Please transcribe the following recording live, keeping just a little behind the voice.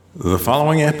The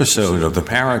following episode of the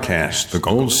Paracast, the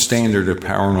gold standard of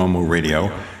paranormal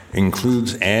radio,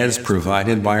 includes ads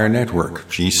provided by our network,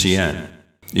 GCN.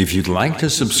 If you'd like to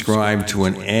subscribe to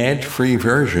an ad-free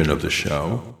version of the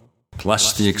show,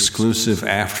 plus the exclusive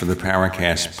After the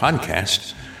Paracast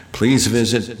podcast, please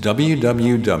visit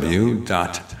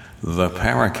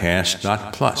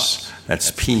www.theparacast.plus.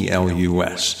 That's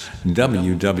Plus.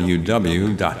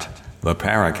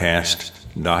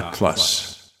 www.theparacast.plus.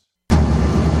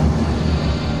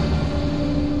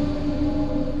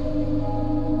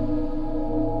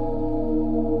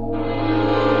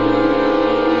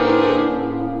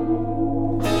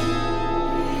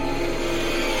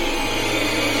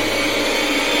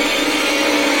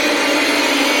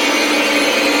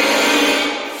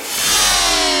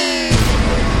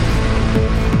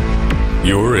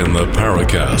 You're in the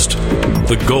Paracast,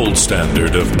 the gold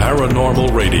standard of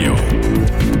paranormal radio.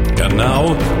 And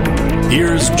now,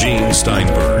 here's Gene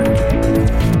Steinberg.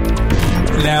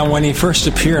 Now, when he first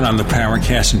appeared on the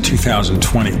Paracast in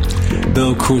 2020,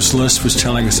 Bill Kousoulas was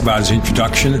telling us about his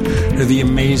introduction to the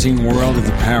amazing world of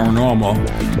the paranormal,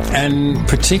 and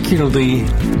particularly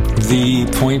the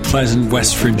Point Pleasant,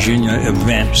 West Virginia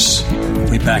events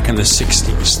way back in the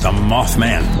 60s, the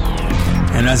Mothman.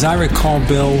 And as I recall,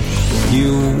 Bill,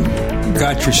 you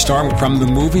got your start from the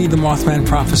movie, The Mothman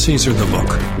Prophecies, or the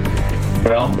book?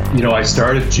 Well, I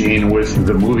started, Gene, with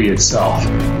the movie itself.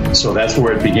 So that's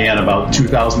where it began, about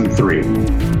 2003.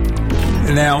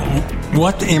 Now,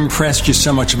 what impressed you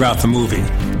so much about the movie?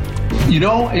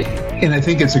 And I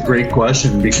think it's a great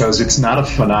question because it's not a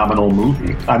phenomenal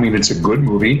movie. I mean, it's a good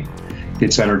movie.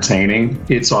 It's entertaining.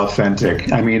 It's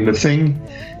authentic. I mean, the thing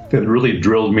that really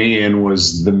drilled me in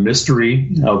was the mystery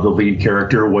of the lead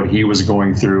character, what he was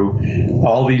going through,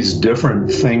 all these different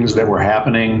things that were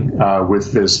happening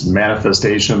with this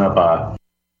manifestation of a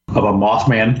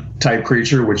Mothman type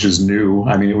creature, which is new.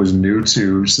 I mean, it was new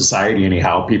to society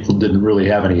anyhow. People didn't really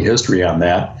have any history on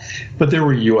that. But there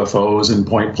were UFOs in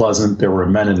Point Pleasant. There were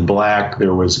men in black.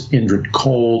 There was Indrid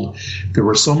Cold. There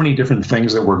were so many different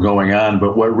things that were going on.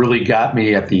 But what really got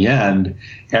me at the end,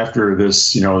 after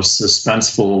this,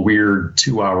 suspenseful, weird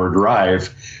 2-hour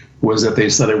drive, was that they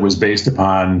said it was based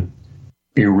upon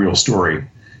a real story.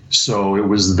 So it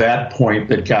was that point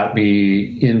that got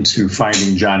me into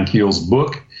finding John Keel's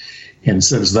book. And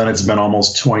since then, it's been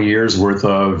almost 20 years worth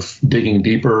of digging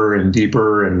deeper and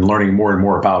deeper and learning more and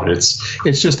more about it.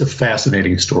 It's just a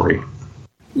fascinating story.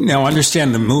 Now,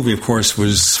 understand the movie, of course,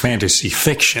 was fantasy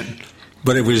fiction,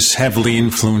 but it was heavily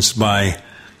influenced by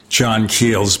John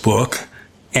Keel's book.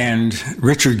 And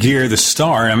Richard Gere, the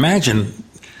star, imagine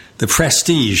the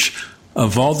prestige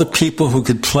of all the people who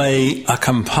could play a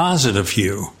composite of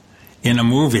you in a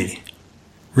movie.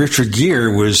 Richard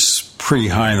Gere was pretty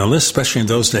high on the list, especially in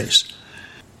those days.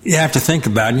 You have to think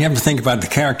about it. You have to think about the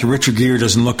character. Richard Gere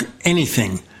doesn't look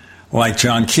anything like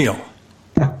John Keel.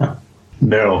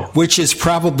 No. Which is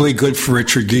probably good for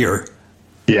Richard Gere.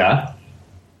 Yeah.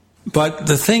 But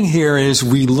the thing here is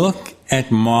we look at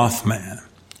Mothman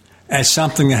as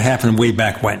something that happened way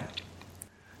back when.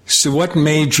 So what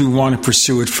made you want to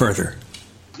pursue it further?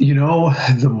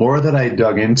 The more that I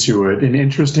dug into it, and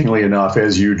interestingly enough,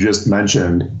 as you just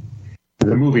mentioned,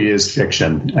 the movie is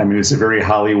fiction. I mean, it's a very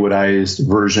Hollywoodized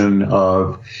version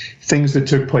of things that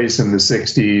took place in the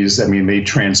 60s. I mean, they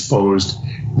transposed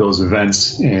those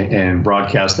events and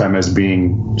broadcast them as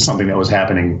being something that was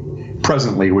happening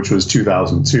presently, which was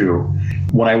 2002.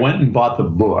 When I went and bought the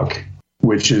book,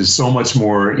 which is so much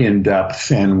more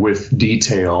in-depth and with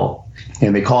detail,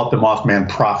 and they call it the Mothman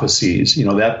Prophecies.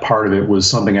 That part of it was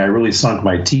something I really sunk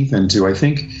my teeth into. I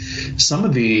think some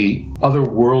of the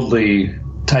otherworldly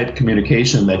type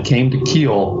communication that came to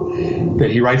Keel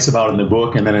that he writes about in the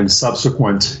book and then in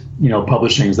subsequent,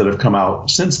 publishings that have come out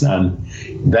since then,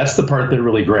 that's the part that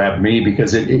really grabbed me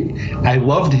because I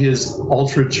loved his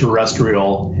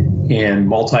ultra-terrestrial and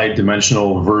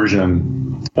multi-dimensional version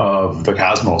of the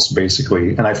cosmos,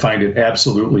 basically, and I find it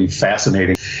absolutely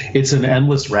fascinating. It's an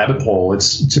endless rabbit hole.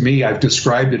 To me, I've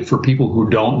described it for people who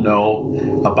don't know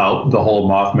about the whole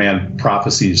Mothman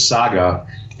Prophecies saga.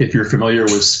 If you're familiar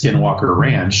with Skinwalker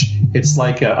Ranch, it's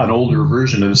like an older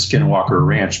version of Skinwalker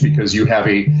Ranch because you have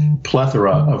a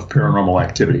plethora of paranormal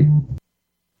activity.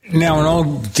 Now, in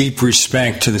all deep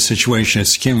respect to the situation at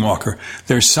Skinwalker,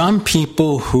 there's some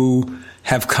people who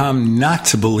have come not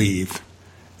to believe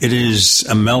it is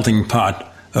a melting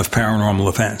pot of paranormal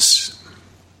events.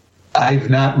 I've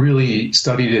not really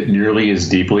studied it nearly as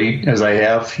deeply as I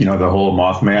have, the whole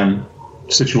Mothman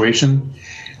situation.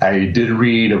 I did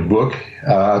read a book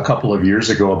a couple of years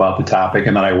ago about the topic,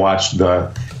 and then I watched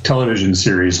the television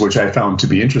series, which I found to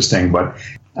be interesting. But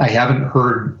I haven't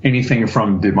heard anything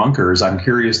from debunkers. I'm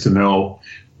curious to know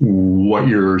what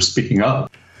you're speaking of.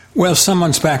 Well, some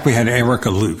months back we had Erica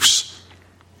Luce,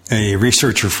 a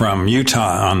researcher from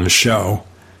Utah, on the show,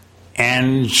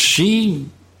 and she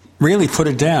really put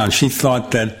it down. She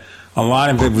thought that a lot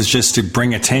of it was just to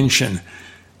bring attention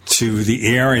to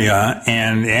the area,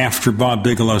 and after Bob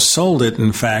Bigelow sold it,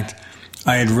 in fact,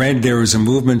 I had read there was a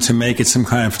movement to make it some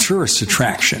kind of tourist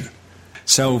attraction.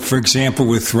 So, for example,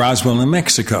 with Roswell, New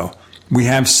Mexico, we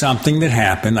have something that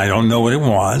happened. I don't know what it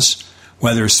was,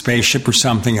 whether a spaceship or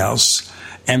something else,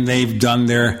 and they've done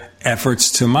their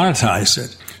efforts to monetize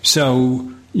it.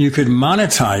 So you could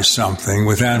monetize something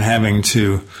without having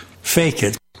to fake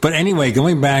it. But anyway,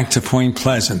 going back to Point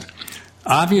Pleasant,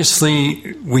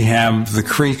 obviously we have the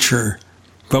creature,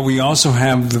 but we also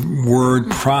have the word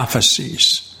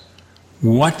prophecies.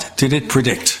 What did it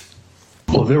predict?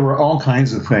 Well, there were all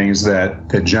kinds of things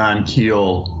that John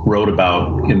Keel wrote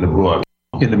about in the book.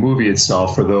 In the movie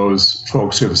itself, for those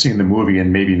folks who have seen the movie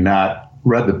and maybe not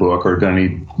read the book or done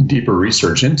any deeper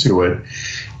research into it,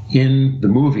 in the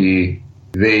movie,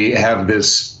 they have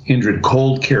this Indrid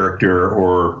Cold character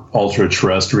or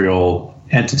ultra-terrestrial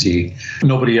entity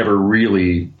nobody ever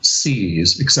really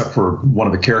sees except for one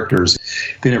of the characters.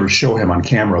 They never show him on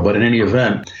camera, but in any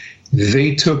event,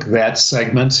 they took that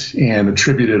segment and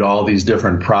attributed all these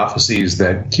different prophecies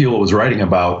that Keel was writing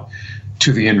about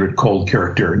to the Indrid Cold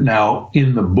character. Now,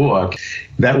 in the book,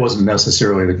 that wasn't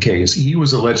necessarily the case. He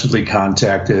was allegedly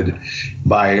contacted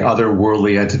by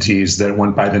otherworldly entities that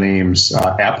went by the names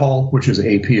Apol, which is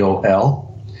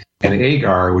Apol, and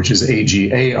Agar, which is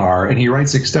Agar, and he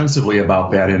writes extensively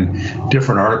about that in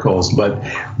different articles, but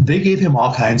they gave him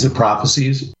all kinds of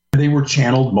prophecies. They were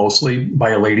channeled mostly by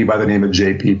a lady by the name of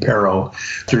J.P. Perrow.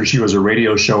 She was a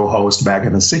radio show host back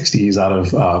in the 60s out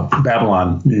of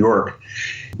Babylon, New York.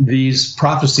 These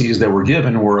prophecies that were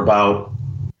given were about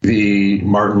the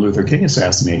Martin Luther King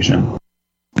assassination.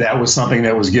 That was something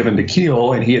that was given to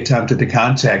Keel, and he attempted to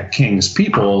contact King's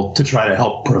people to try to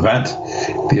help prevent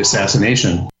the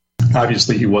assassination.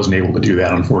 Obviously, he wasn't able to do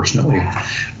that, unfortunately.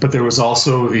 But there was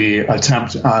also the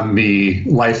attempt on the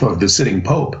life of the sitting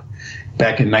Pope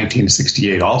back in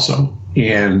 1968 also.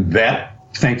 And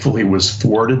that, thankfully, was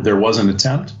thwarted. There was an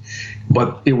attempt,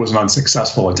 but it was an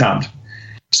unsuccessful attempt.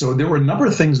 So there were a number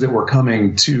of things that were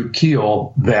coming to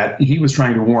Keel that he was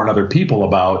trying to warn other people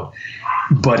about,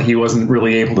 but he wasn't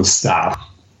really able to stop.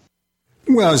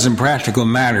 Well, as a practical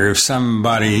matter, if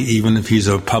somebody, even if he's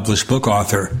a published book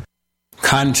author,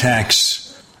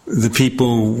 contacts the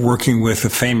people working with a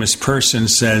famous person,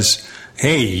 says,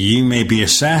 hey, you may be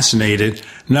assassinated,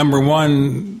 number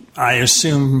one, I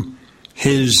assume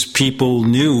his people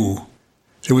knew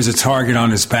there was a target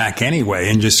on his back anyway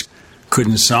and just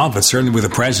couldn't solve it, certainly with a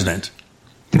president.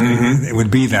 Mm-hmm. It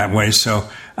would be that way. So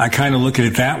I kind of look at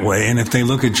it that way. And if they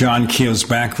look at John Keel's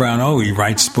background, oh, he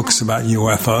writes books about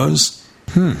UFOs.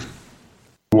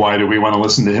 Why do we want to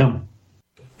listen to him?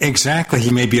 Exactly.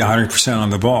 He may be 100% on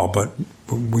the ball, but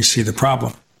we see the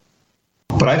problem.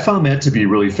 But I found that to be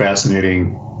really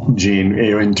fascinating, Gene,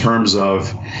 in terms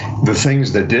of the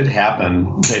things that did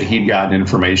happen that he'd gotten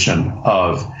information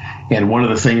of. And one of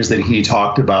the things that he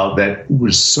talked about that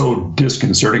was so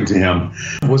disconcerting to him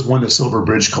was when the Silver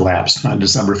Bridge collapsed on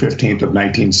December 15th of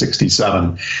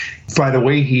 1967. By the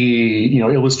way he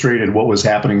illustrated what was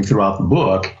happening throughout the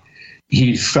book,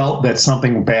 he felt that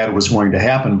something bad was going to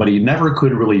happen, but he never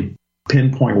could really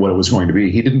pinpoint what it was going to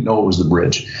be. He didn't know it was the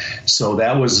bridge. So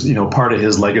that was, part of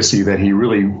his legacy that he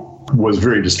really was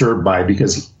very disturbed by,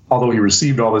 because although he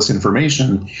received all this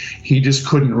information, he just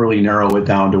couldn't really narrow it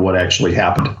down to what actually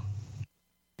happened.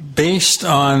 Based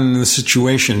on the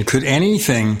situation, could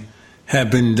anything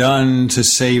have been done to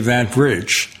save that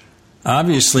bridge?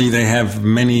 Obviously, they have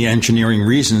many engineering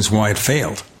reasons why it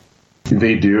failed.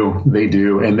 They do.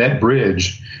 And that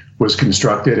bridge was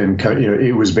constructed and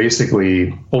it was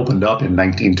basically opened up in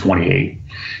 1928.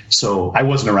 So I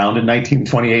wasn't around in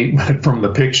 1928, but from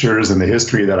the pictures and the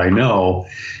history that I know.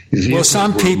 Well,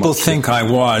 some people think I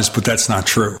was, but that's not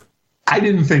true. I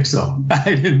didn't think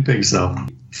so.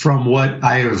 From what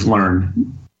I have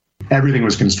learned, everything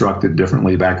was constructed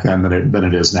differently back then than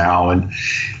it is now. And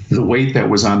the weight that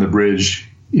was on the bridge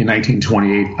in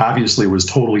 1928 obviously was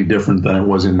totally different than it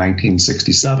was in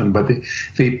 1967. But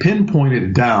they pinpointed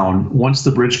it down once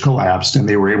the bridge collapsed and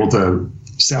they were able to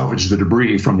salvage the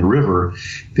debris from the river.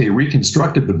 They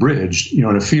reconstructed the bridge, in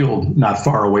a field not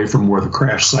far away from where the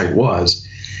crash site was.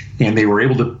 And they were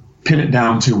able to pin it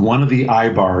down to one of the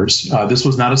I-bars. This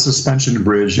was not a suspension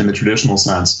bridge in the traditional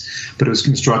sense, but it was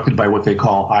constructed by what they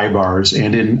call I-bars.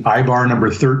 And in I-bar number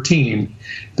 13,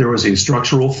 there was a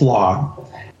structural flaw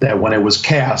that when it was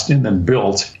cast and then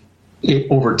built, it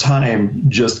over time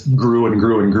just grew and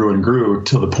grew and grew and grew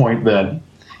to the point that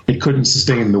it couldn't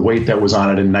sustain the weight that was on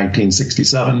it in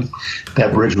 1967.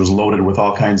 That bridge was loaded with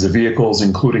all kinds of vehicles,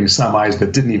 including semis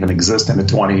that didn't even exist in the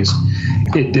 20s.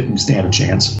 It didn't stand a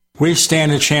chance. We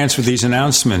stand a chance with these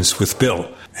announcements with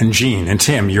Bill and Gene and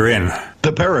Tim. You're in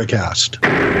the Paracast.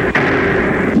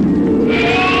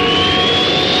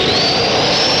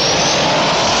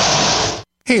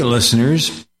 Hey,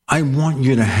 listeners. I want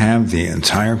you to have the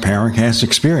entire Paracast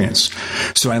experience.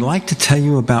 So I'd like to tell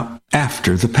you about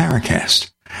After the Paracast.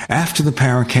 After the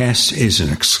Paracast is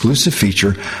an exclusive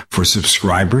feature for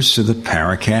subscribers to the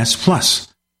Paracast Plus.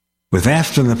 With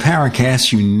After the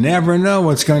Paracast, you never know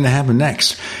what's going to happen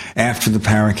next. After the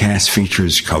Paracast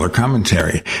features color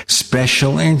commentary,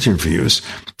 special interviews,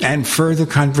 and further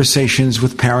conversations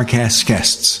with Paracast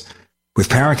guests. With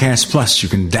Paracast Plus, you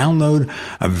can download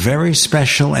a very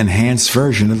special enhanced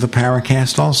version of the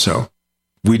Paracast also.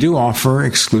 We do offer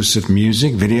exclusive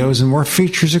music, videos, and more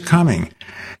features are coming.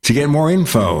 To get more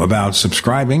info about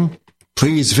subscribing,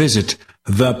 please visit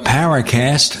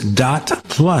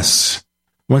theparacast.plus.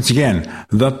 Once again,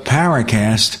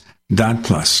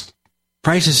 theparacast.plus.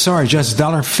 Prices are just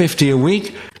 $1.50 a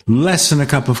week, less than a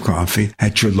cup of coffee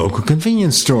at your local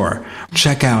convenience store.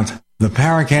 Check out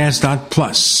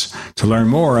theparacast.plus to learn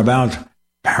more about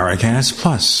Paracast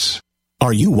Plus.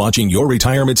 Are you watching your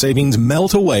retirement savings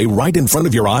melt away right in front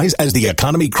of your eyes as the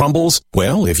economy crumbles?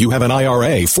 Well, if you have an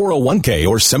IRA, 401k,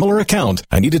 or similar account,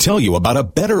 I need to tell you about a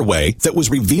better way that was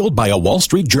revealed by a Wall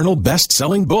Street Journal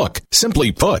best-selling book.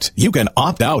 Simply put, you can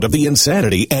opt out of the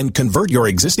insanity and convert your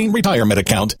existing retirement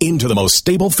account into the most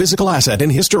stable physical asset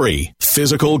in history,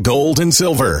 physical gold and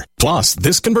silver. Plus,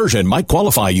 this conversion might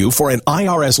qualify you for an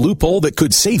IRS loophole that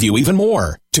could save you even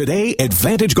more. Today,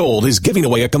 Advantage Gold is giving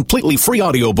away a completely free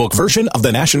audiobook version of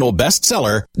the national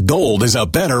bestseller, Gold is a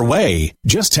Better Way.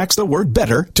 Just text the word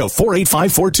better to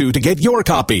 48542 to get your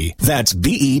copy. That's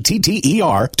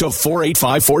BETTER to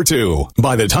 48542.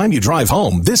 By the time you drive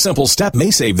home, this simple step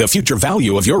may save the future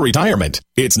value of your retirement.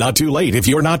 It's not too late if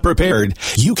you're not prepared.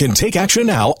 You can take action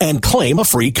now and claim a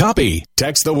free copy.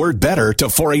 Text the word better to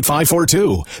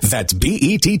 48542. That's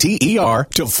BETTER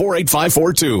to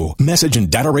 48542. Message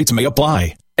and data rates may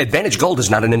apply. Advantage Gold is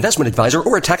not an investment advisor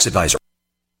or a tax advisor.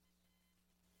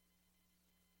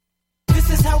 This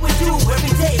is how we do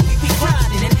every day. We be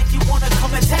grinding, and if you want to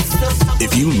come and text us,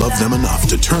 if you love them enough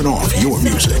to turn off your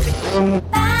music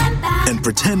and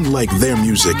pretend like their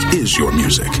music is your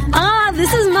music.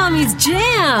 This is Mommy's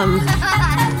jam.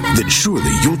 Then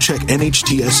surely you'll check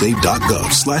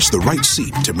NHTSA.gov/the right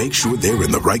seat to make sure they're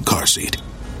in the right car seat.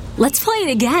 Let's play it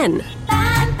again.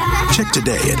 Check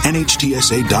today at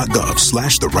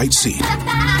NHTSA.gov/the right seat.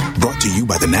 Brought to you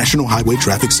by the National Highway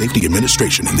Traffic Safety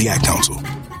Administration and the Ad Council.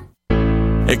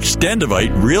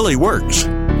 Extendivite really works.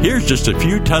 Here's just a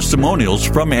few testimonials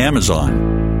from Amazon.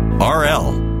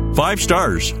 RL, 5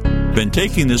 stars. Been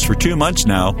taking this for 2 months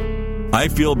now. I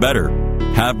feel better.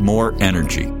 Have more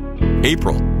energy.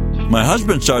 April, my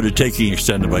husband started taking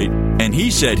Extendivite, and he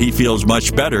said he feels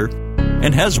much better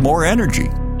and has more energy.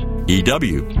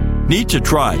 EW, need to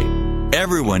try.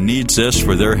 Everyone needs this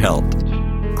for their health.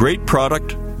 Great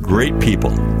product, great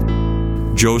people.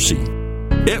 Jaci,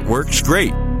 it works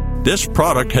great. This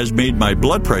product has made my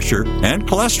blood pressure and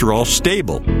cholesterol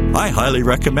stable. I highly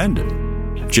recommend it.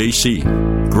 Jaci,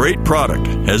 great product,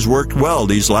 has worked well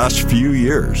these last few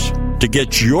years. To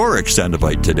get your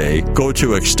Extendivite today, go to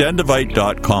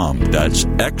extendivite.com. That's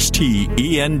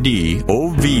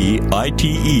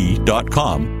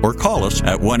XTENDOVITE.com or call us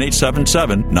at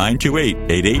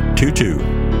 1-877-928-8822.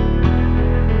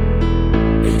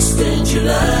 extend your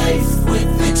life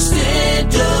with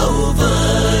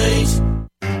Extendovite.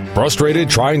 Frustrated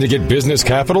trying to get business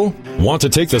capital? Want to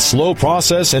take the slow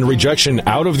process and rejection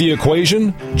out of the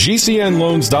equation?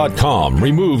 GCNloans.com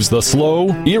removes the slow,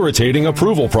 irritating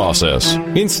approval process.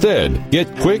 Instead,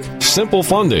 get quick, simple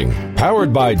funding.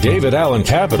 Powered by David Allen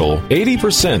Capital,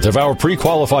 80% of our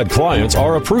pre-qualified clients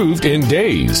are approved in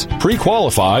days.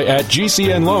 Pre-qualify at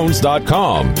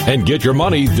GCNloans.com and get your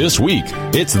money this week.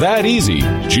 It's that easy.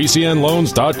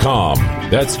 GCNloans.com.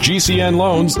 That's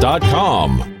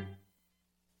GCNloans.com.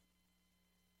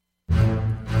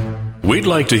 We'd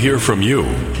like to hear from you.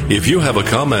 If you have a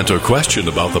comment or question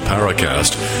about the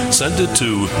Paracast, send it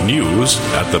to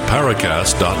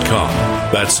news@theparacast.com.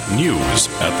 That's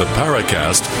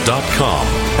news@theparacast.com.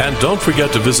 And don't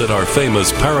forget to visit our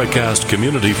famous Paracast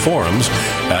community forums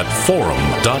at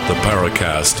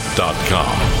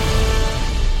forum.theparacast.com.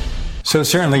 So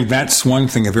certainly that's one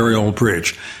thing, a very old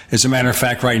bridge. As a matter of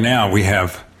fact, right now we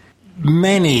have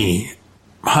many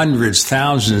hundreds,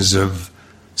 thousands of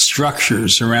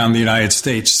structures around the United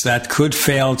States that could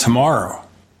fail tomorrow.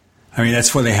 I mean,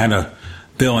 that's why they had a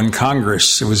bill in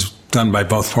Congress. It was done by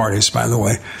both parties, by the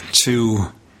way,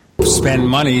 to spend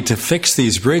money to fix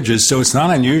these bridges. So it's not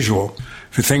unusual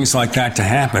for things like that to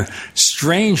happen.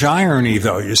 Strange irony,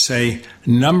 though. You say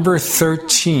number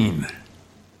 13.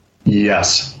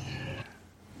 Yes.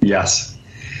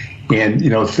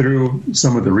 And, through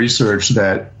some of the research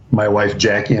that my wife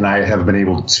Jaci and I have been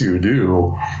able to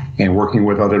do, and working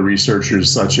with other researchers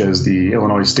such as the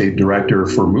Illinois State Director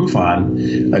for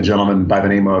MUFON, a gentleman by the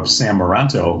name of Sam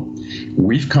Moranto,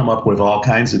 we've come up with all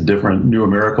kinds of different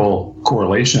numerical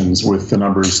correlations with the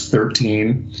numbers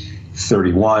 13,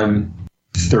 31,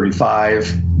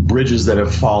 35, bridges that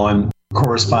have fallen,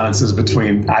 correspondences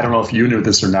between, I don't know if you knew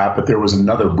this or not, but there was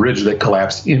another bridge that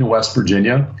collapsed in West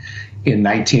Virginia in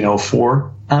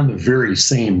 1904 on the very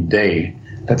same day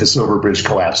that the Silver Bridge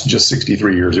collapsed just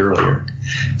 63 years earlier.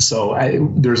 So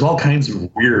there's all kinds of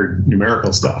weird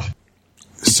numerical stuff.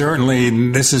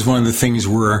 Certainly, this is one of the things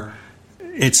where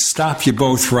it stopped you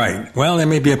both right. Well, there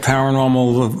may be a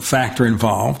paranormal factor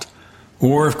involved,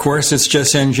 or, of course, it's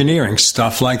just engineering.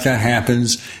 Stuff like that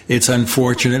happens. It's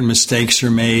unfortunate. Mistakes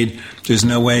are made. There's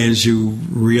no way, as you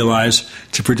realize,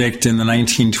 to predict in the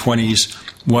 1920s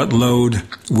what load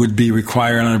would be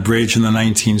required on a bridge in the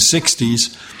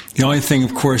 1960s. The only thing,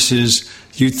 of course, is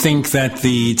you'd think that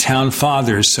the town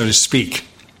fathers, so to speak,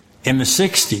 in the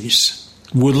 60s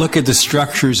would look at the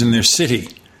structures in their city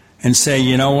and say,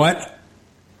 you know what?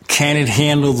 Can it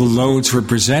handle the loads we're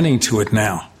presenting to it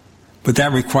now? But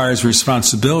that requires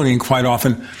responsibility, and quite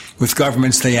often with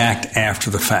governments, they act after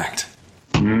the fact.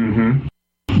 Mm-hmm.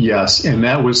 Yes, and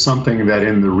that was something that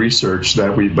in the research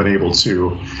that we've been able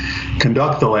to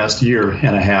conduct the last year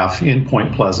and a half in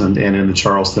Point Pleasant and in the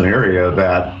Charleston area,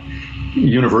 that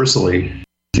universally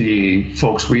the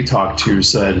folks we talked to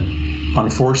said,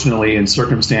 unfortunately, in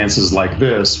circumstances like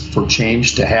this, for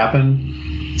change to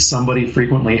happen, somebody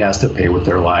frequently has to pay with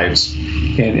their lives.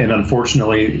 And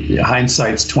unfortunately,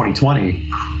 hindsight's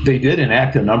 20/20, they did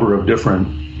enact a number of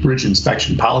different bridge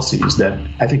inspection policies that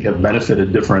I think have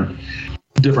benefited different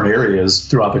areas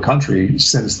throughout the country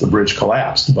since the bridge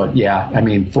collapsed. But yeah, I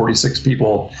mean, 46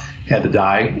 people had to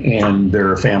die, and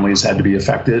their families had to be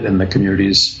affected, and the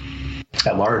communities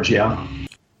at large, yeah.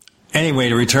 Anyway,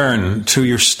 to return to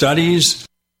your studies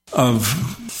of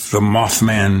the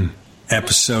Mothman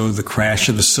episode, the crash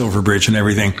of the Silver Bridge and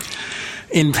everything,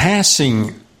 in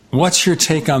passing, what's your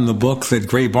take on the book that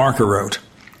Gray Barker wrote,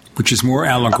 which is more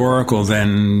allegorical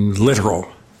than literal?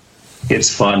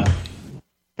 It's fun.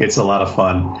 It's a lot of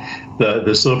fun.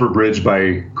 The Silver Bridge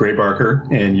by Gray Barker,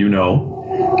 and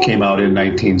came out in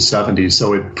 1970,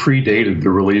 so it predated the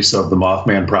release of the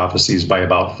Mothman Prophecies by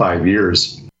about 5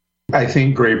 years. I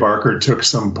think Gray Barker took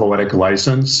some poetic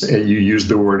license. You used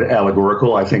the word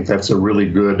allegorical. I think that's a really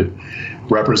good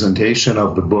representation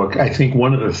of the book. I think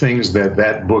one of the things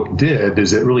that book did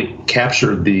is it really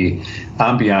captured the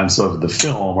ambiance of the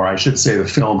film, or I should say the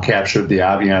film captured the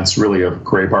ambiance really of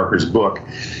Gray Barker's book,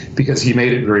 because he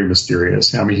made it very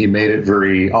mysterious. I mean, he made it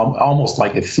very almost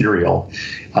like ethereal.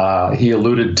 He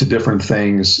alluded to different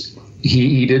things.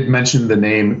 He did mention the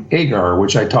name Agar,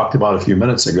 which I talked about a few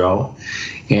minutes ago,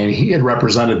 and he had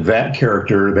represented that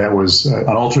character that was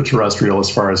an ultra-terrestrial as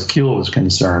far as Keel was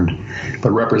concerned,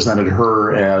 but represented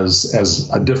her as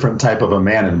a different type of a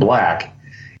man in black.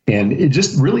 And it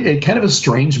just really, kind of a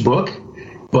strange book,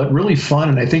 but really fun,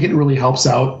 and I think it really helps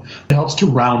to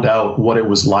round out what it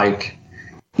was like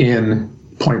in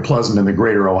Point Pleasant in the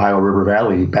greater Ohio River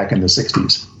Valley back in the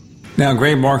 60s. Now,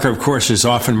 Gray Barker, of course, is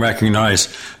often recognized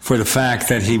for the fact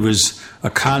that he was a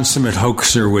consummate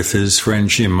hoaxer with his friend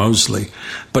Jim Moseley,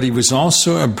 but he was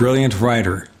also a brilliant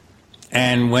writer.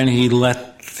 And when he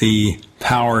let the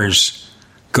powers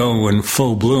go in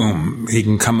full bloom, he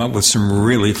can come up with some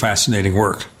really fascinating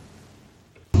work.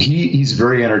 He's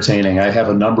very entertaining. I have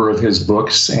a number of his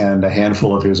books and a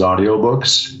handful of his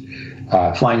audiobooks.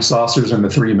 Flying Saucers and the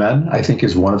Three Men, I think,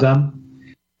 is one of them,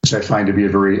 which I find to be a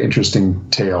very interesting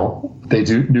tale. They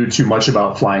do too much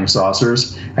about flying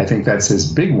saucers. I think that's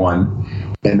his big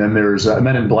one. And then there's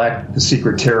Men in Black, The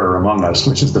Secret Terror Among Us,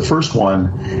 which is the first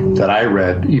one that I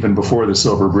read even before the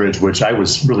Silver Bridge, which I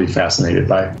was really fascinated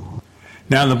by.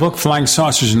 Now, the book Flying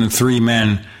Saucers and the Three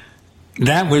Men,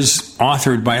 that was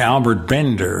authored by Albert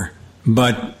Bender,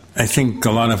 but I think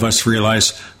a lot of us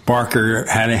realize Barker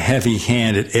had a heavy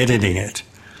hand at editing it.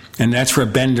 And that's where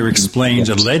Bender explains,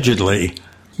 allegedly,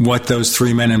 what those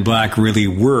three men in black really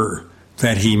were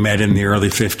that he met in the early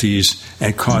 50s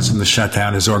and caused him to shut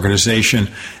down his organization,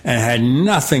 and had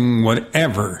nothing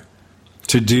whatever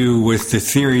to do with the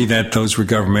theory that those were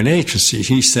government agencies.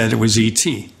 He said it was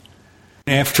E.T.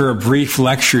 After a brief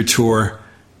lecture tour,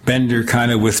 Bender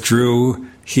kind of withdrew.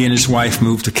 He and his wife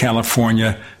moved to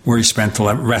California, where he spent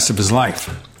the rest of his life.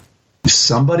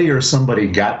 Somebody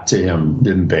got to him,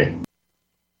 didn't they?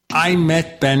 I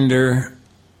met Bender.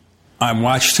 I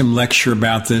watched him lecture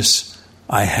about this.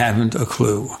 I haven't a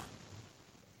clue.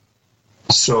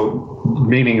 So,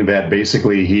 meaning that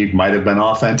basically he might have been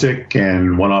authentic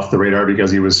and went off the radar because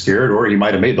he was scared, or he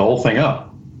might have made the whole thing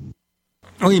up.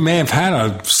 Well, he may have had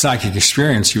a psychic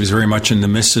experience. He was very much into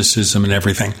mysticism and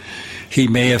everything. He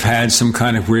may have had some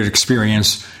kind of weird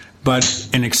experience, but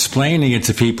in explaining it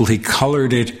to people, he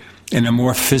colored it in a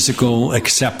more physical,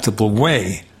 acceptable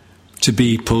way to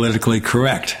be politically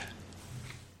correct.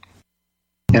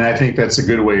 And I think that's a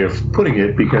good way of putting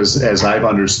it, because as I've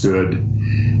understood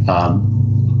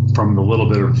from the little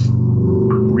bit of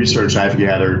research I've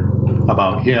gathered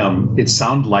about him, it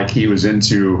sounded like he was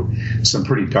into some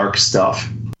pretty dark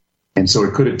stuff. And so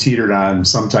it could have teetered on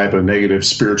some type of negative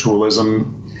spiritualism,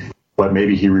 but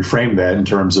maybe he reframed that in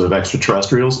terms of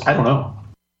extraterrestrials. I don't know.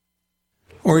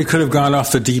 Or he could have gone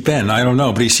off the deep end. I don't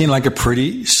know. But he seemed like a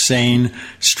pretty sane,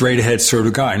 straight-ahead sort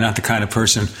of guy, not the kind of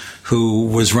person who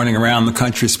was running around the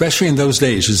country, especially in those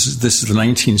days. This is the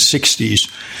 1960s,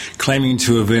 claiming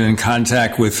to have been in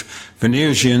contact with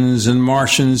Venusians and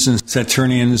Martians and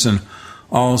Saturnians and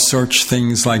all sorts of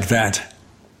things like that.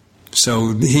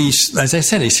 So he's, as I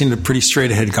said, he seemed a pretty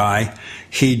straight-ahead guy.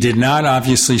 He did not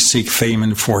obviously seek fame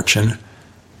and fortune.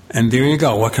 And there you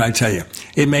go. What can I tell you?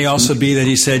 It may also be that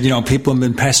he said, people have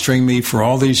been pestering me for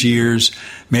all these years.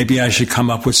 Maybe I should come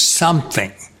up with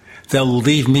something. They'll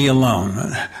leave me alone.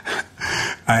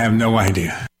 I have no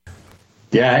idea.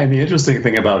 Yeah, and the interesting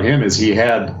thing about him is he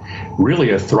had really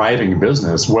a thriving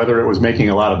business. Whether it was making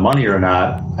a lot of money or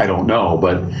not, I don't know.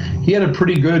 But he had a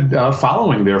pretty good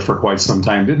following there for quite some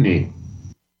time, didn't he?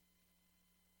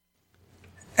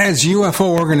 As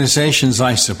UFO organizations,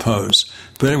 I suppose.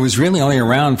 But it was really only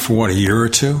around for, a year or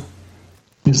two?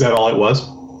 Is that all it was?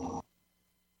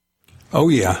 Oh,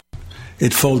 yeah.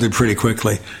 It folded pretty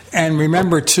quickly. And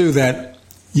remember, too, that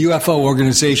UFO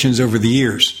organizations over the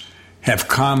years have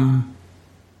come,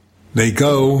 they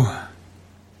go.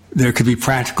 There could be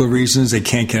practical reasons. They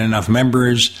can't get enough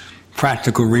members.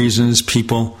 Practical reasons.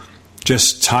 People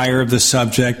just tire of the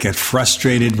subject, get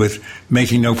frustrated with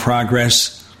making no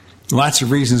progress. Lots of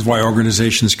reasons why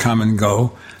organizations come and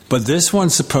go. But this one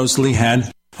supposedly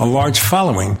had a large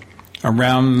following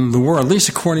around the world, at least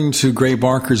according to Gray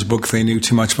Barker's book, They Knew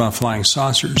Too Much About Flying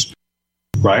Saucers.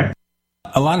 Right.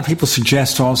 A lot of people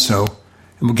suggest also,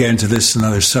 and we'll get into this in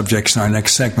other subjects in our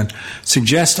next segment,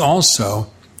 suggest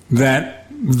also that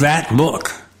that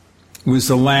book was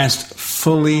the last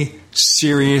fully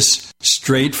serious,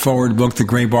 straightforward book that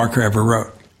Gray Barker ever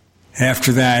wrote.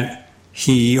 After that,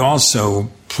 he also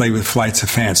played with flights of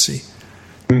fancy.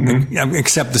 Mm-hmm.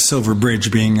 Except The Silver Bridge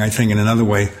being, I think, in another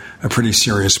way, a pretty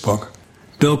serious book.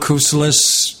 Bill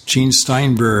Kousoulas, Gene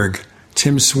Steinberg,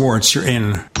 Tim Swartz, you're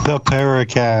in the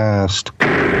Paracast.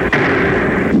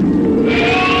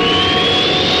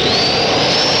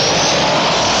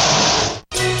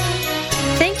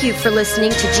 Thank you for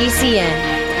listening to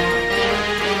GCN.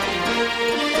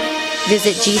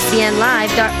 Visit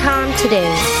GCNlive.com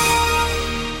today.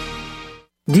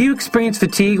 Do you experience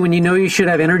fatigue when you know you should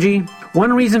have energy?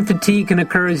 One reason fatigue can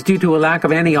occur is due to a lack of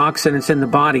antioxidants in the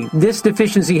body. This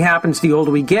deficiency happens the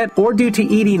older we get, or due to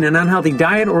eating an unhealthy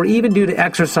diet, or even due to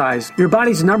exercise. Your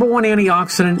body's number one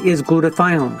antioxidant is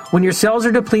glutathione. When your cells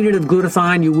are depleted of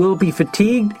glutathione, you will be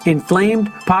fatigued,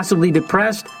 inflamed, possibly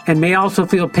depressed, and may also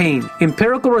feel pain.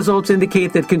 Empirical results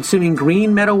indicate that consuming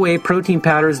green meadow whey protein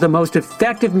powder is the most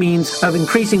effective means of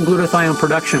increasing glutathione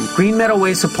production. Green meadow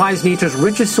whey supplies nature's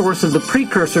richest source of the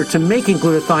precursor to making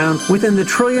glutathione within the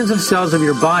trillions of cells of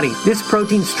your body. This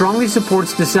protein strongly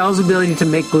supports the cell's ability to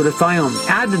make glutathione.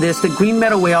 Add to this that green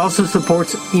meadow whey also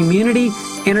supports immunity,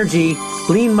 energy,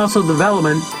 lean muscle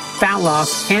development, fat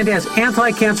loss, and has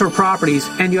anti-cancer properties,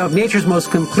 and you have nature's most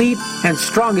complete and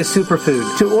strongest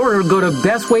superfood. To order, go to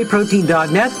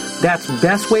bestwayprotein.net. That's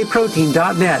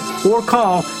bestwayprotein.net. Or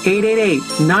call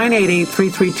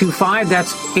 888-988-3325.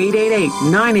 That's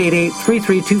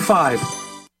 888-988-3325.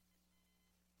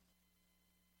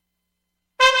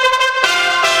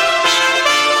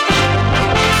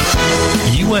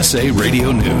 USA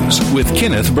Radio News with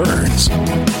Kenneth Burns.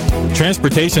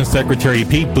 Transportation Secretary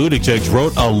Pete Buttigieg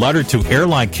wrote a letter to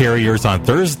airline carriers on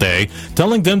Thursday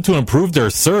telling them to improve their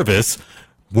service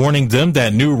warning them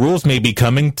that new rules may be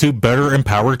coming to better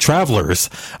empower travelers.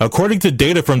 According to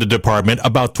data from the department,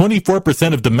 about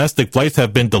 24% of domestic flights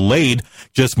have been delayed,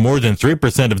 just more than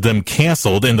 3% of them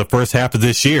canceled in the first half of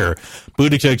this year.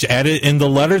 Buttigieg added in the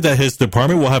letter that his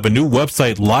department will have a new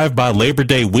website live by Labor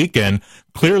Day weekend,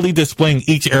 clearly displaying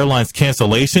each airline's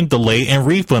cancellation, delay, and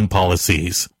refund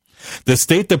policies. The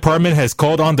State Department has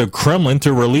called on the Kremlin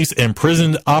to release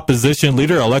imprisoned opposition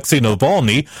leader Alexei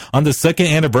Navalny on the second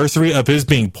anniversary of his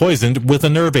being poisoned with a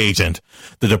nerve agent.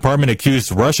 The department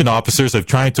accused Russian officers of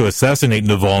trying to assassinate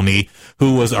Navalny,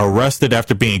 who was arrested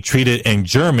after being treated in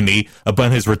Germany upon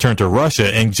his return to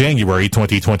Russia in January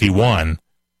 2021.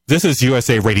 This is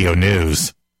USA Radio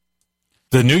News.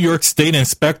 The New York State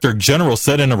Inspector General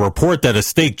said in a report that a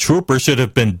state trooper should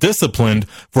have been disciplined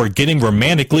for getting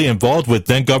romantically involved with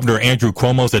then-Governor Andrew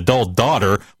Cuomo's adult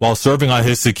daughter while serving on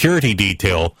his security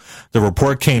detail. The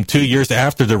report came 2 years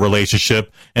after the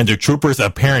relationship and the trooper's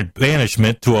apparent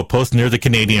banishment to a post near the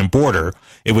Canadian border.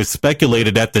 It was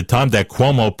speculated at the time that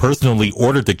Cuomo personally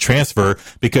ordered the transfer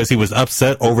because he was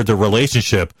upset over the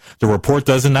relationship. The report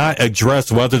does not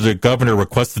address whether the governor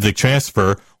requested the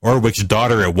transfer or which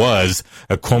daughter it was.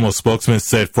 A Cuomo spokesman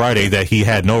said Friday that he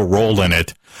had no role in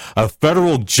it. A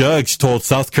federal judge told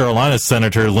South Carolina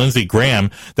Senator Lindsey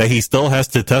Graham that he still has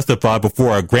to testify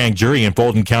before a grand jury in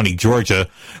Fulton County, Georgia.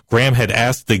 Graham had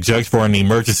asked the judge for an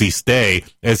emergency stay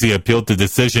as he appealed the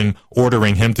decision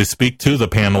ordering him to speak to the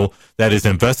panel that is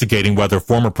investigating whether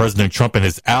former President Trump and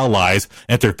his allies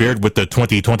interfered with the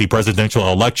 2020 presidential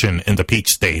election in the Peach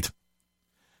State.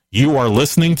 You are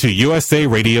listening to USA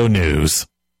Radio News.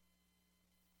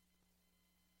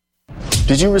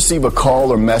 Did you receive a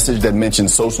call or message that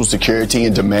mentioned Social Security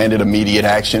and demanded immediate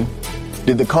action?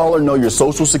 Did the caller know your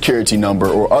Social Security number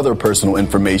or other personal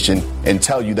information and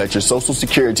tell you that your Social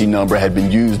Security number had been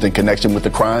used in connection with the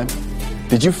crime?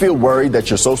 Did you feel worried that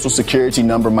your Social Security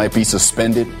number might be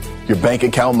suspended, your bank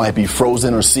account might be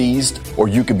frozen or seized, or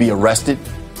you could be arrested?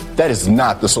 That is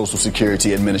not the Social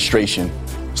Security Administration.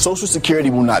 Social Security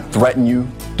will not threaten you,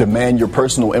 demand your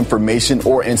personal information,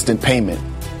 or instant payment.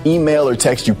 Email or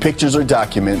text you pictures or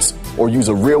documents, or use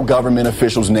a real government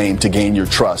official's name to gain your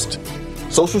trust.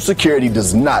 Social Security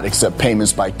does not accept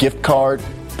payments by gift card,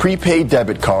 prepaid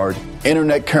debit card,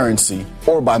 internet currency,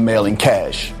 or by mailing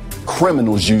cash.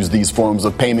 Criminals use these forms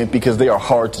of payment because they are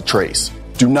hard to trace.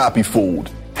 Do not be fooled.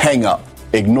 Hang up.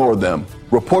 Ignore them.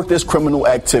 Report this criminal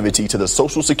activity to the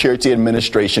Social Security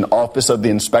Administration Office of the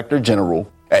Inspector General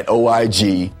at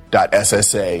oig.ssa.gov.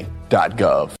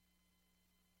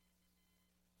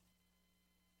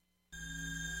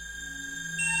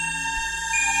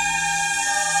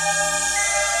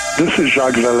 This is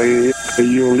Jacques Vallée.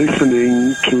 You're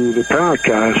listening to the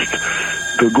Paracast,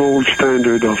 the gold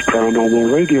standard of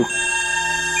paranormal radio.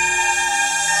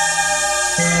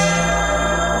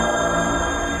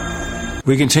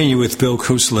 We continue with Bill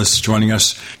Kousoulas joining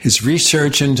us, his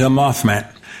research into Mothman.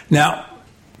 Now,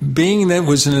 being that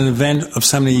was an event of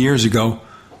so many years ago,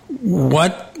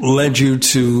 what led you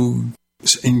to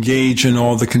engage in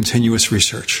all the continuous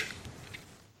research?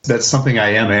 That's something I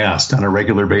am asked on a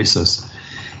regular basis.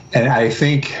 And I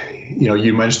think,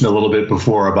 you mentioned a little bit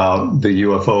before about the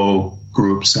UFO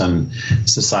groups and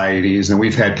societies, and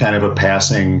we've had kind of a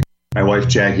passing, my wife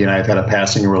Jaci and I have had a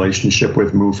passing relationship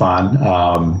with MUFON.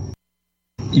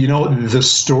 The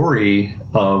story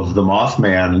of the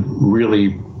Mothman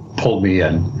really pulled me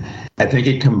in. I think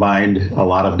it combined a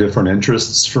lot of different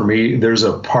interests for me. There's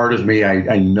a part of me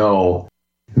I know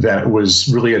that was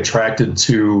really attracted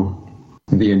to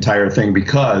the entire thing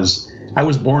because I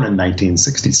was born in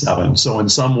 1967. So in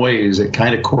some ways, it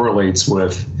kind of correlates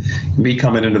with me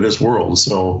coming into this world.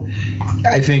 So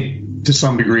I think to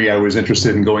some degree, I was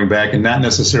interested in going back and not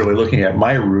necessarily looking at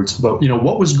my roots, but,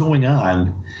 what was going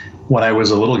on when I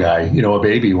was a little guy, a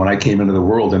baby, when I came into the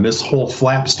world. And this whole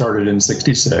flap started in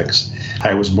 66.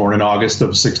 I was born in August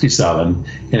of 67.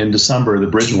 And in December, the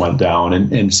bridge went down.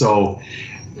 And so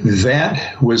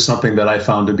that was something that I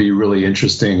found to be really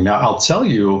interesting. Now, I'll tell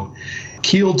you,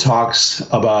 Keel talks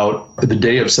about the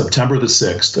day of September the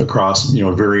 6th across,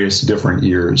 various different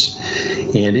years.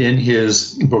 And in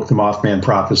his book, The Mothman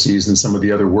Prophecies, and some of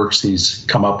the other works he's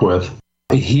come up with,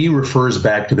 he refers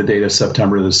back to the date of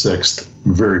September the 6th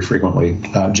very frequently.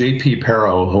 J.P.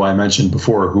 Perro, who I mentioned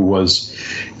before, who was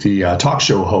the talk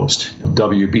show host,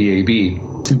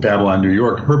 WBAB in Babylon, New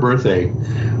York, her birthday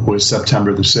was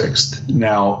September the 6th.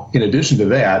 Now, in addition to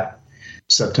that,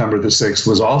 September the 6th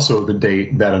was also the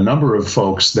date that a number of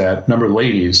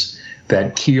ladies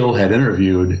that Keel had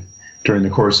interviewed during the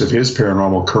course of his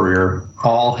paranormal career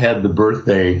all had the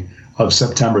birthday of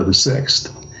September the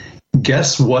 6th.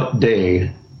 Guess what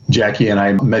day Jackie and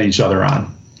I met each other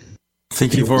on. I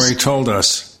think you've already told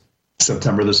us.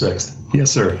 September the 6th. Yes,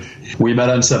 sir. We met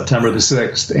on September the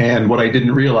 6th. And what I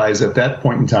didn't realize at that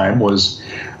point in time was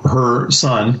her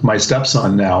son, my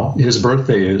stepson now, his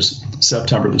birthday is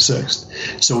September the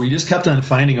 6th. So we just kept on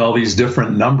finding all these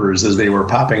different numbers as they were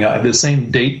popping up. The same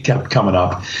date kept coming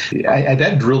up.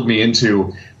 That drilled me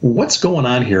into what's going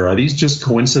on here. Are these just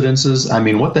coincidences? I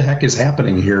mean, what the heck is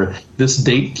happening here? This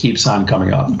date keeps on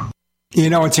coming up. You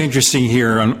know, it's interesting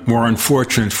here, more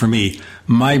unfortunate for me.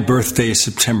 My birthday is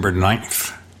September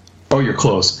 9th. Oh, you're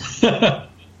close.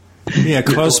 Yeah,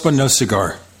 close, but no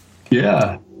cigar.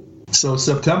 Yeah. So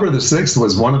September the 6th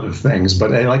was one of the things.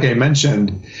 But like I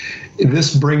mentioned,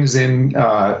 this brings in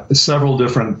several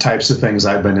different types of things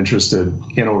I've been interested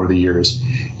in over the years.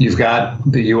 You've got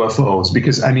the UFOs,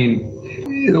 because, I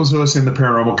mean, those of us in the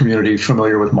paranormal community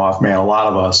familiar with Mothman, a lot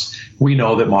of us, we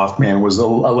know that Mothman was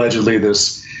allegedly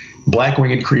this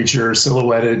black-winged creature,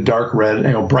 silhouetted, dark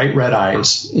red, bright red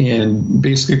eyes, and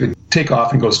basically could take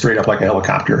off and go straight up like a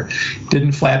helicopter.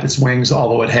 Didn't flap its wings,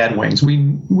 although it had wings. We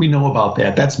know about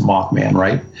that. That's Mothman,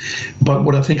 right? But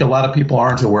what I think a lot of people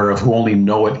aren't aware of, who only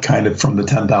know it kind of from the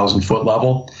 10,000-foot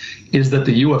level, is that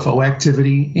the UFO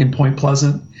activity in Point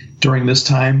Pleasant during this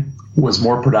time was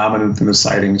more predominant than the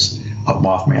sightings of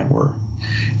Mothman were.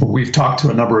 We've talked to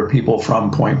a number of people from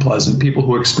Point Pleasant, people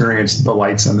who experienced the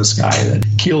lights in the sky that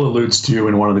Keel alludes to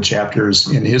in one of the chapters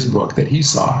in his book that he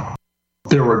saw.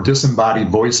 There were disembodied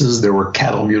voices, there were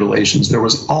cattle mutilations, there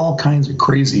was all kinds of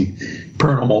crazy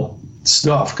paranormal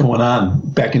stuff going on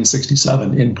back in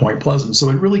 67 in Point Pleasant. So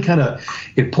it really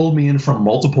it pulled me in from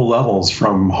multiple levels,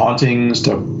 from hauntings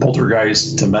to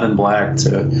poltergeists to Men in Black to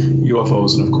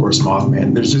UFOs and, of course,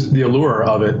 Mothman. There's just the allure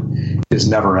of it is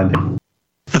never ending.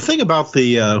 The thing about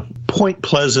the Point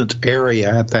Pleasant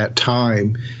area at that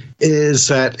time is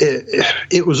that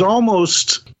it was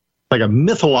almost like a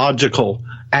mythological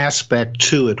aspect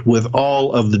to it, with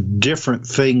all of the different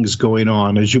things going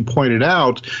on. As you pointed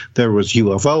out, there was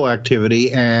UFO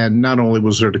activity, and not only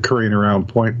was it occurring around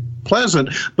Point Pleasant,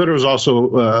 but it was also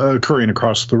occurring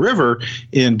across the river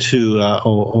into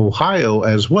Ohio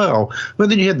as well. But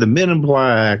then you had the Men in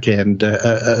Black and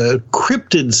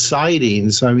cryptid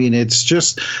sightings. I mean, it's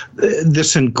just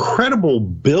this incredible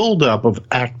buildup of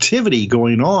activity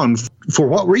going on. For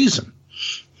what reason?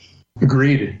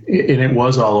 Agreed. And it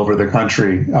was all over the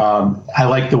country. I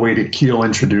like the way that Keel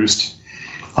introduced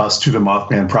us to the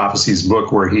Mothman Prophecies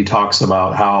book, where he talks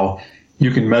about how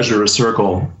you can measure a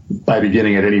circle by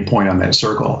beginning at any point on that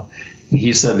circle.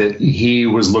 He said that he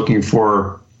was looking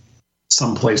for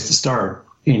some place to start,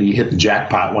 and he hit the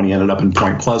jackpot when he ended up in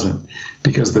Point Pleasant,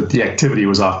 because the activity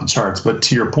was off the charts. But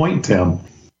to your point, Tim,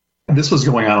 this was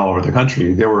going on all over the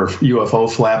country. There were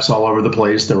UFO flaps all over the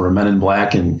place. There were Men in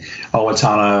Black in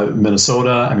Owatonna,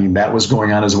 Minnesota. I mean, that was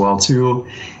going on as well, too.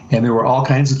 And there were all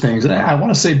kinds of things. And I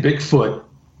want to say Bigfoot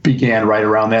began right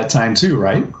around that time, too,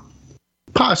 right?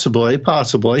 Possibly.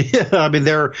 I mean,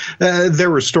 there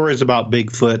were stories about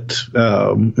Bigfoot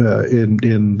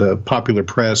in the popular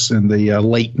press in the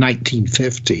late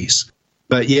 1950s.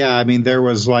 But yeah, I mean, there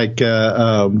was like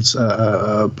a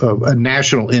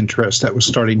national interest that was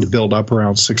starting to build up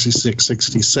around 66,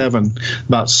 67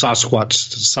 about Sasquatch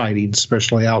sightings,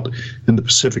 especially out in the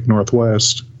Pacific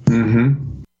Northwest.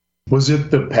 Mm-hmm. Was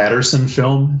it the Patterson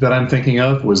film that I'm thinking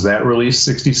of? Was that released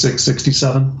 66,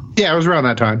 67? Yeah, it was around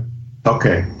that time.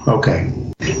 Okay.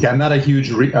 Yeah, I'm not a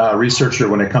huge researcher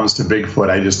when it comes to Bigfoot.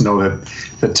 I just know that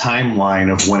the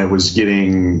timeline of when it was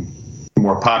getting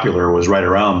more popular was right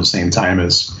around the same time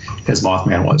as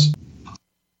Mothman was.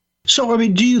 So, I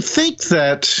mean, do you think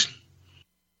that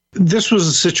this was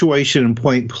a situation in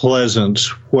Point Pleasant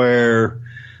where,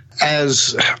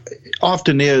 as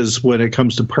often is when it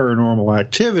comes to paranormal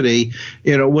activity,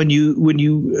 when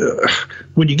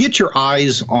you get your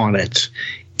eyes on it,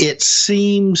 it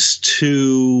seems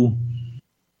to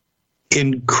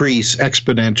increase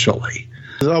exponentially?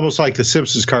 It's almost like the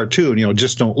Simpsons cartoon,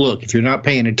 just don't look. If you're not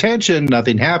paying attention,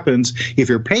 nothing happens. If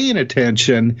you're paying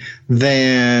attention,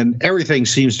 then everything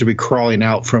seems to be crawling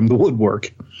out from the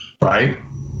woodwork. Right.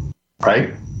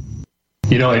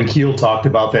 And Keel talked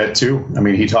about that too. I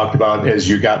mean, he talked about as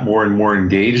you got more and more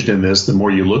engaged in this, the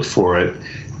more you looked for it,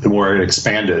 the more it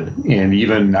expanded. And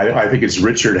even, I think it's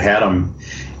Richard Haddam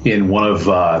in one of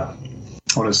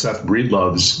one of Seth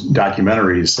Breedlove's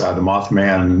documentaries, The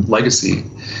Mothman Legacy,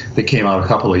 that came out a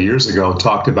couple of years ago,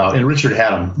 talked about, and Richard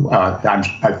Haddam,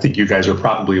 I think you guys are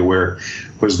probably aware,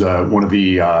 was one of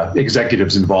the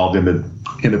executives involved in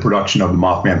the production of the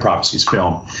Mothman Prophecies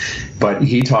film. But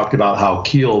he talked about how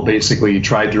Keel basically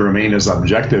tried to remain as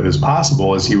objective as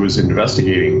possible as he was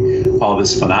investigating all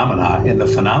this phenomena, and the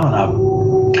phenomena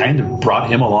kind of brought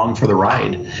him along for the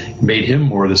ride, made him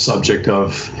more the subject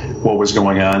of what was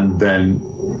going on than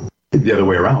the other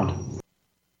way around.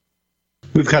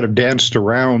 We've kind of danced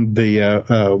around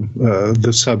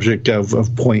the subject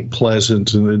of Point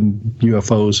Pleasant and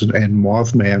UFOs and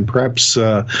Mothman. Perhaps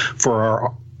for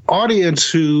our audience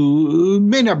who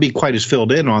may not be quite as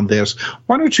filled in on this,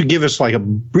 why don't you give us like a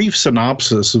brief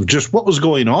synopsis of just what was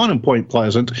going on in Point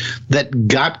Pleasant that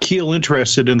got Keel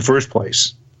interested in the first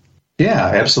place? Yeah,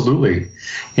 absolutely.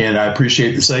 And I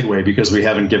appreciate the segue because we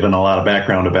haven't given a lot of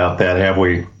background about that, have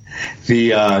we?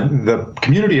 The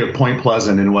community of Point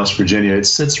Pleasant in West Virginia, it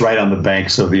sits right on the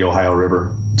banks of the Ohio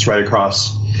River. It's right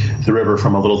across the river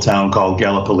from a little town called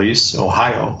Gallipolis,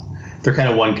 Ohio. They're kind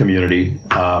of one community,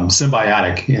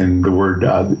 symbiotic in the word.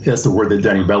 That's the word that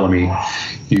Denny Bellamy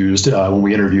used when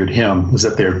we interviewed him, was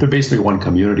that they're basically one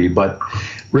community. But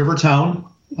Rivertown,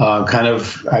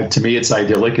 to me, it's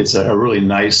idyllic. It's a really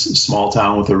nice small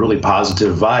town with a really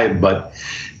positive vibe. But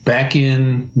back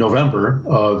in November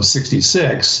of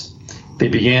 '66, they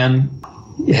began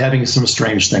having some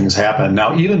strange things happen.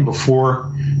 Now, even before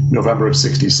November of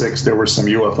 '66, there were some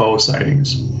UFO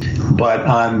sightings. But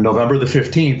on November the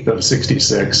 15th of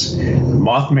 '66,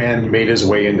 Mothman made his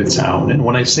way into town. And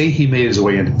when I say he made his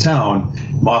way into town,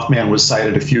 Mothman was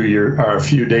sighted a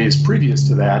few days previous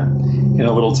to that in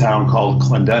a little town called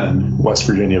Clendenin, West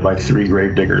Virginia, by 3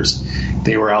 grave diggers.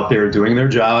 They were out there doing their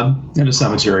job in a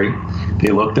cemetery. They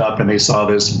looked up and they saw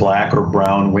this black or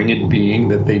brown winged being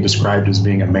that they described as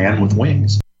being a man with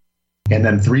wings. And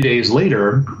then 3 days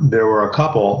later, there were a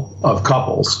couple of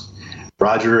couples,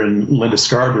 Roger and Linda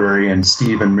Scarberry and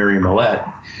Steve and Mary Millette.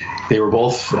 They were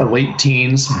both late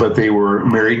teens, but they were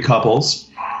married couples,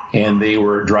 and they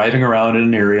were driving around in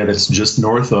an area that's just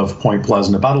north of Point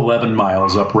Pleasant, about 11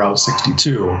 miles up Route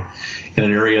 62, in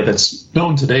an area that's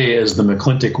known today as the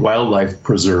McClintock Wildlife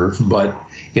Preserve, but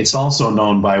it's also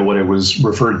known by what it was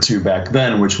referred to back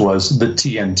then, which was the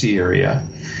TNT area.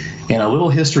 And a little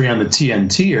history on the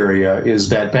TNT area is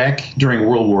that back during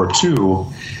World War II,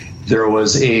 there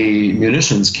was a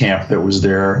munitions camp that was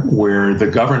there where the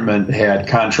government had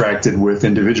contracted with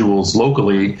individuals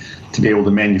locally to be able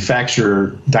to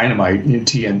manufacture dynamite,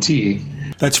 TNT.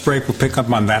 Let's break. We'll pick up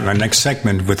on that in our next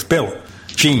segment with Bill.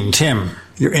 Gene, Tim,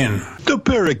 you're in. The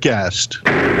Paracast.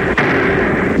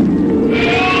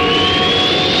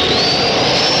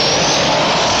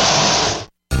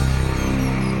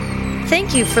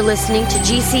 Thank you for listening to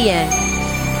GCN.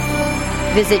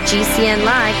 Visit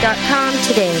GCNlive.com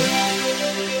today.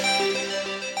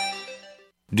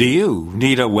 Do you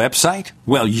need a website?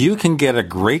 Well, you can get a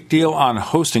great deal on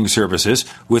hosting services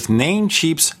with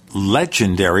Namecheap's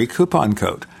legendary coupon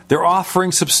code. They're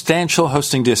offering substantial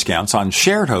hosting discounts on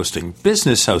shared hosting,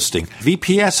 business hosting,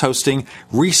 VPS hosting,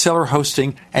 reseller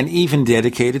hosting, and even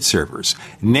dedicated servers.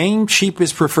 Namecheap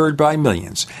is preferred by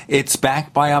millions. It's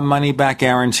backed by a money-back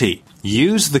guarantee.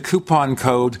 Use the coupon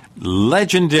code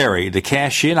LEGENDARY to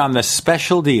cash in on the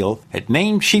special deal at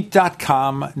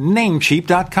Namecheap.com,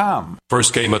 Namecheap.com.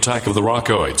 First came Attack of the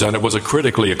Rockoids, and it was a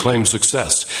critically acclaimed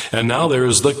success. And now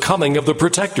there's The Coming of the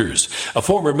Protectors. A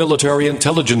former military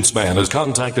intelligence man is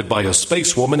contacted by a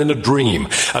space woman in a dream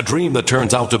that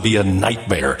turns out to be a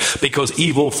nightmare because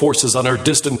evil forces on her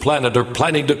distant planet are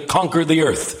planning to conquer the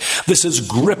Earth. This is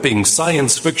gripping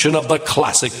science fiction of the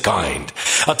classic kind.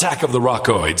 Attack of the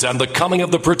Rockoids and The Coming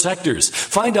of the Protectors.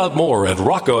 Find out more at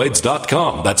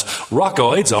rockoids.com. That's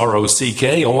rockoids,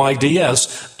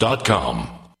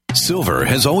 ROCKOIDS.com. Silver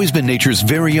has always been nature's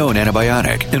very own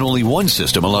antibiotic, and only one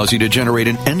system allows you to generate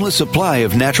an endless supply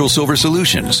of natural silver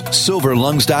solutions.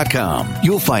 Silverlungs.com.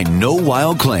 You'll find no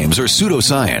wild claims or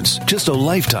pseudoscience, just a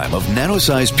lifetime of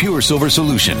nano-sized pure silver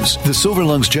solutions. The Silver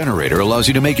Lungs generator allows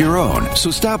you to make your own,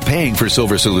 so stop paying for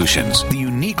silver solutions. The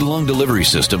unique lung delivery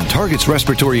system targets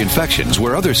respiratory infections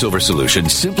where other silver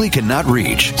solutions simply cannot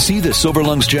reach. See the Silver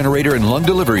Lungs generator and lung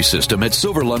delivery system at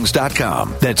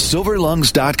silverlungs.com. That's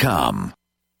silverlungs.com.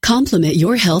 Complement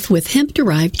your health with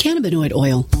hemp-derived cannabinoid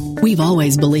oil. We've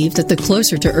always believed that the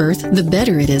closer to Earth, the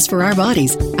better it is for our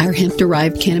bodies. Our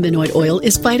hemp-derived cannabinoid oil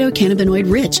is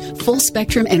phytocannabinoid rich, full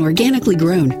spectrum, and organically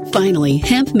grown. Finally,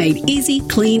 hemp made easy,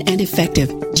 clean, and effective.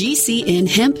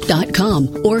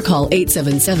 GCNhemp.com or call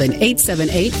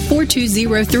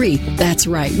 877-878-4203. That's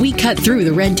right, we cut through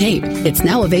the red tape. It's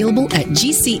now available at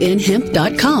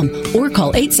GCNhemp.com or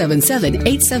call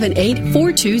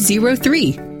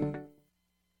 877-878-4203.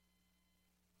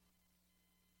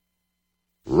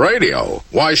 Radio?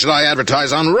 Why should I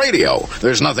advertise on radio?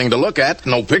 There's nothing to look at,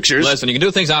 no pictures. Listen, you can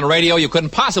do things on radio you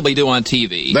couldn't possibly do on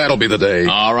TV. That'll be the day.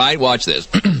 All right, watch this.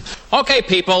 Okay,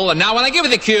 people, and now when I give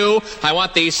you the cue, I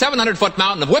want the 700-foot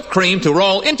mountain of whipped cream to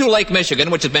roll into Lake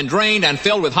Michigan, which has been drained and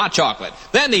filled with hot chocolate.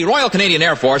 Then the Royal Canadian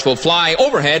Air Force will fly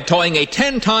overhead towing a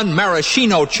 10-ton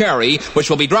maraschino cherry, which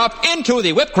will be dropped into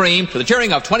the whipped cream to the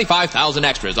cheering of 25,000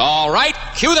 extras. All right,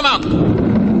 cue the mountain.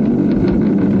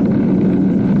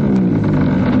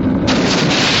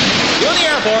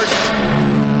 Force.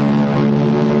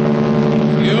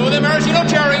 You the maraschino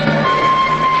cherry.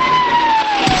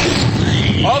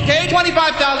 Okay,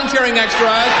 25,000 cheering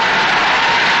extras.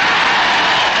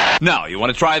 Now, you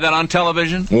want to try that on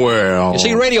television? Well... You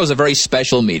see, radio is a very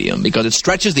special medium because it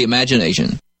stretches the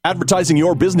imagination. Advertising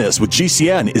your business with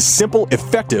GCN is simple,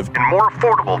 effective, and more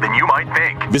affordable than you might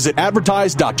think. Visit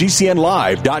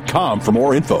advertise.gcnlive.com for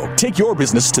more info. Take your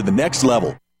business to the next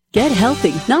level. Get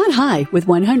healthy, not high, with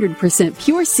 100%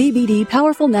 pure CBD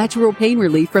powerful natural pain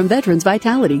relief from Veterans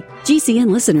Vitality. GCN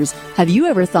listeners, have you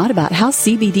ever thought about how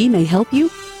CBD may help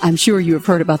you? I'm sure you have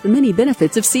heard about the many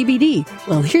benefits of CBD.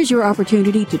 Well, here's your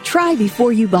opportunity to try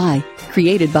before you buy.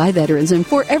 Created by veterans and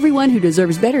for everyone who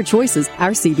deserves better choices,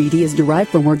 our CBD is derived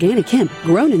from organic hemp,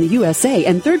 grown in the USA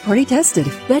and third-party tested.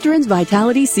 Veterans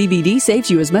Vitality CBD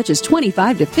saves you as much as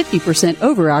 25 to 50%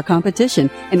 over our competition,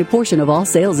 and a portion of all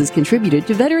sales is contributed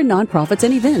to veteran nonprofits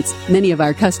and events. Many of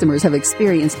our customers have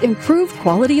experienced improved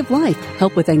quality of life,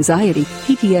 help with anxiety,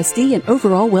 PTSD, and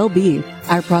overall well-being.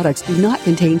 Our products do not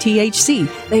contain THC.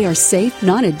 They are safe,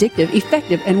 non-addictive,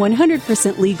 effective, and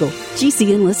 100% legal.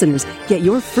 GCN listeners, get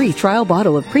your free trial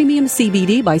bottle of premium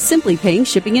CBD by simply paying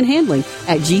shipping and handling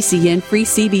at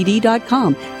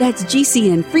GCNFreeCBD.com. That's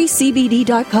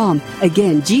GCNFreeCBD.com.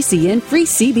 Again,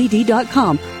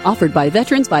 GCNFreeCBD.com. Offered by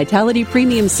Veterans Vitality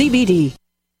Premium CBD.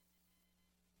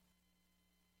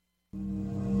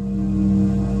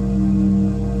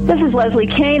 This is Leslie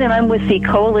Kane, and I'm with the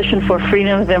Coalition for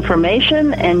Freedom of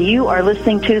Information, and you are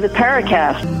listening to the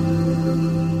Paracast.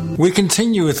 We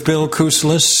continue with Bill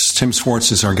Kousoulas. Tim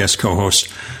Swartz is our guest co-host.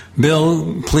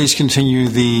 Bill, please continue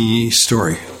the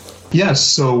story. Yes,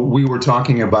 so we were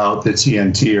talking about the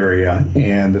TNT area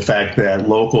and the fact that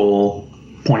local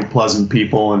Point Pleasant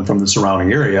people and from the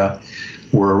surrounding area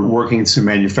were working to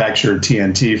manufacture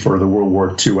TNT for the World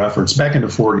War II efforts back in the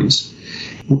 40s.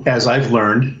 As I've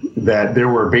learned, that there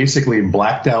were basically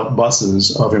blacked out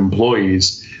buses of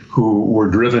employees who were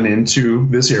driven into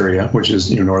this area, which is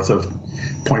north of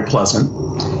Point Pleasant,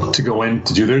 to go in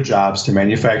to do their jobs, to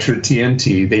manufacture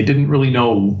TNT. They didn't really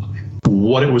know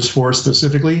what it was for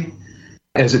specifically.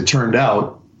 As it turned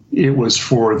out, it was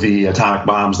for the atomic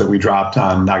bombs that we dropped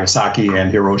on Nagasaki and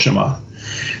Hiroshima.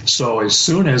 So as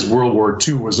soon as World War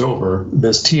II was over,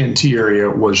 this TNT area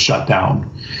was shut down.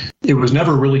 It was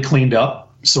never really cleaned up.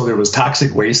 So there was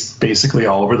toxic waste basically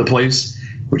all over the place,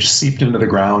 which seeped into the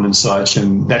ground and such.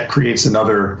 And that creates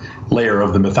another layer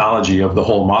of the mythology of the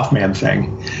whole Mothman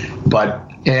thing. But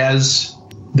as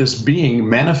this being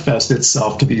manifests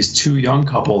itself to these two young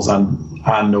couples on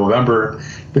November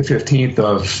the 15th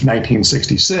of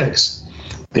 1966,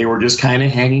 they were just kind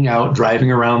of hanging out,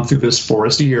 driving around through this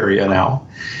foresty area now.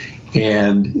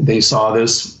 And they saw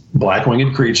this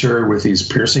black-winged creature with these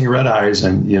piercing red eyes,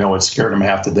 and, it scared them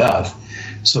half to death.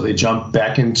 So they jumped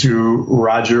back into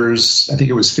Rogers, I think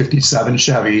it was 57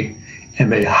 Chevy,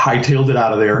 and they hightailed it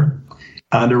out of there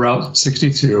onto Route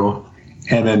 62,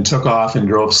 and then took off and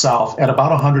drove south at about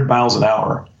 100 miles an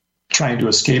hour, trying to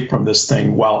escape from this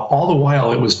thing, while all the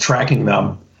while it was tracking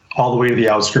them all the way to the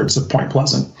outskirts of Point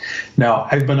Pleasant. Now,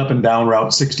 I've been up and down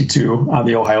Route 62 on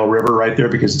the Ohio River right there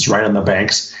because it's right on the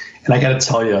banks. And I got to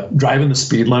tell you, driving the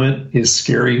speed limit is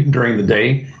scary during the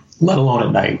day, let alone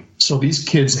at night. So these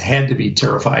kids had to be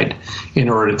terrified in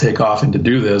order to take off and to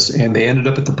do this. And they ended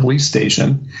up at the police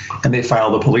station, and they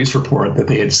filed a police report that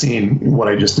they had seen what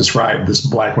I just described, this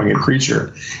black-winged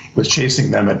creature was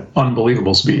chasing them at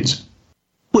unbelievable speeds.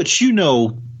 Which,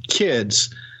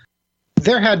 kids,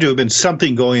 there had to have been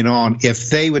something going on if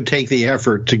they would take the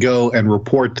effort to go and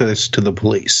report this to the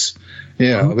police.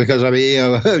 Because,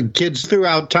 kids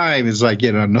throughout time is like,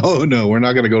 no, we're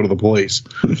not going to go to the police.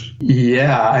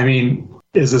 Yeah, I mean,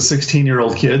 as a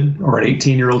 16-year-old kid or an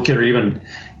 18-year-old kid or even,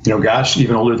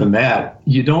 even older than that,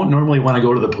 you don't normally want to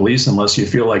go to the police unless you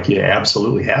feel like you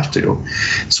absolutely have to.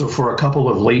 So for a couple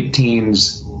of late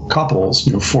teens couples,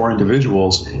 4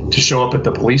 individuals, to show up at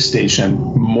the police station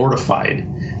mortified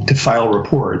to file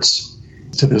reports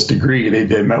to this degree,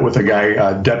 they met with a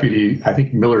guy, Deputy, I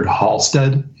think Millard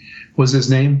Halstead was his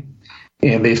name,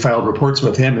 and they filed reports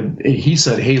with him, and he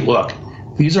said, hey, look,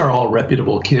 these are all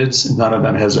reputable kids. None of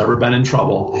them has ever been in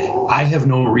trouble. I have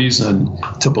no reason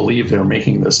to believe they're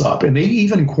making this up. And they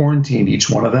even quarantined each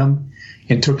one of them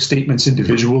and took statements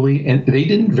individually, and they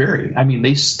didn't vary. I mean,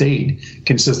 they stayed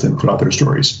consistent throughout their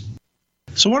stories.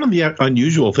 So one of the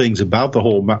unusual things about the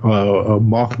whole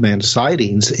Mothman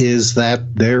sightings is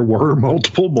that there were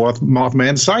multiple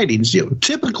Mothman sightings.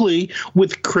 Typically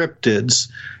with cryptids,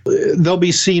 they'll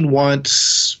be seen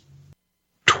once,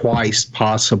 twice,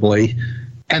 possibly,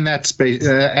 and that's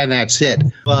it.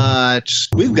 But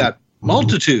we've got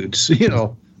multitudes,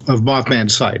 of Mothman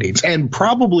sightings, and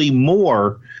probably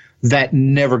more that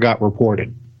never got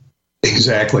reported.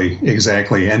 Exactly.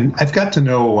 And I've got to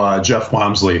know Jeff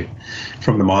Wamsley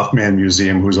from the Mothman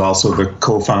Museum, who's also the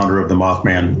co-founder of the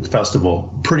Mothman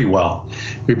Festival, pretty well.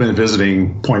 We've been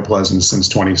visiting Point Pleasant since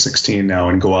 2016 now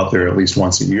and go out there at least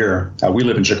once a year. We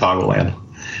live in Chicagoland.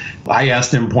 I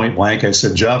asked him point blank, I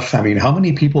said, Jeff, how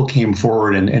many people came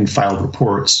forward and filed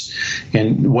reports?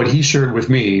 And what he shared with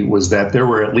me was that there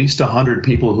were at least 100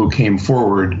 people who came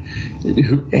forward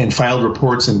and filed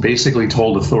reports and basically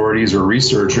told authorities or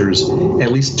researchers,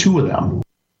 at least 2 of them,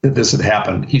 that this had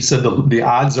happened. He said the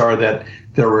odds are that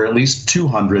there were at least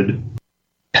 200,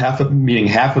 half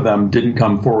of them didn't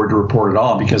come forward to report at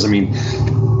all because,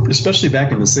 especially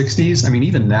back in the 60s,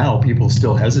 even now people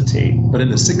still hesitate, but in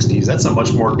the 60s, that's a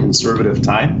much more conservative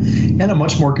time and a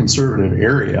much more conservative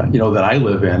area, that I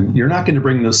live in. You're not going to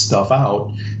bring this stuff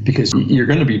out because you're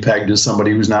going to be pegged as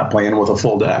somebody who's not playing with a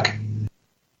full deck.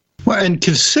 Well, and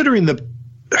considering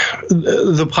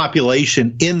the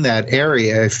population in that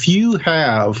area, if you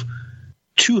have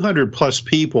 200 plus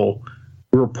people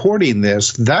reporting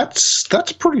this, that's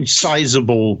pretty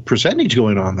sizable percentage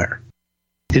going on there.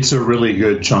 It's a really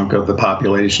good chunk of the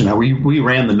population. Now, we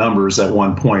ran the numbers at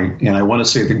one point, and I want to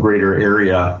say the greater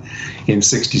area in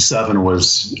 67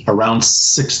 was around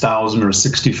 6,000 or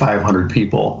 6,500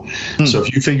 people. So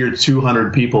if you figure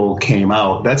 200 people came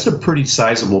out, that's a pretty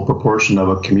sizable proportion of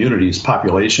a community's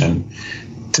population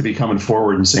to be coming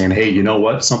forward and saying, hey, you know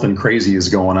what? Something crazy is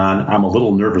going on. I'm a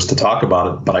little nervous to talk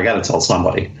about it, but I got to tell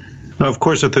somebody. Now, of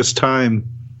course, at this time,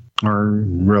 or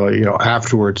really,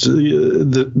 afterwards,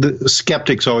 the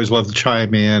skeptics always love to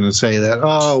chime in and say that,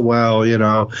 oh,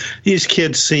 well, these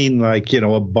kids seen like,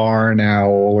 a barn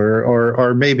owl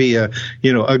or maybe a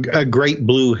great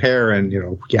blue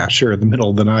heron, yeah, sure, in the middle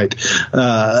of the night.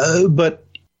 But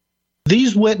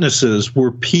these witnesses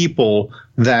were people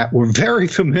that were very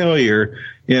familiar,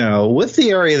 with the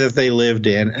area that they lived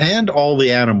in and all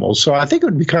the animals. So I think it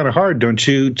would be kind of hard, don't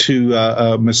you,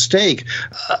 to mistake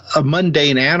a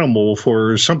mundane animal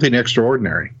for something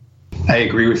extraordinary. I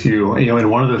agree with you. And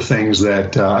one of the things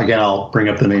that, again, I'll bring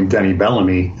up the name Denny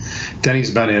Bellamy.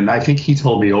 Denny's been in, I think he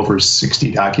told me, over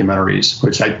 60 documentaries,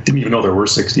 which I didn't even know there were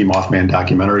 60 Mothman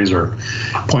documentaries or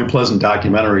Point Pleasant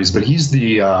documentaries. But he's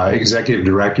the executive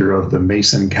director of the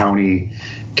Mason County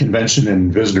Convention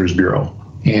and Visitors Bureau.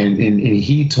 And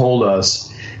he told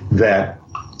us that,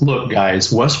 look,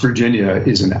 guys, West Virginia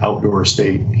is an outdoor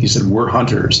state. He said, we're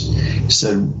hunters. He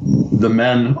said, the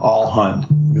men all hunt.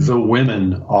 The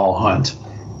women all hunt.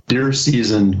 Deer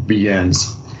season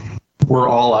begins. We're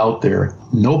all out there.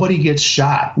 Nobody gets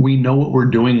shot. We know what we're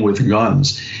doing with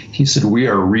guns. He said, we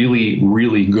are really,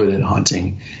 really good at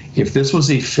hunting. If this was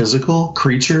a physical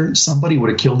creature, somebody would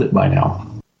have killed it by now.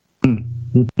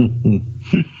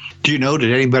 Do you know,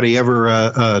 did anybody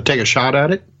ever take a shot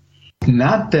at it?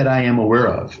 Not that I am aware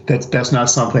of. That's not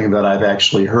something that I've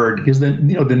actually heard. Because the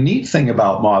neat thing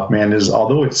about Mothman is,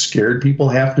 although it scared people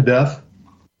half to death,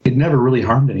 it never really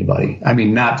harmed anybody.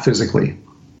 Not physically.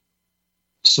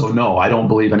 So no, I don't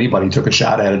believe anybody took a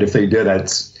shot at it. If they did,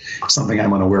 that's something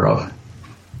I'm unaware of.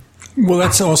 Well,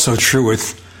 that's also true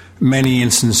with many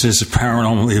instances of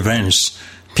paranormal events.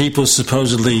 People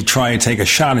supposedly try to take a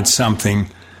shot at something,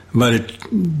 but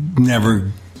it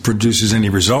never produces any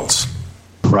results.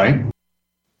 Right.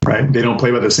 They don't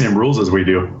play by the same rules as we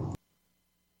do.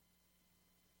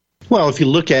 Well, if you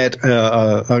look at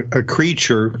a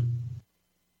creature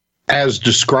as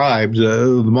described,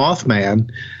 the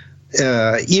Mothman,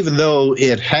 even though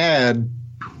it had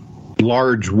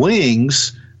large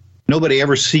wings, nobody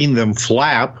ever seen them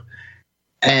flap.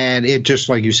 And it just,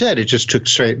 like you said, it just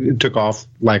took off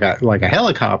like a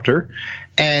helicopter.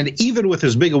 And even with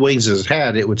as big of wings as it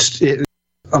had,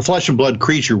 a flesh and blood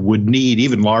creature would need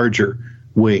even larger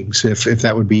wings, if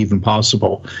that would be even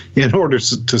possible, in order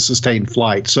to sustain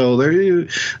flight. So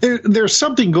there's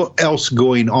something else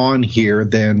going on here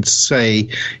than, say,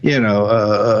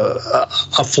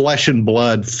 a flesh and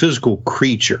blood physical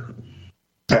creature.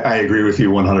 I agree with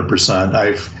you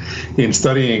 100%. In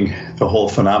studying the whole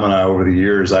phenomena over the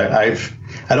years, I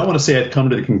don't want to say I've come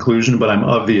to the conclusion, but I'm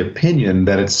of the opinion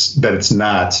that it's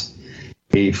not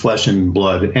a flesh and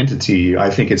blood entity. I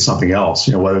think it's something else.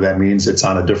 Whether that means it's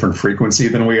on a different frequency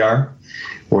than we are,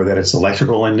 or that it's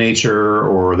electrical in nature,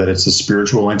 or that it's a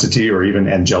spiritual entity, or even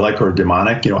angelic or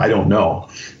demonic. I don't know,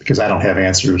 because I don't have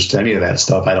answers to any of that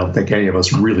stuff. I don't think any of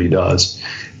us really does.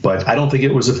 But I don't think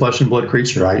it was a flesh and blood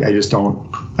creature. I just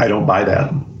don't buy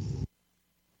that.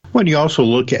 When you also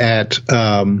look at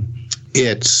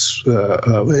its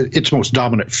most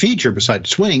dominant feature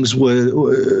besides wings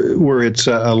were its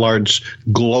large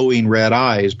glowing red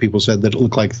eyes. People said that it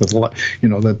looked like that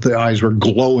the eyes were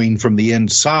glowing from the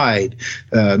inside,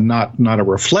 not a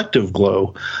reflective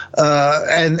glow.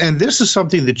 And this is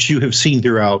something that you have seen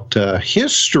throughout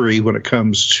history when it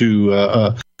comes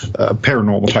to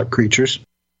paranormal type creatures.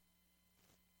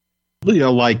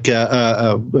 Like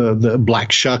the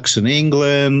black shucks in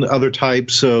England, other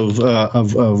types of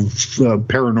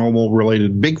paranormal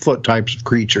related Bigfoot types of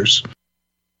creatures.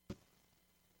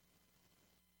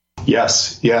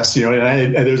 Yes.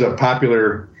 And there's a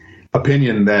popular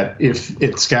opinion that if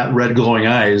it's got red glowing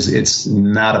eyes, it's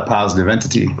not a positive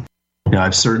entity.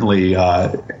 I've certainly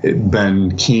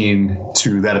been keen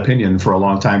to that opinion for a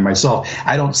long time myself.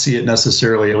 I don't see it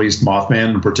necessarily, at least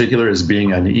Mothman in particular, as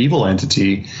being an evil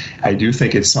entity. I do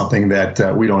think it's something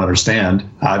that we don't understand,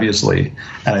 obviously,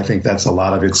 and I think that's a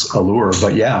lot of its allure.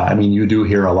 But yeah, you do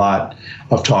hear a lot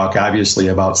of talk, obviously,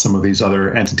 about some of these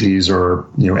other entities or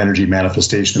energy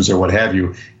manifestations or what have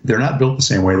you. They're not built the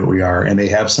same way that we are, and they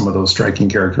have some of those striking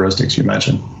characteristics you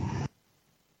mentioned.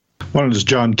 Well, as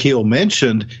John Keel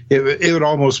mentioned, it would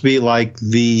almost be like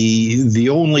the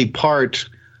only part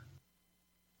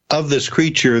of this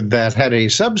creature that had a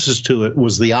substance to it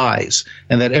was the eyes,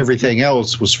 and that everything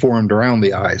else was formed around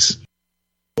the eyes.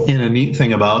 And a neat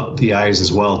thing about the eyes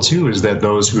as well, too, is that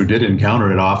those who did encounter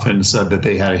it often said that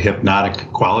they had a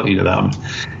hypnotic quality to them,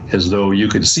 as though you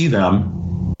could see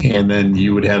them and then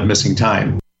you would have missing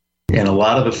time. And a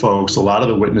lot of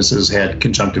the witnesses had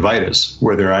conjunctivitis,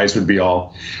 where their eyes would be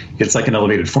it's like an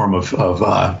elevated form of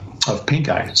pink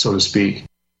eye, so to speak.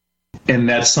 And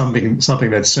that's something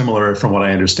that's similar, from what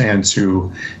I understand,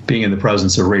 to being in the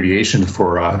presence of radiation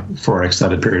for an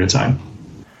extended period of time.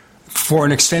 For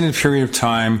an extended period of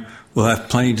time, we'll have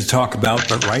plenty to talk about,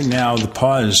 but right now, the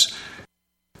pause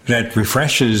that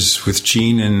refreshes with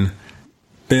Gene and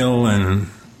Bill and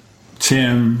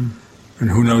Tim, and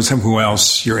who knows who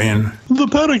else you're in. The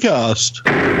Paracast.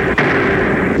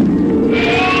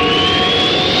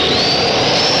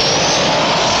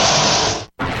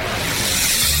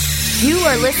 You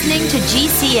are listening to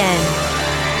GCN.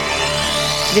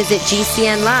 Visit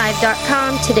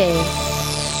GCNlive.com today.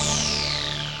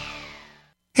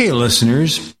 Hey,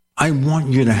 listeners. I want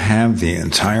you to have the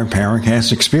entire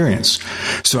Paracast experience.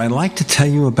 So I'd like to tell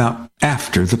you about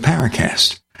After the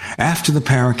Paracast. After the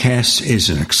Paracast is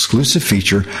an exclusive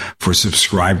feature for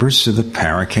subscribers to the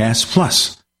Paracast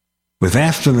Plus. With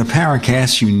After the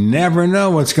Paracast, you never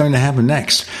know what's going to happen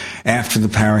next. After the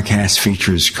Paracast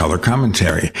features color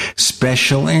commentary,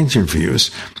 special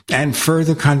interviews, and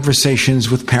further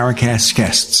conversations with Paracast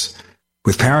guests.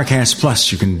 With Paracast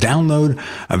Plus, you can download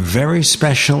a very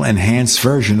special enhanced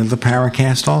version of the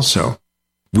Paracast also.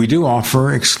 We do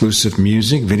offer exclusive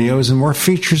music, videos, and more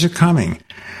features are coming.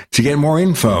 To get more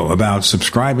info about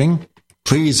subscribing,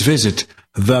 please visit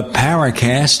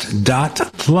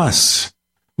theparacast.plus.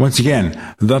 Once again,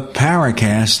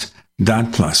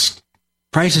 theparacast.plus.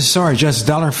 Prices are just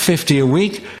 $1.50 a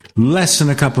week, less than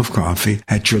a cup of coffee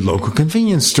at your local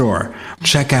convenience store.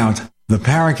 Check out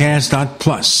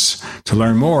theparacast.plus to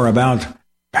learn more about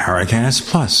Paracast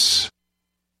Plus.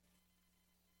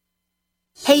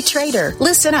 Hey trader,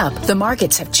 listen up. The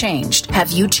markets have changed. Have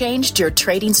you changed your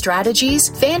trading strategies?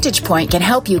 Vantage Point can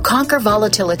help you conquer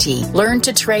volatility. Learn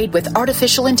to trade with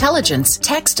artificial intelligence.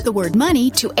 Text the word money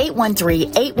to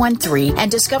 813-813 and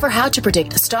discover how to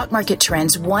predict stock market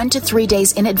trends 1 to 3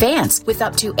 days in advance with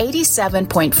up to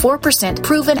 87.4%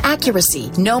 proven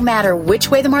accuracy. No matter which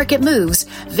way the market moves,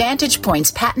 Vantage Point's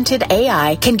patented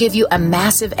AI can give you a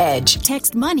massive edge.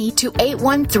 Text money to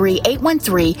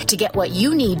 813-813 to get what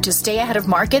you need to stay ahead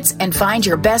of markets and find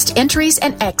your best entries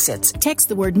and exits. Text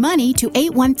the word money to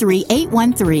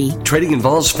 813-813. Trading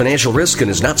involves financial risk and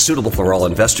is not suitable for all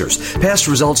investors. Past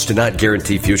results do not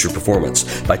guarantee future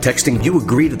performance. By texting, you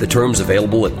agree to the terms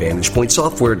available at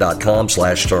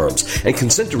VantagePointSoftware.com/terms and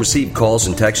consent to receive calls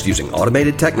and text using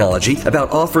automated technology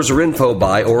about offers or info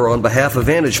by or on behalf of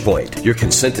Vantage Point. Your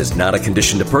consent is not a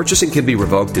condition to purchase and can be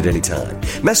revoked at any time.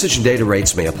 Message and data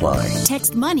rates may apply.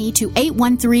 Text money to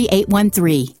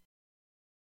 813-813.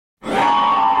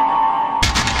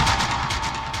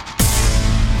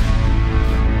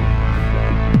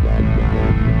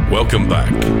 Welcome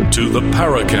back to the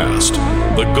Paracast,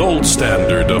 the gold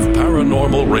standard of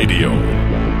paranormal radio.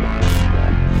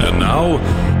 And now,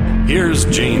 here's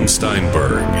Gene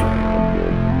Steinberg.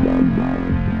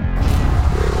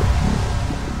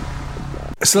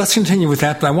 So let's continue with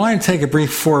that, but I want to take a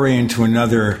brief foray into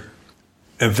another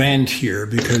event here,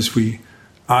 because we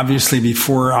obviously,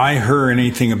 before I heard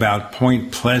anything about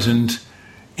Point Pleasant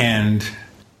and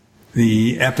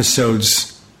the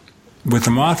episodes with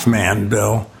the Mothman,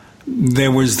 Bill,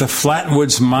 there was the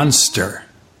Flatwoods Monster.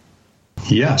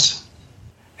 Yes.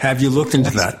 Have you looked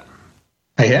into that?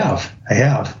 I have.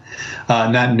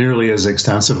 Not nearly as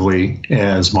extensively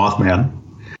as Mothman,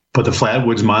 but the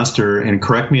Flatwoods Monster, and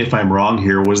correct me if I'm wrong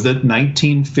here, was that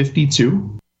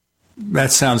 1952?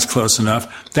 That sounds close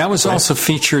enough. That was also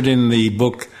featured in the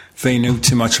book, They Knew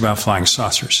Too Much About Flying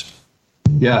Saucers.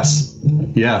 Yes.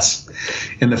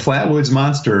 And the Flatwoods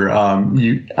Monster,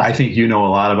 I think you know a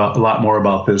lot more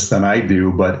about this than I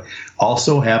do, but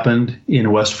also happened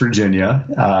in West Virginia,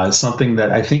 something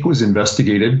that I think was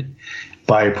investigated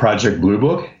by Project Blue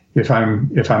Book, if I'm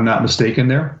not mistaken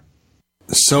there.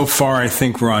 So far, I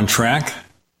think we're on track.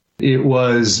 It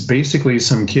was basically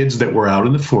some kids that were out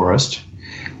in the forest,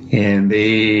 and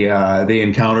they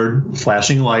encountered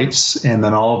flashing lights, and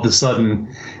then all of a sudden,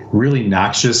 really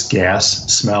noxious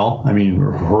gas smell. I mean,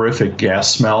 horrific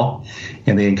gas smell.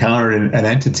 And they encountered an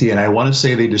entity, and I want to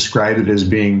say they described it as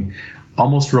being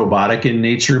almost robotic in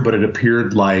nature, but it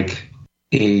appeared like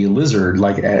a lizard,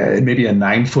 like maybe a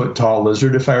 9-foot tall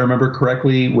lizard, if I remember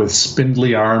correctly, with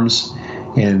spindly arms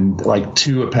and like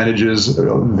 2 appendages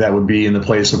that would be in the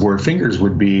place of where fingers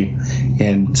would be,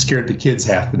 and scared the kids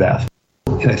half to death.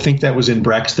 And I think that was in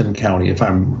Braxton County, if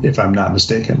I'm not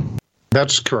mistaken.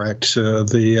 That's correct.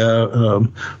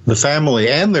 The family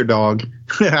and their dog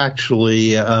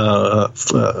actually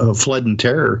fled in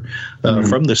terror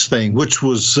from this thing, which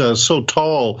was so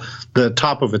tall, the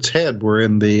top of its head were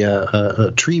in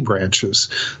the tree branches.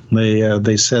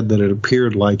 They said that it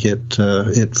appeared like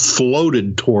it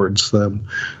floated towards them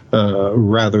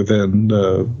rather than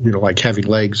like having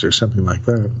legs or something like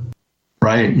that.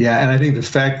 Right. Yeah. And I think the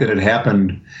fact that it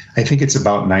happened, I think it's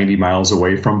about 90 miles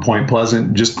away from Point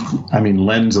Pleasant,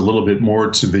 lends a little bit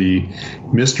more to the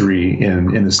mystery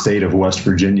in the state of West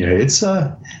Virginia.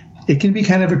 It can be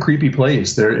kind of a creepy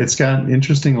place. It's got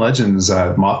interesting legends,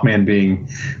 Mothman being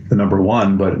the number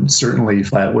one, but certainly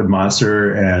Flatwood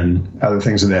Monster and other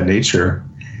things of that nature.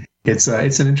 It's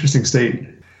an interesting state.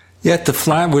 Yet the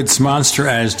Flatwoods Monster,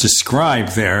 as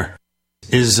described there,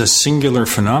 is a singular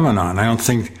phenomenon. I don't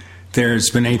think there's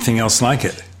been anything else like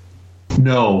it.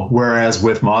 No, whereas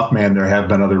with Mothman, there have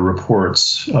been other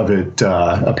reports of it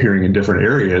appearing in different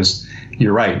areas.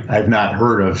 You're right. I've not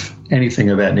heard of anything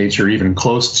of that nature, even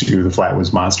close to the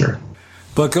Flatwoods Monster.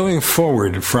 But going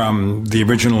forward from the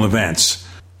original events,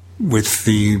 with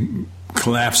the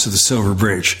collapse of the Silver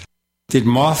Bridge, did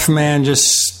Mothman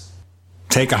just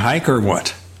take a hike or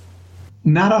what?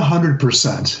 Not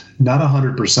 100%. Not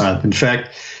 100%. In fact,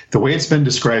 the way it's been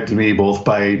described to me, both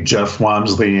by Jeff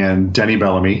Wamsley and Denny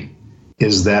Bellamy,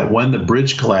 is that when the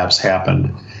bridge collapse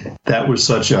happened, that was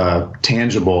such a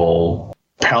tangible,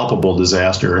 palpable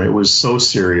disaster. It was so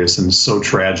serious and so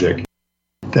tragic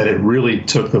that it really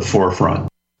took the forefront.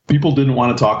 People didn't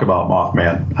want to talk about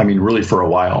Mothman, really for a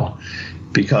while,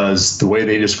 because the way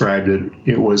they described it,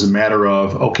 it was a matter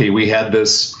of, okay, we had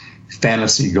this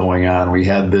fantasy going on. We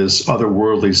had this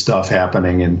otherworldly stuff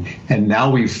happening, and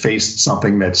now we've faced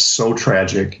something that's so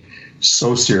tragic,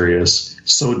 so serious,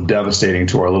 so devastating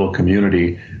to our little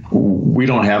community. We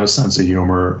don't have a sense of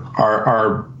humor.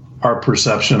 Our our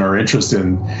perception, our interest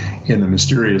in the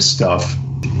mysterious stuff,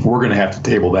 we're going to have to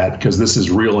table that because this is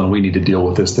real and we need to deal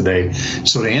with this today.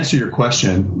 So to answer your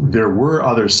question, there were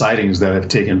other sightings that have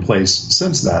taken place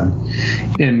since then.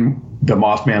 In the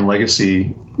Mothman Legacy,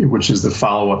 which is the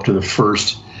follow-up to the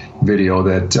first video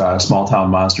that Small Town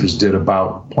Monsters did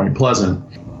about Point Pleasant,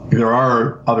 there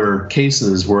are other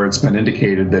cases where it's been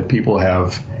indicated that people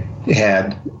have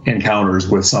had encounters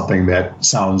with something that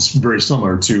sounds very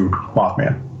similar to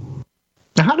Mothman.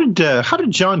 Now, how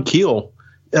did John Keel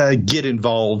get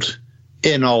involved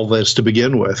in all this to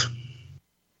begin with?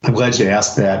 I'm glad you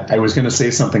asked that. I was going to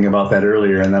say something about that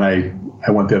earlier, and then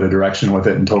I went the other direction with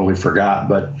it and totally forgot.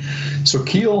 But so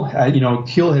Keel,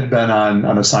 Keel had been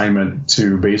on assignment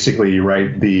to basically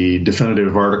write the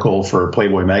definitive article for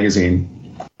Playboy magazine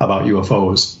about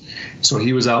UFOs. So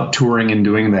he was out touring and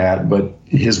doing that, but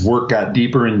his work got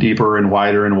deeper and deeper and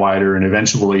wider, and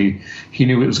eventually he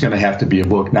knew it was going to have to be a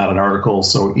book, not an article.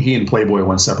 So he and Playboy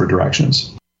went separate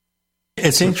directions.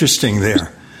 It's interesting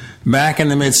there. Back in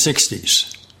the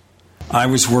mid-'60s, I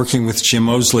was working with Jim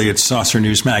Mosley at Saucer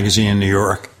News Magazine in New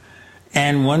York,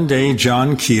 and one day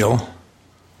John Keel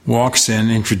walks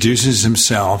in, introduces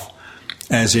himself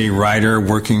as a writer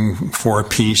working for a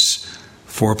piece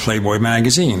for Playboy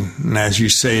magazine. And as you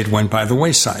say, it went by the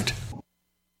wayside.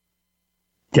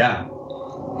 Yeah.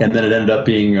 And then it ended up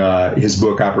being his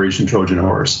book, Operation Trojan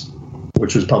Horse,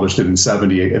 which was published in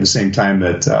 1970 at the same time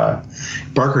that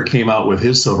Barker came out with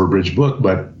his Silver Bridge book.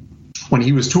 But when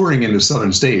he was touring in the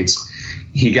southern states,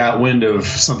 he got wind of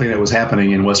something that was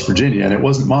happening in West Virginia, and it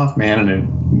wasn't Mothman,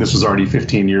 and this was already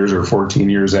 15 years or 14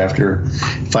 years after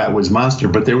Flatwoods Monster.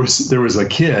 But there was a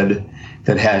kid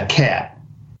that had a cat,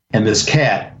 and this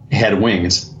cat had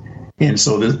wings. And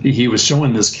so he was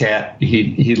showing this cat,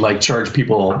 he'd like charge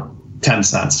people 10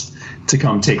 cents to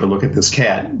come take a look at this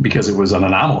cat because it was an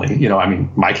anomaly.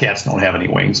 My cats don't have any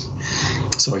wings.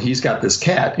 So he's got this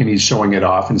cat and he's showing it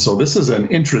off. And so this is an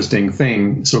interesting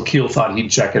thing. So Keel thought he'd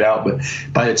check it out. But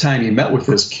by the time he met with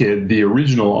this kid, the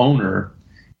original owner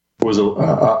was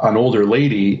an older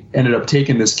lady, ended up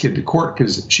taking this kid to court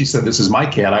because she said, "This is my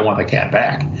cat. I want the cat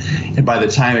back." And by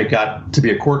the time it got to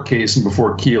be a court case and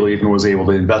before Keel even was able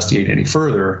to investigate any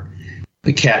further,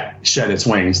 the cat shed its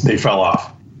wings. They fell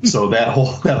off. So that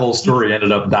whole story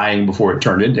ended up dying before it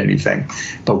turned into anything.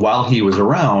 But while he was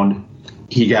around,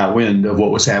 he got wind of what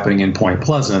was happening in Point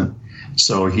Pleasant.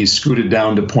 So he scooted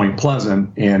down to Point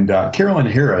Pleasant, and Carolin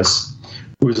Harris,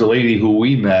 who was a lady who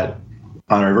we met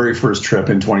on our very first trip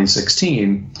in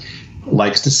 2016,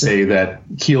 likes to say that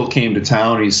Keel came to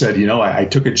town and he said, I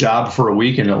took a job for a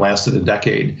week and it lasted a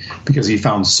decade because he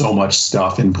found so much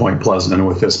stuff in Point Pleasant and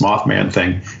with this Mothman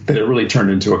thing that it really turned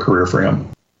into a career for him.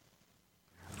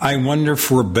 I wonder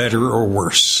for better or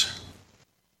worse.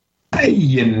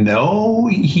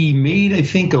 He made, I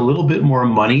think, a little bit more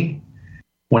money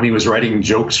when he was writing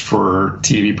jokes for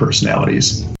TV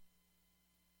personalities.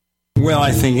 Well,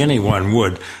 I think anyone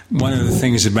would. One of the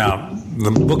things about the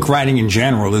book writing in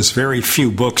general is very few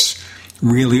books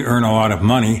really earn a lot of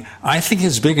money. I think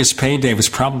his biggest payday was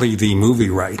probably the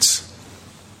movie rights.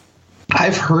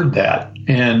 I've heard that,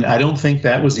 and I don't think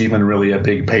that was even really a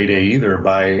big payday either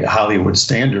by Hollywood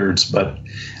standards, but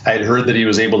I had heard that he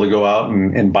was able to go out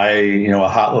and buy, a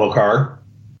hot little car,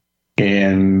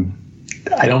 and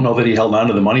I don't know that he held on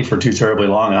to the money for too terribly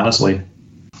long, honestly.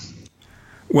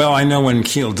 Well, I know when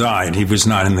Keel died, he was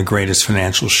not in the greatest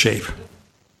financial shape.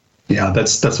 Yeah,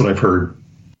 that's what I've heard.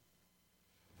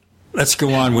 Let's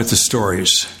go on with the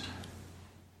stories.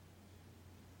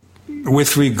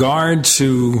 With regard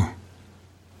to,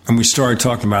 and we started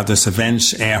talking about this,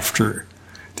 events after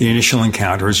the initial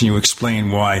encounters, and you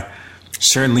explain why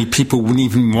certainly people wouldn't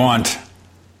even want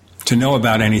to know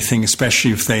about anything,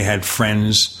 especially if they had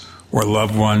friends or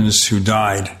loved ones who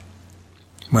died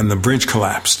when the bridge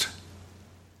collapsed.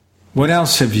 What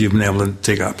else have you been able to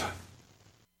dig up?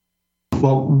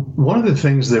 Well, one of the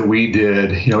things that we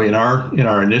did, in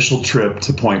our initial trip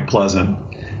to Point Pleasant,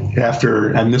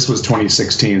 and this was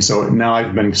 2016, so now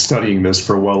I've been studying this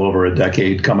for well over a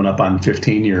decade, coming up on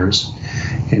 15 years.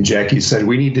 And Jaci said,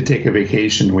 we need to take a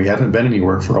vacation. We haven't been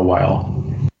anywhere for a while.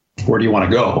 Where do you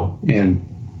want to go?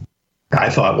 And I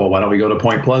thought, well, why don't we go to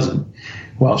Point Pleasant?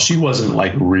 Well, she wasn't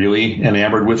really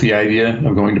enamored with the idea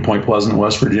of going to Point Pleasant,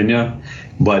 West Virginia,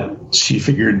 but she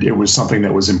figured it was something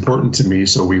that was important to me,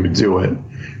 so we would do it,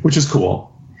 which is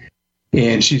cool.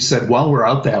 And she said, while we're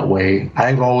out that way,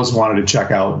 I've always wanted to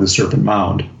check out the Serpent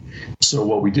Mound. So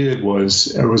what we did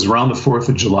was, it was around the 4th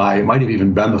of July, it might have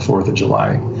even been the 4th of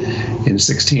July. In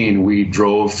 2016, we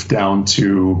drove down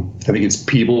to, I think it's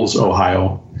Peebles,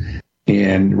 Ohio,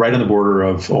 and right on the border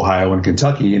of Ohio and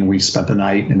Kentucky. And we spent the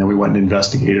night, and then we went and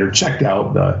investigated or checked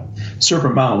out the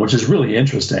Serpent Mountain, which is really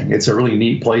interesting. It's a really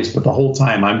neat place, but the whole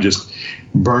time I'm just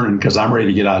burning because I'm ready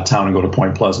to get out of town and go to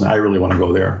Point Pleasant. I really want to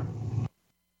go there.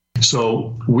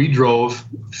 So we drove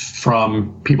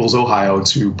from Peoples, Ohio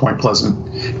to Point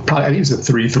Pleasant. Probably, I think it's a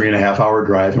 3.5 hour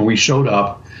drive. And we showed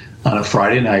up on a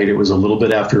Friday night. It was a little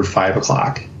bit after 5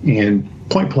 o'clock. And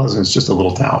Point Pleasant is just a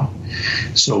little town.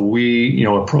 So we,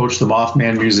 approached the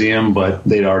Mothman Museum, but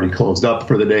they'd already closed up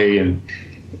for the day, and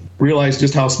realized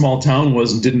just how small town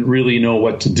was and didn't really know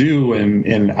what to do.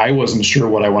 And I wasn't sure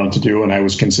what I wanted to do. And I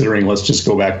was considering, let's just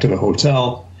go back to the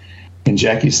hotel. And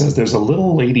Jackie says, there's a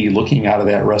little lady looking out of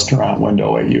that restaurant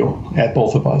window at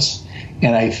both of us.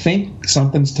 And I think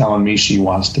something's telling me she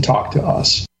wants to talk to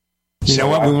us. You know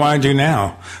what we want to do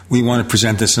now? We want to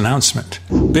present this announcement.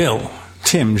 Bill,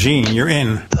 Tim, Gene, you're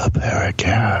in the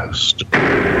Paracast.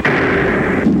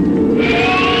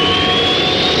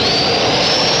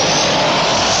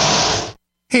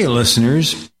 Hey,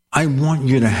 listeners. I want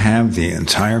you to have the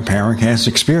entire Paracast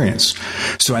experience.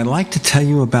 So I'd like to tell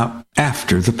you about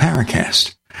After the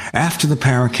Paracast. After the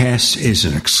Paracast is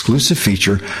an exclusive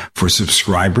feature for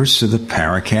subscribers to the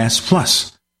Paracast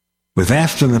Plus. With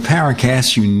After the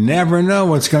Paracast, you never know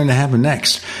what's going to happen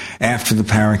next. After the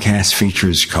Paracast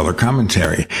features color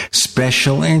commentary,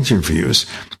 special interviews,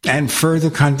 and further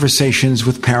conversations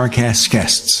with Paracast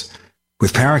guests.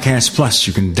 With Paracast Plus,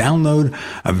 you can download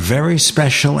a very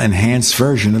special enhanced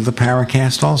version of the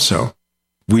Paracast also.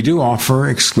 We do offer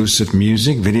exclusive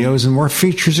music, videos, and more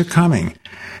features are coming.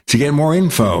 To get more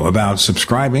info about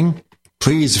subscribing,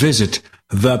 please visit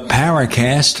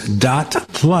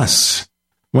theparacast.plus.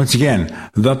 Once again,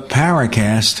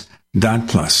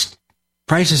 theparacast.plus.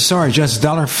 Prices start just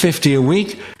 $1.50 a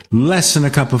week, less than a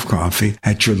cup of coffee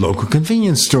at your local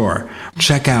convenience store.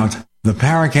 Check out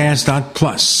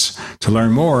theparacast.plus to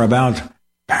learn more about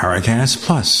Paracast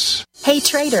Plus. Hey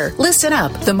trader, listen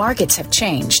up. The markets have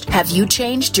changed. Have you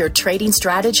changed your trading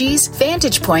strategies?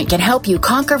 Vantage Point can help you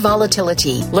conquer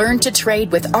volatility. Learn to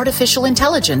trade with artificial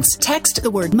intelligence. Text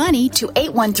the word money to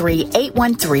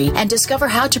 813-813 and discover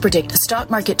how to predict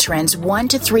stock market trends 1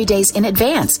 to 3 days in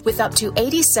advance with up to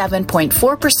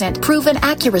 87.4% proven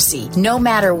accuracy. No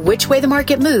matter which way the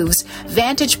market moves,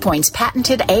 Vantage Point's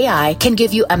patented AI can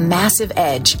give you a massive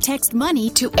edge. Text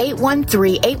money to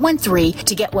 813-813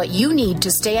 to get what you need to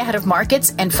stay ahead of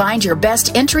markets and find your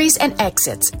best entries and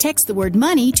exits. Text the word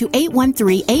money to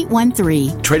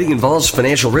 813-813. Trading involves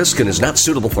financial risk and is not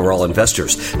suitable for all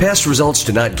investors. Past results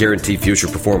do not guarantee future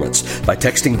performance. By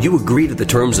texting, you agree to the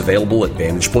terms available at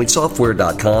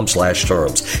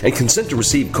VantagePointSoftware.com/terms and consent to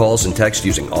receive calls and text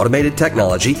using automated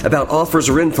technology about offers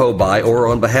or info by or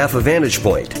on behalf of Vantage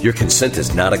Point. Your consent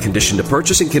is not a condition to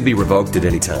purchase and can be revoked at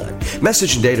any time.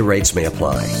 Message and data rates may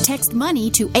apply. Text money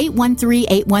to 813-813.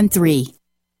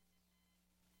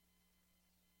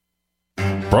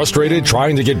 Frustrated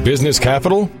trying to get business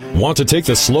capital? Want to take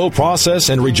the slow process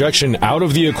and rejection out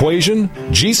of the equation?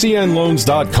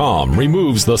 GCNloans.com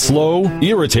removes the slow,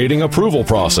 irritating approval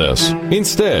process.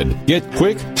 Instead, get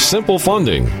quick, simple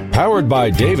funding. Powered by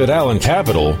David Allen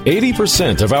Capital,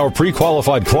 80% of our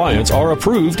pre-qualified clients are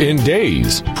approved in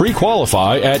days.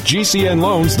 Pre-qualify at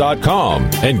GCNloans.com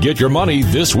and get your money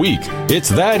this week. It's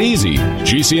that easy.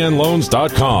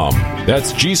 GCNloans.com.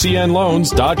 That's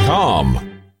GCNloans.com.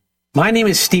 My name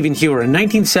is Stephen Hewer. In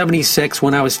 1976,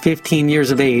 when I was 15 years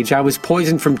of age, I was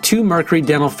poisoned from 2 mercury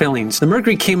dental fillings. The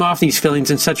mercury came off these fillings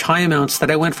in such high amounts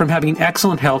that I went from having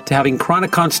excellent health to having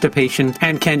chronic constipation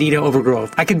and candida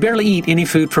overgrowth. I could barely eat any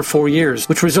food for 4 years,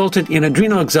 which resulted in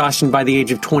adrenal exhaustion by the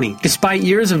age of 20. Despite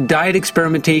years of diet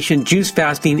experimentation, juice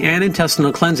fasting, and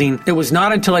intestinal cleansing, it was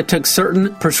not until I took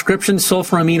certain prescription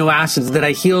sulfur amino acids that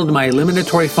I healed my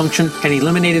eliminatory function and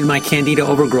eliminated my candida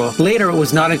overgrowth. Later, it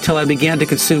was not until I began to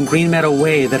consume Green Meadow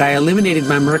Whey that I eliminated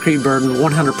my mercury burden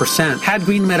 100%. Had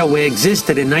Green Meadow Whey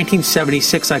existed in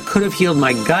 1976, I could have healed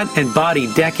my gut and body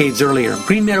decades earlier.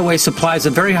 Green Meadow Whey supplies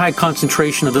a very high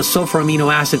concentration of the sulfur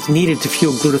amino acids needed to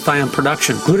fuel glutathione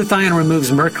production. Glutathione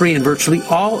removes mercury and virtually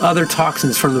all other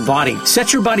toxins from the body.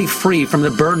 Set your body free from the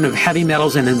burden of heavy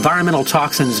metals and environmental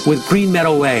toxins with Green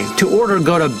Meadow Whey. To order,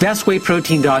 go to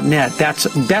bestwayprotein.net. That's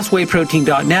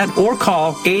bestwayprotein.net or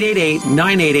call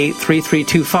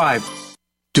 888-988-3325.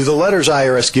 Do the letters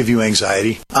IRS give you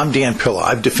anxiety? I'm Dan Pilla.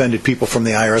 I've defended people from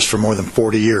the IRS for more than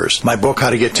 40 years. My book, How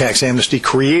to Get Tax Amnesty,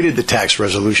 created the tax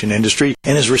resolution industry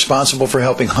and is responsible for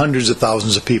helping hundreds of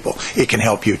thousands of people. It can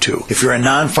help you too. If you're a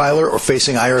non-filer or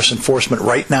facing IRS enforcement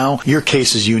right now, your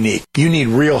case is unique. You need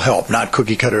real help, not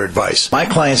cookie-cutter advice. My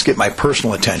clients get my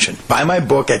personal attention. Buy my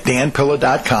book at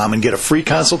danpilla.com and get a free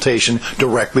consultation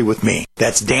directly with me.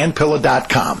 That's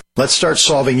danpilla.com. Let's start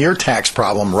solving your tax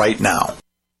problem right now.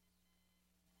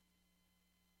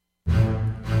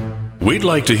 We'd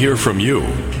like to hear from you.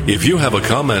 If you have a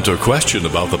comment or question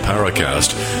about the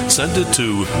Paracast, send it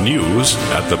to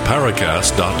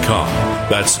news@theparacast.com.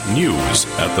 That's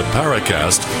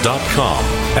news@theparacast.com.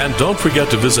 And don't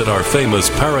forget to visit our famous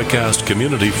Paracast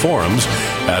community forums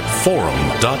at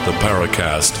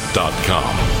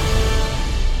forum.theparacast.com.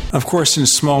 Of course, in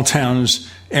small towns,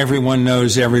 everyone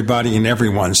knows everybody and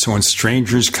everyone, so when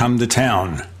strangers come to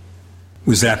town,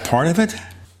 was that part of it?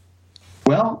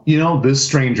 Well, this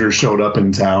stranger showed up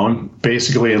in town,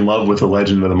 basically in love with the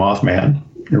legend of the Mothman.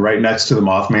 You're right next to the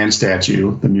Mothman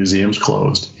statue. The museum's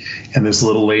closed. And this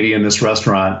little lady in this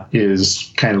restaurant is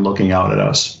kind of looking out at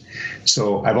us.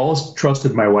 So I've always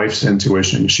trusted my wife's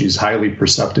intuition. She's highly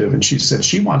perceptive, and she said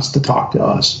she wants to talk to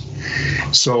us.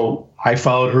 So I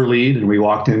followed her lead, and we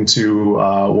walked into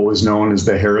what was known as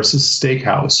the Harris's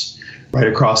Steakhouse, right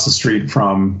across the street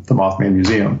from the Mothman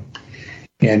Museum.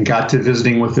 And got to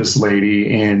visiting with this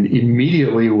lady and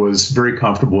immediately was very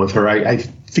comfortable with her. I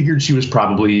figured she was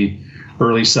probably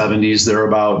early 70s,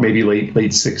 thereabout, maybe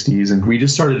late 60s. And we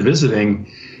just started visiting,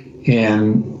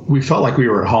 and we felt like we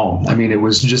were at home. I mean, it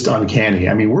was just uncanny.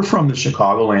 I mean, we're from the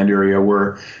Chicagoland area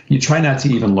where you try not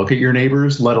to even look at your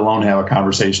neighbors, let alone have a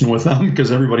conversation with them,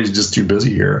 because everybody's just too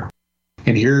busy here.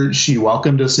 And here she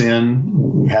welcomed us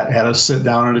in, had us sit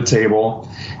down at a table,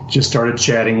 just started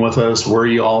chatting with us. Where are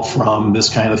you all from? This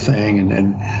kind of thing.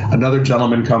 And another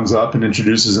gentleman comes up and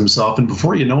introduces himself. And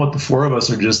before you know it, the four of us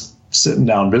are just sitting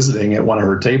down visiting at one of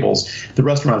her tables. The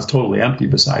restaurant's totally empty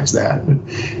besides that. But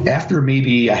after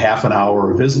maybe a half an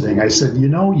hour of visiting, I said, you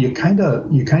kind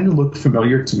of look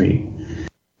familiar to me.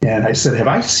 And I said, have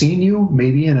I seen you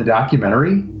maybe in a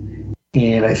documentary?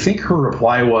 And I think her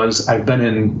reply was, I've been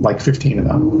in like 15 of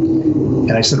them.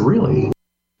 And I said, really?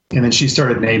 And then she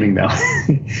started naming them.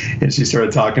 And she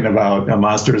started talking about a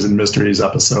Monsters and Mysteries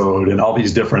episode and all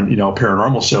these different,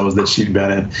 paranormal shows that she'd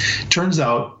been in. Turns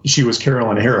out she was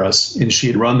Carolin Harris, and she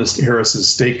had run this Harris's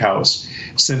Steakhouse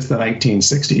since the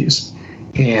 1960s.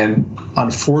 And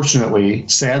unfortunately,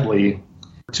 sadly,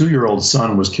 her 2-year-old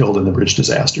son was killed in the bridge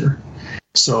disaster.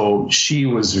 So she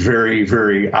was very,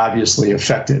 very obviously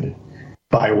affected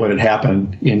by what had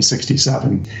happened in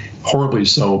 67, horribly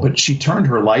so. But she turned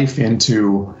her life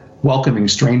into welcoming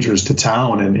strangers to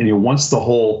town. And once the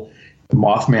whole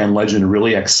Mothman legend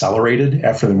really accelerated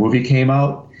after the movie came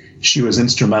out, she was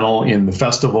instrumental in the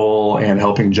festival and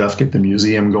helping Jeff get the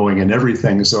museum going and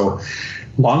everything. So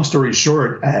long story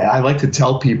short, I like to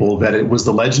tell people that it was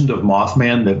the legend of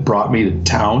Mothman that brought me to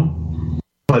town.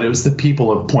 But it was the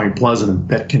people of Point Pleasant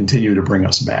that continue to bring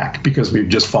us back because we've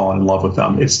just fallen in love with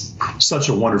them. It's such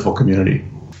a wonderful community.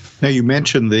 Now, you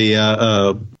mentioned the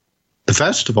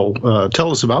festival.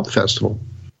 Tell us about the festival.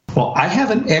 Well, I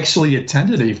haven't actually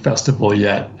attended a festival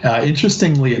yet.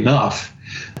 Interestingly enough,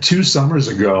 2 summers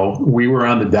ago, we were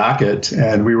on the docket,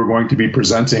 and we were going to be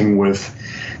presenting with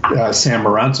Sam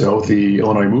Maranto, the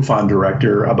Illinois MUFON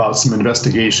director, about some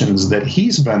investigations that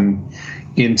he's been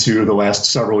into the last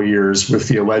several years with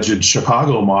the alleged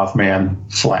Chicago Mothman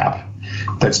flap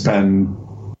that's been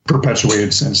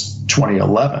perpetuated since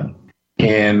 2011.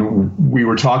 And we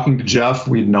were talking to Jeff.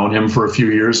 We'd known him for a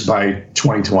few years by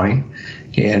 2020.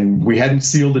 And we hadn't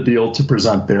sealed the deal to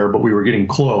present there, but we were getting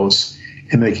close,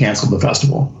 and they canceled the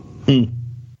festival.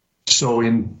 So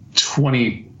in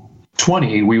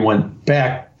 2020, we went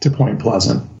back to Point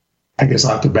Pleasant. I guess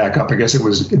I'll have to back up. I guess it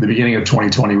was in the beginning of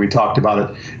 2020 we talked about it.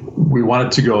 We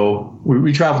wanted to go,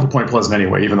 we traveled to Point Pleasant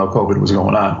anyway, even though COVID was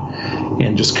going on,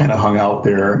 and just kind of hung out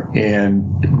there.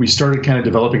 And we started kind of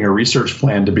developing a research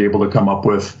plan to be able to come up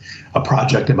with a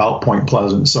project about Point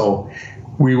Pleasant. So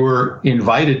we were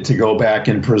invited to go back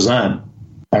and present,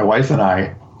 my wife and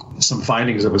I, some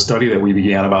findings of a study that we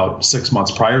began about 6 months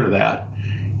prior to that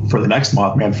for the next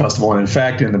Mothman Festival. And in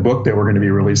fact, in the book that we're going to be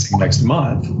releasing next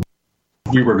month,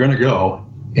 we were going to go,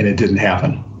 and it didn't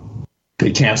happen.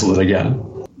 They canceled it again.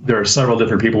 There are several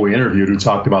different people we interviewed who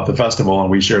talked about the festival, and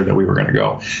we shared that we were going to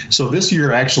go. So this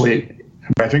year, actually,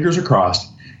 my fingers are crossed.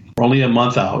 We're only a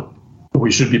month out, but we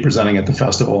should be presenting at the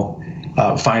festival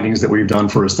findings that we've done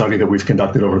for a study that we've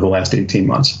conducted over the last 18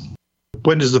 months.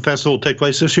 When does the festival take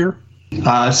place this year?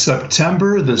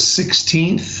 September the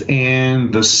 16th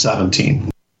and the 17th.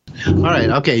 All right.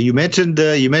 Okay. You mentioned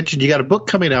you got a book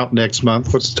coming out next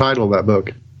month. What's the title of that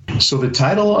book? So the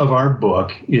title of our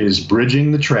book is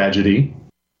Bridging the Tragedy,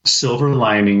 Silver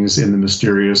Linings in the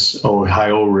Mysterious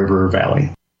Ohio River Valley.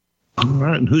 All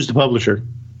right. And who's the publisher?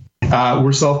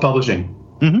 We're self-publishing.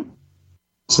 Mm-hmm.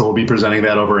 So we'll be presenting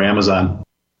that over Amazon.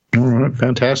 All right.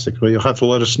 Fantastic. Well, you'll have to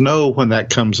let us know when that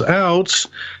comes out.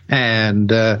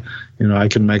 And, I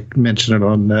can mention it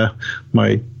on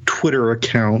my Twitter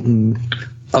account and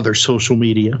other social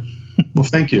media. Well,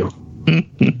 thank you.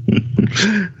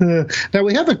 Now,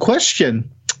 we have a question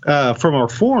from our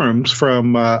forums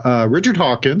from Richard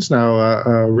Hawkins.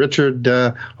 Now, Richard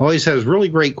always has really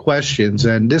great questions,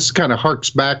 and this kind of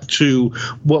harks back to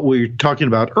what we were talking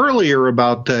about earlier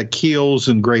about Keel's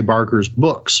and Gray Barker's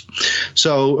books.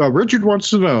 So Richard wants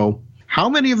to know, how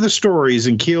many of the stories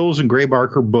in Keel's and Gray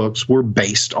Barker books were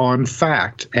based on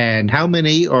fact, and how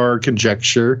many are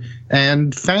conjecture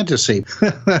and fantasy?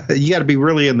 You got to be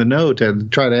really in the know to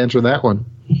try to answer that one.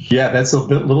 Yeah, that's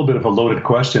little bit of a loaded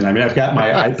question. I mean, I've got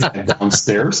my iPad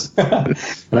downstairs,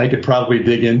 and I could probably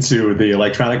dig into the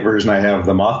electronic version. I have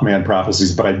the Mothman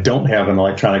Prophecies, but I don't have an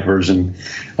electronic version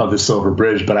of the Silver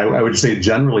Bridge. But I would say,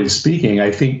 generally speaking,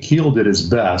 I think Keel did his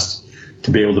best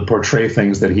to be able to portray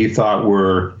things that he thought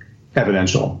were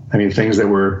evidential. I mean, things that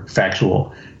were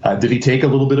factual. Did he take a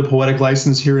little bit of poetic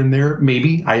license here and there?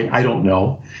 Maybe. I don't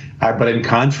know. But in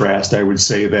contrast, I would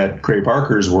say that Gray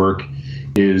Barker's work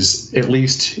is, at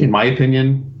least in my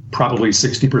opinion, probably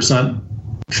 60%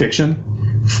 fiction,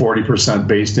 40%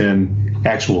 based in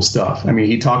actual stuff. I mean,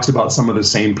 he talks about some of the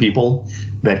same people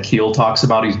that Keel talks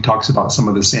about. He talks about some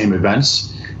of the same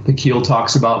events that Keel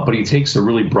talks about, but he takes a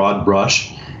really broad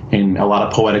brush and a lot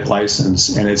of poetic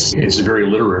license, and it's very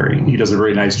literary. He does a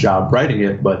very nice job writing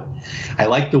it, but I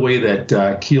like the way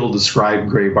that Keel described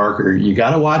Gray Barker. You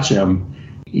got to watch him.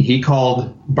 He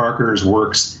called Barker's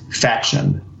works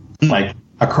faction, like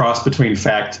a cross between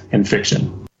fact and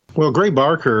fiction. Well, Gray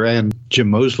Barker and Jim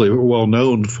Moseley were well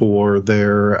known for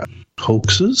their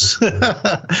hoaxes,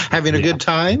 having a good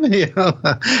time.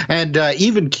 And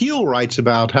even Keel writes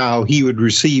about how he would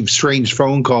receive strange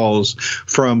phone calls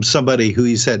from somebody who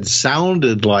he said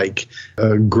sounded like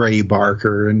Gray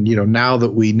Barker. And, now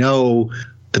that we know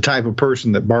the type of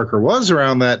person that Barker was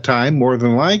around that time, more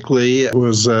than likely it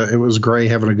was Gray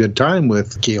having a good time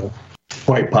with Keel.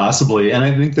 Quite possibly. And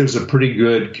I think there's a pretty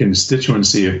good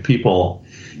constituency of people,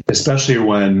 especially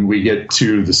when we get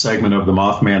to the segment of the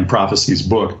Mothman Prophecies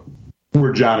book,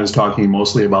 where John is talking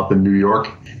mostly about the New York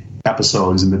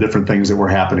episodes and the different things that were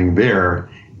happening there,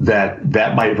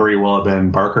 that might very well have been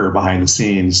Barker behind the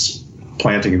scenes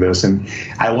planting this. And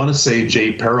I want to say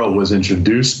Jay Perro was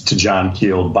introduced to John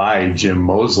Keel by Jim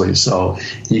Moseley. So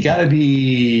you got to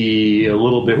be a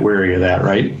little bit wary of that,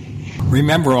 right?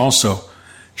 Remember also,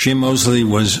 Jim Moseley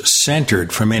was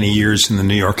centered for many years in the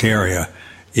New York area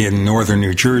in northern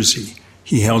New Jersey.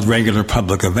 He held regular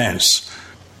public events.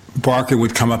 Barker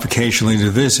would come up occasionally to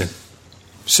visit.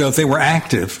 So if they were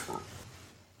active,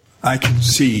 I could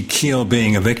see Keel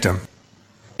being a victim.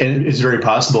 And it's very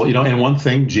possible, and one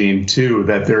thing, Gene, too,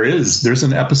 that there's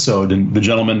an episode, and the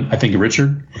gentleman, I think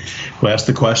Richard, who asked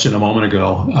the question a moment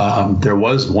ago, there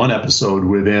was one episode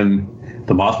within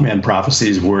the Mothman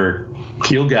Prophecies where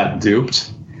Keel got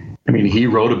duped. I mean, he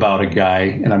wrote about a guy,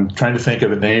 and I'm trying to think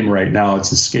of the name right now,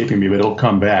 it's escaping me, but it'll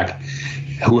come back,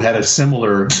 who had a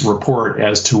similar report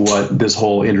as to what this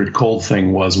whole Indrid Cold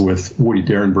thing was with Woody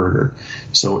Derenberger.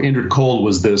 So Indrid Cold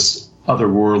was this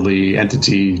otherworldly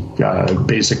entity,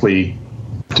 basically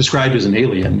described as an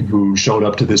alien, who showed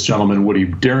up to this gentleman, Woody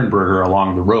Derenberger,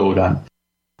 along the road on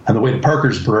the way to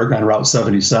Parkersburg on Route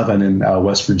 77 in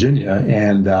West Virginia.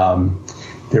 And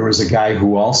there was a guy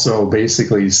who also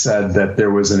basically said that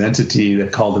there was an entity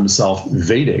that called himself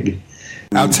Vedic.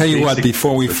 I'll tell you what,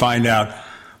 before we find out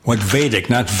what Vedic,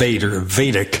 not Vader,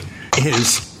 Vedic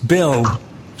is, Bill,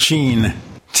 Gene,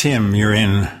 Tim, you're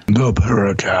in the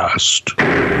Paracast.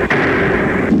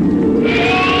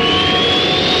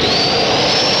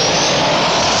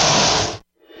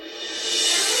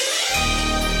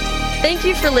 Thank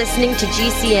you for listening to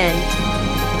GCN.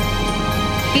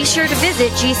 Be sure to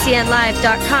visit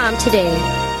GCNlive.com today.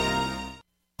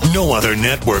 No other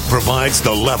network provides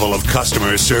the level of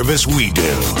customer service we do.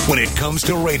 When it comes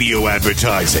to radio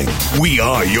advertising, we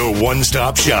are your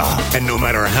one-stop shop. And no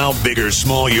matter how big or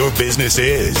small your business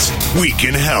is, we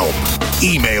can help.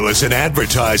 Email us at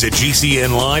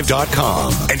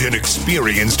advertise@gcnlive.com, and an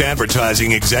experienced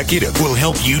advertising executive will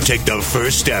help you take the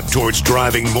first step towards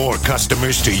driving more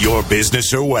customers to your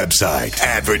business or website.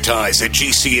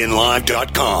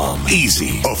 Advertise@gcnlive.com.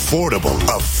 Easy,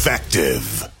 affordable,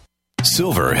 effective.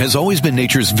 Silver has always been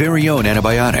nature's very own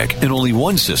antibiotic, and only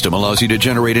one system allows you to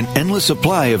generate an endless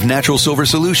supply of natural silver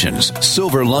solutions.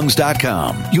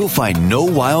 SilverLungs.com. You'll find no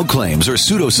wild claims or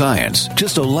pseudoscience,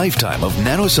 just a lifetime of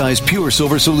nano-sized pure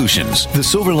silver solutions. The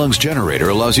Silver Lungs generator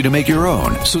allows you to make your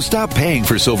own, so stop paying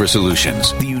for silver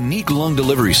solutions. The unique lung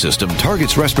delivery system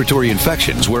targets respiratory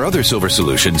infections where other silver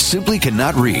solutions simply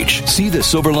cannot reach. See the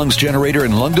Silver Lungs generator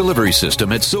and lung delivery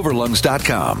system at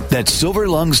SilverLungs.com. That's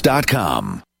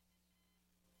SilverLungs.com.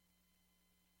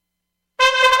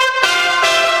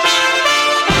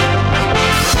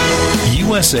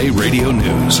 USA Radio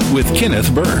News with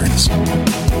Kenneth Burns.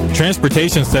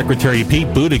 Transportation Secretary Pete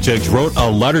Buttigieg wrote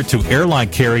a letter to airline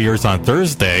carriers on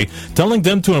Thursday telling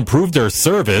them to improve their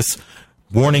service,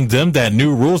 warning them that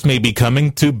new rules may be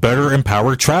coming to better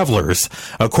empower travelers.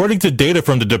 According to data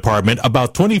from the department,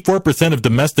 about 24% of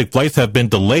domestic flights have been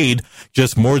delayed,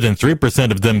 just more than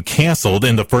 3% of them canceled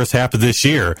in the first half of this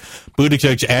year.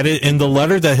 Buttigieg added in the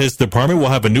letter that his department will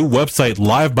have a new website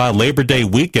live by Labor Day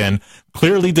weekend,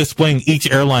 clearly displaying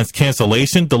each airline's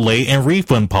cancellation, delay, and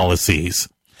refund policies.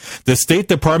 The State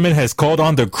Department has called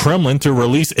on the Kremlin to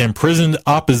release imprisoned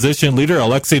opposition leader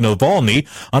Alexei Navalny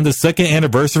on the second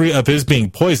anniversary of his being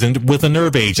poisoned with a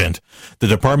nerve agent. The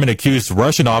department accused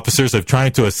Russian officers of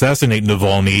trying to assassinate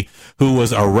Navalny, who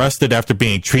was arrested after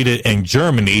being treated in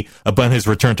Germany upon his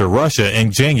return to Russia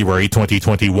in January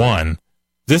 2021.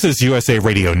 This is USA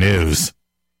Radio News.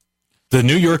 The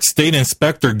New York State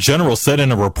Inspector General said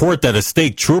in a report that a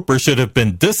state trooper should have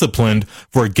been disciplined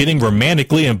for getting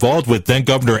romantically involved with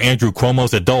then-Governor Andrew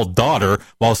Cuomo's adult daughter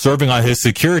while serving on his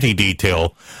security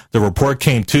detail. The report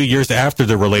came 2 years after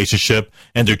the relationship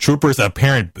and the trooper's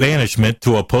apparent banishment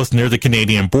to a post near the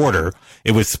Canadian border.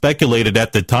 It was speculated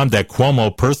at the time that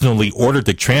Cuomo personally ordered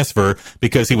the transfer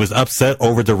because he was upset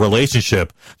over the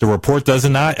relationship. The report does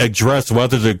not address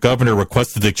whether the governor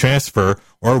requested the transfer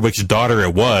or which daughter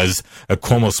it was. A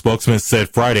Cuomo spokesman said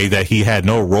Friday that he had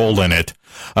no role in it.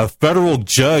 A federal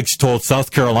judge told South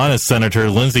Carolina Senator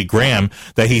Lindsey Graham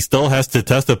that he still has to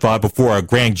testify before a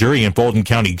grand jury in Fulton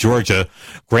County, Georgia.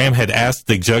 Graham had asked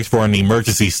the judge for an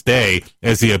emergency stay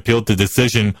as he appealed the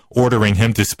decision ordering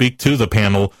him to speak to the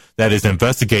panel that is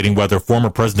investigating whether former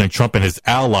President Trump and his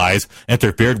allies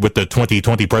interfered with the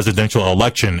 2020 presidential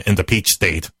election in the Peach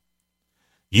State.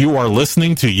 You are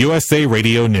listening to USA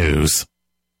Radio News.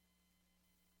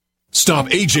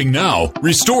 Stop aging now.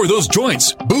 Restore those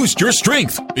joints. Boost your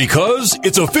strength. Because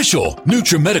it's official.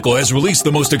 NutriMedical has released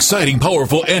the most exciting,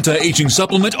 powerful anti-aging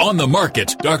supplement on the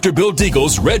market. Dr. Bill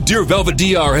Deagle's Red Deer Velvet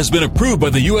DR has been approved by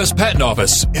the U.S. Patent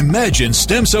Office. Imagine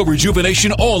stem cell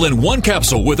rejuvenation all in one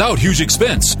capsule without huge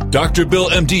expense. Dr. Bill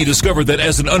MD discovered that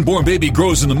as an unborn baby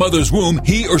grows in the mother's womb,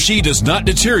 he or she does not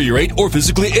deteriorate or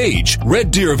physically age.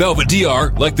 Red Deer Velvet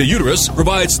DR, like the uterus,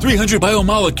 provides 300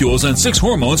 biomolecules and 6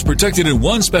 hormones protected in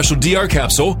one special DR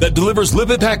capsule that delivers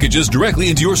lipid packages directly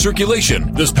into your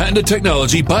circulation. This patented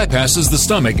technology bypasses the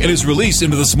stomach and is released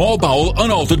into the small bowel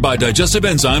unaltered by digestive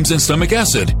enzymes and stomach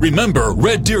acid. Remember,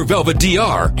 Red Deer Velvet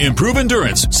DR. Improve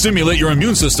endurance, stimulate your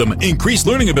immune system, increase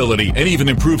learning ability, and even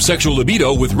improve sexual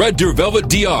libido with Red Deer Velvet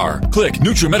DR. Click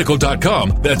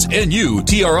NutriMedical.com, that's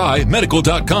NUTRI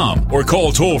Medical.com, or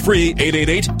call toll-free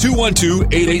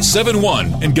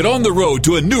 888-212-8871 and get on the road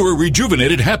to a newer,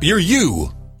 rejuvenated, happier you.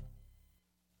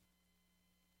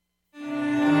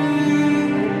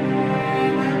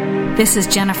 This is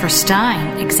Jennifer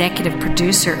Stein, executive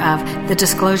producer of The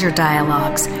Disclosure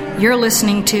Dialogues. You're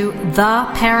listening to The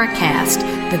Paracast,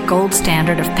 the gold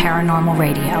standard of paranormal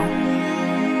radio.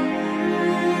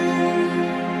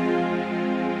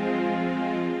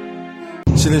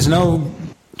 So there's no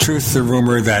truth to the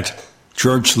rumor that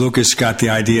George Lucas got the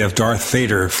idea of Darth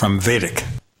Vader from Vedic.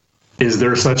 Is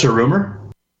there such a rumor?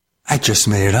 I just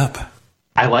made it up.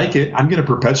 I like it. I'm going to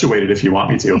perpetuate it if you want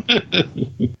me to.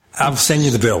 I'll send you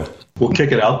the bill. We'll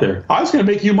kick it out there. I was going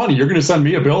to make you money. You're going to send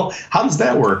me a bill? How does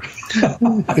that work?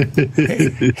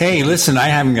 Hey, listen, I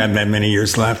haven't got that many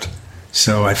years left.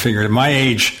 So I figured at my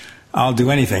age, I'll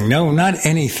do anything. No, not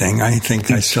anything. I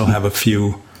think I still have a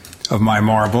few of my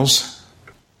marbles.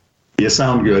 You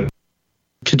sound good.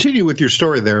 Continue with your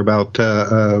story there about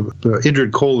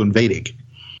Indrid Cold and Vedic.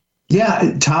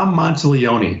 Yeah, Tom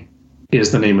Monteleone.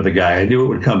 is the name of the guy. I knew it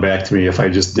would come back to me if I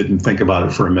just didn't think about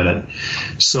it for a minute.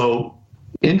 So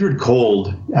Indrid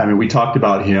Cold, I mean, we talked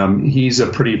about him. He's a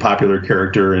pretty popular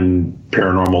character in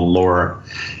paranormal lore,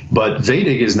 but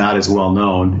Vedic is not as well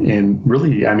known, and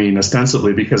really, I mean,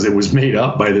 ostensibly because it was made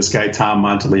up by this guy, Tom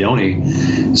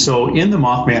Monteleone. So in the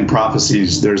Mothman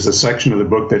Prophecies, there's a section of the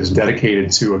book that is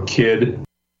dedicated to a kid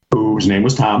whose name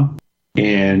was Tom,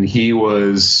 and he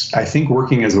was, I think,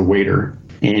 working as a waiter,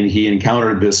 and he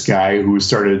encountered this guy who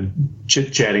started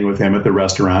chit-chatting with him at the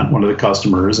restaurant, one of the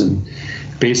customers, and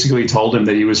basically told him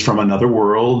that he was from another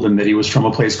world and that he was from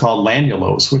a place called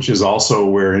Lanulos, which is also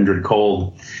where Indrid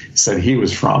Cold said he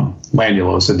was from.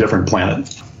 Lanulos, a different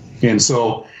planet. And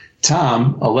so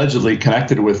Tom allegedly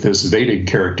connected with this Vedic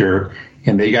character,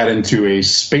 and they got into a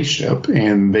spaceship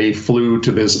and they flew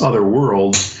to this other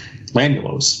world,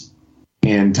 Lanulos.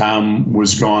 And Tom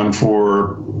was gone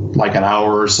for like an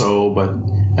hour or so, but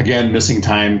again, missing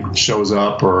time shows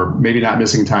up, or maybe not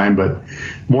missing time, but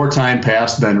more time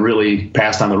passed than really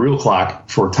passed on the real clock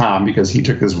for Tom, because he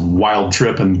took this wild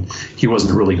trip and he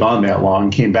wasn't really gone that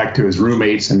long. Came back to his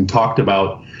roommates and talked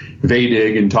about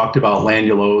Vedig and talked about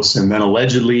Lanulos, and then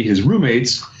allegedly his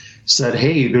roommates said,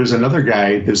 hey, there's another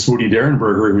guy, this Woody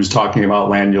Derenberger, who's talking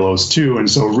about Lanulos too. And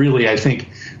so really, I think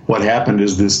what happened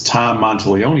is this Tom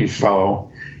Monteleone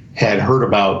fellow had heard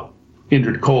about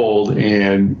Indrid Cold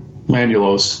and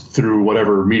Lanulos through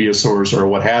whatever media source or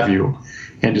what have you,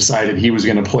 and decided he was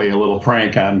going to play a little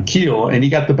prank on Keel, and he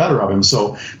got the better of him.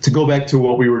 So to go back to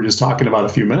what we were just talking about a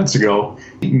few minutes ago,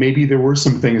 maybe there were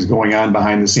some things going on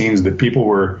behind the scenes that people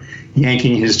were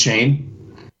yanking his chain,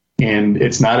 and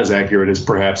it's not as accurate as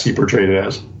perhaps he portrayed it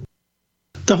as.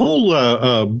 The whole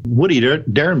Woody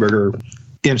Derenberger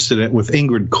incident with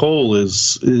Indrid Cold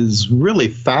is really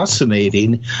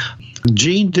fascinating.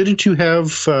 Gene, didn't you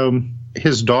have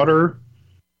his daughter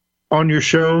on your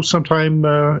show sometime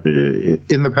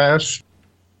in the past?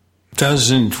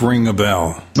 Doesn't ring a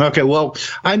bell. Okay, well,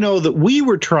 I know that we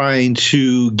were trying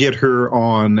to get her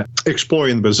on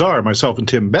Exploring the Bizarre, myself and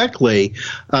Tim Beckley,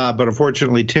 but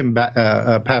unfortunately Tim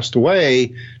passed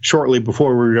away shortly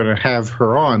before we were going to have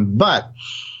her on. But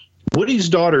Woody's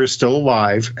daughter is still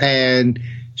alive, and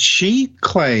she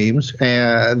claims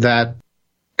that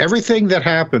everything that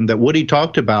happened that Woody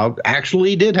talked about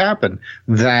actually did happen,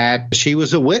 that she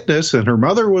was a witness and her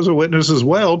mother was a witness as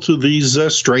well to these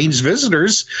strange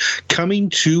visitors coming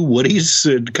to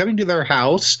coming to their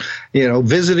house,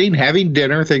 visiting, having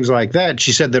dinner, things like that.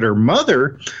 She said that her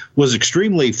mother was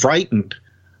extremely frightened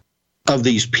of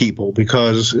these people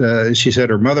because she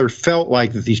said her mother felt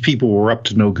like that these people were up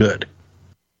to no good.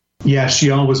 Yeah,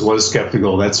 she always was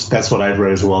skeptical. That's what I've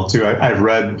read as well, too. I've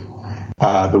read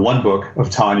the one book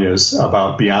of Tanya's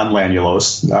about Beyond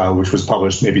Lanulos, which was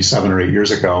published maybe 7 or 8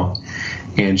 years ago.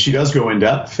 And she does go in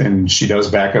depth, and she does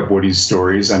back up Woody's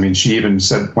stories. I mean, she even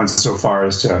went so far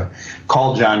as to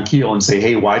call John Keel and say,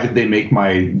 hey, why did they make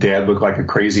my dad look like a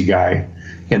crazy guy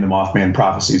in the Mothman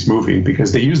Prophecies movie?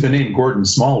 Because they used the name Gordon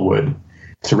Smallwood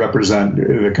to represent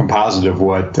the composite of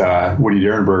what Woody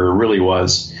Derenberger really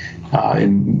was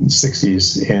in the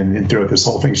 60s and throughout this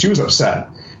whole thing. She was upset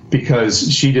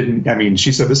because she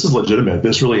said, this is legitimate.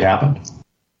 This really happened.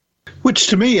 Which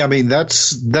to me, I mean,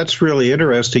 that's really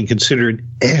interesting considering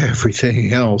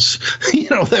everything else,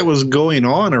 that was going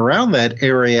on around that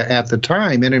area at the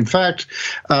time. And in fact,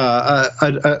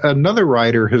 another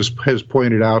writer has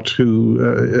pointed out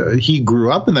who he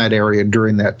grew up in that area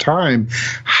during that time,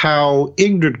 how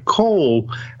Indrid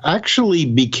Cold actually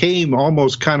became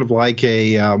almost kind of like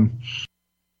a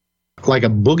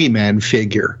boogeyman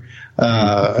figure.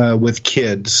 With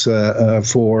kids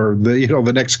for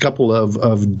the next couple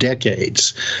of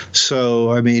decades.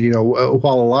 So, I mean,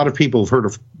 while a lot of people have heard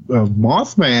of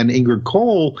Mothman, Indrid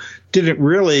Cold didn't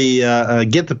really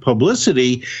get the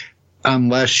publicity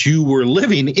unless you were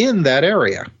living in that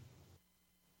area.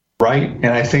 Right. And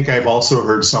I think I've also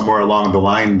heard somewhere along the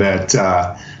line that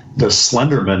the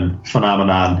Slenderman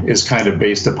phenomenon is kind of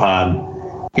based upon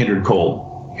Indrid Cold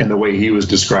and the way he was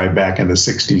described back in the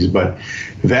 60s. But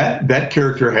that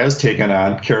character has taken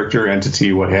on, character,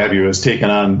 entity, what have you, has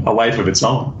taken on a life of its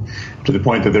own, to the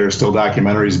point that there are still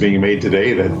documentaries being made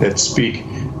today that speak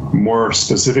more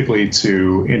specifically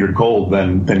to Indrid Cold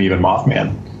than even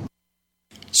Mothman.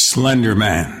 Slender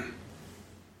Man.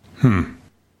 Well,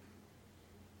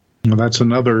 that's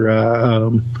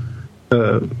another...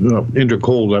 Indrid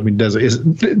Cold, I mean,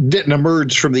 didn't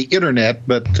emerge from the internet,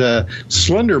 but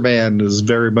Slender Man is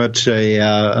very much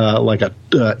like a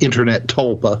internet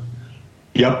tulpa.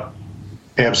 Yep,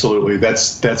 absolutely.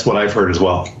 That's what I've heard as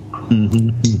well.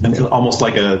 Mm-hmm. Almost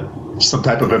like a some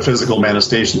type of a physical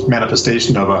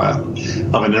manifestation of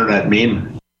an internet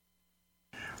meme.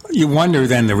 You wonder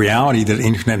then the reality that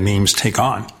internet memes take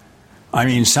on. I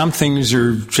mean, some things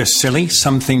are just silly.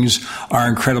 Some things are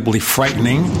incredibly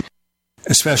frightening,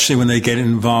 especially when they get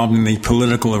involved in the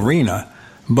political arena.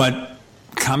 But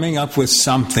coming up with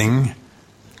something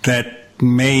that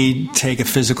may take a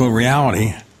physical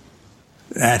reality,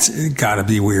 that's got to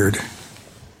be weird.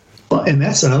 Well, and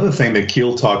that's another thing that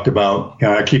Keel talked about.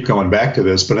 I keep going back to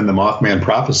this, but in the Mothman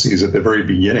Prophecies at the very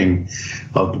beginning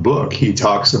of the book, he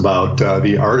talks about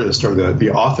the artist or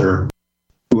the author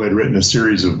who had written a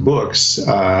series of books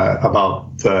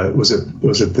about was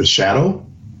it The Shadow?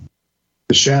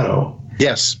 The Shadow.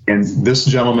 Yes. And this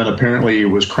gentleman apparently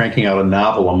was cranking out a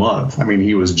novel a month. I mean,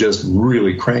 he was just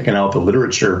really cranking out the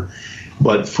literature.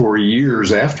 But for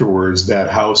years afterwards, that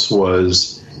house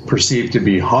was perceived to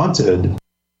be haunted.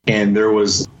 And it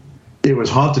was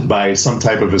haunted by some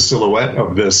type of a silhouette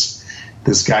of this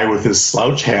guy with this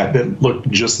slouch hat that looked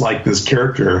just like this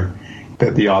character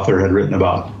that the author had written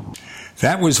about.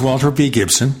 That was Walter B.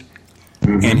 Gibson,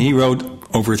 and he wrote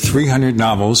over 300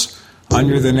 novels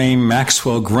under the name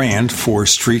Maxwell Grant for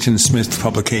Street and Smith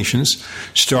Publications,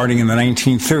 starting in the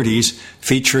 1930s,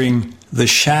 featuring The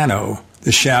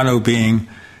Shadow being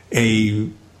a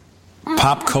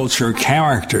pop culture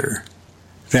character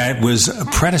that was a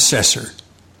predecessor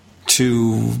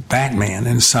to Batman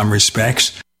in some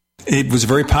respects. It was a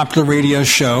very popular radio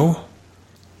show.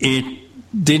 It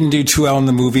didn't do too well in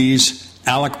the movies.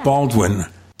 Alec Baldwin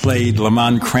played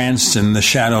Lamont Cranston, the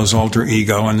Shadow's alter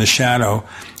ego, and the Shadow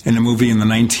in a movie in the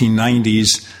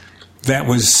 1990s that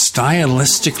was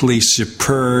stylistically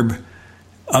superb,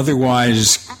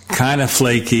 otherwise kind of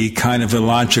flaky, kind of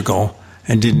illogical,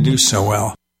 and didn't do so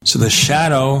well. So the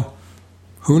Shadow,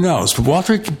 who knows? But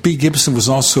Walter B. Gibson was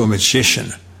also a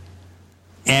magician.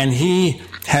 And he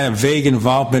had a vague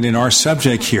involvement in our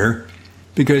subject here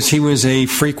because he was a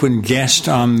frequent guest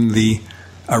on the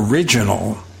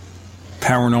original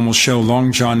paranormal show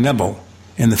Long John Nebel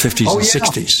in the 50s and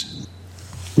 60s.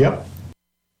 Yep.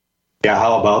 Yeah,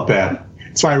 how about that?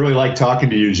 That's why I really like talking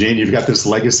to you, Gene. You've got this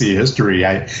legacy history.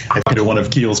 I think you're one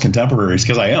of Keel's contemporaries,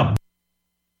 because I am.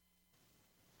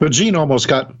 But Gene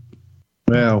almost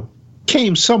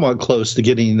came somewhat close to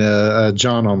getting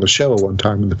John on the show one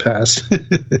time in the past.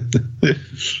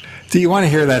 Do you want to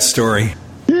hear that story?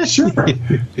 Yeah, sure.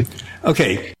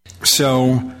 Okay,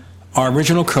 so our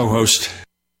original co-host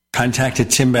contacted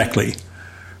Tim Beckley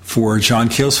for John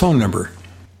Keel's phone number.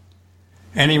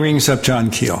 And he rings up John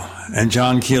Keel. And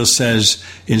John Keel says,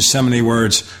 in so many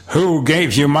words, "Who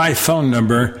gave you my phone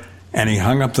number?" And he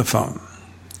hung up the phone.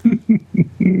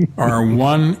 Our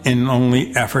one and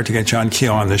only effort to get John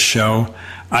Keel on this show.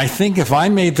 I think if I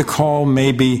made the call,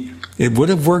 maybe it would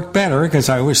have worked better, because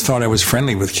I always thought I was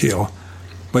friendly with Keel.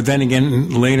 But then again,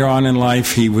 later on in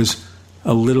life, he was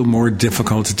a little more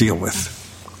difficult to deal with.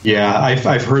 Yeah,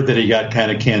 I've heard that he got kind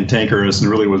of cantankerous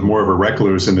and really was more of a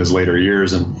recluse in his later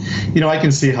years. And, I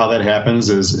can see how that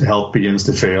happens as health begins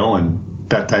to fail and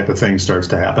that type of thing starts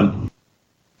to happen.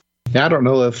 Yeah, I don't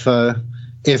know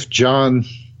if John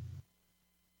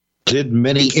did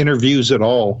many interviews at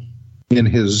all in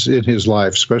his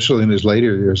life, especially in his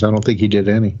later years. I don't think he did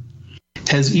any.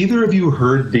 Has either of you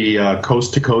heard the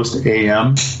Coast to Coast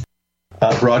AM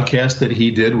broadcast that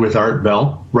he did with Art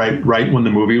Bell right when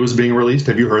the movie was being released?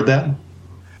 Have you heard that?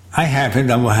 I haven't.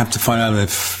 I will have to find out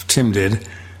if Tim did.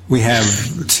 We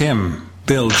have Tim,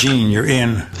 Bill, Gene, you're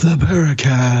in the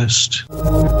Paracast.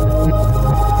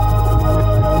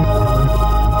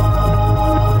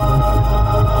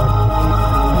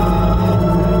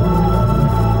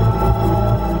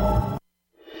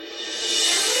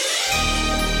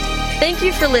 Thank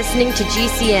you for listening to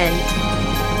GCN.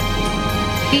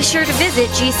 Be sure to visit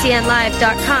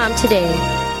GCNlive.com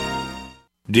today.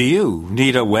 Do you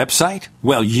need a website?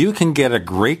 Well, you can get a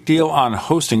great deal on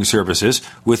hosting services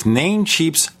with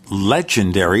Namecheap's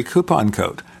legendary coupon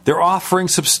code. They're offering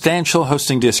substantial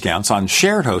hosting discounts on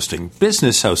shared hosting,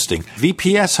 business hosting,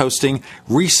 VPS hosting,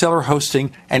 reseller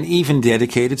hosting, and even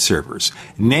dedicated servers.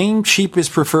 Namecheap is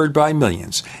preferred by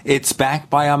millions. It's backed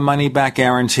by a money-back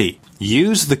guarantee.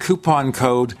 Use the coupon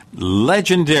code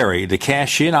LEGENDARY to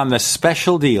cash in on the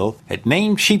special deal at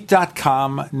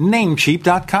Namecheap.com,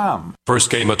 Namecheap.com.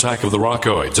 First came Attack of the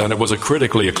Rockoids, and it was a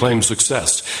critically acclaimed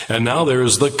success. And now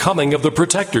there's The Coming of the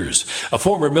Protectors. A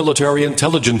former military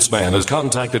intelligence man is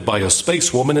contacted by a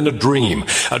space woman in a dream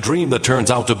that turns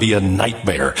out to be a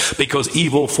nightmare because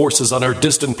evil forces on our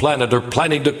distant planet are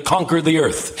planning to conquer the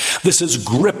Earth. This is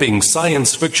gripping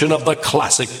science fiction of the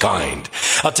classic kind.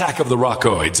 Attack of the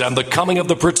Rockoids and the Coming of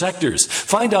the Protectors.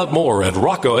 Find out more at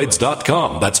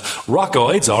rockoids.com. That's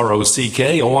rockoids,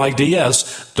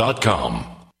 ROCKOIDS.com.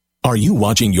 Are you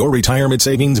watching your retirement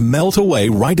savings melt away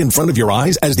right in front of your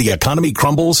eyes as the economy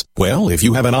crumbles? Well, if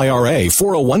you have an IRA,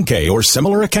 401k, or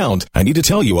similar account, I need to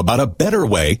tell you about a better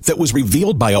way that was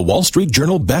revealed by a Wall Street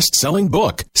Journal best-selling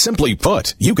book. Simply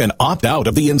put, you can opt out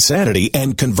of the insanity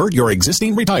and convert your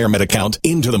existing retirement account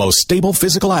into the most stable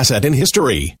physical asset in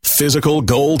history, physical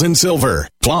gold and silver.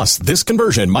 Plus, this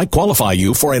conversion might qualify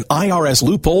you for an IRS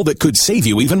loophole that could save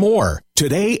you even more.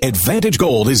 Today, Advantage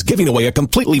Gold is giving away a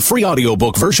completely free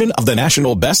audiobook version of the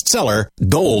national bestseller,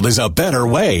 Gold is a Better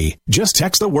Way. Just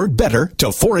text the word better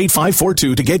to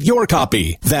 48542 to get your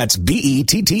copy. That's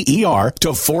BETTER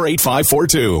to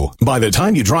 48542. By the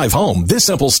time you drive home, this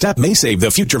simple step may save the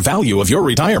future value of your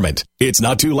retirement. It's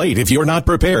not too late if you're not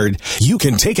prepared. You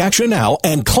can take action now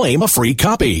and claim a free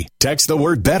copy. Text the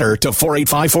word better to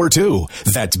 48542.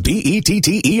 That's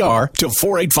BETTER to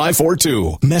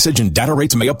 48542. Message and data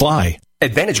rates may apply.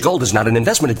 Advantage Gold is not an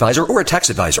investment advisor or a tax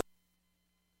advisor.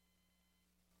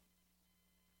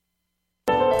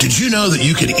 Did you know that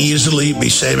you could easily be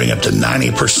saving up to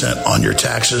 90% on your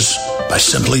taxes by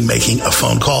simply making a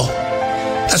phone call?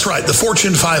 That's right. The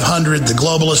Fortune 500, the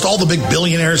globalists, all the big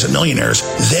billionaires and millionaires,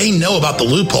 they know about the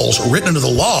loopholes written into the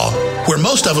law where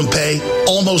most of them pay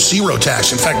almost zero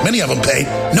tax. In fact, many of them pay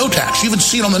no tax. You even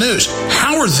see it on the news.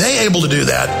 How are they able to do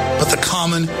that, but the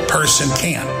common person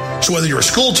can't? So whether you're a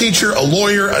school teacher, a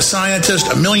lawyer, a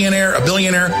scientist, a millionaire, a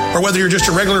billionaire, or whether you're just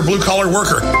a regular blue-collar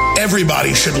worker,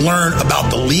 everybody should learn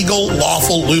about the legal,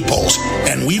 lawful loopholes.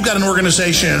 And we've got an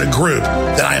organization and a group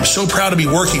that I am so proud to be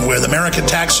working with, American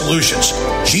Tax Solutions.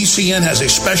 GCN has a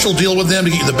special deal with them to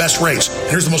get you the best rates.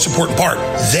 And here's the most important part.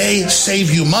 They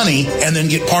save you money and then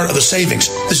get part of the savings.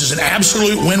 This is an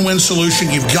absolute win-win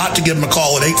solution. You've got to give them a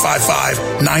call at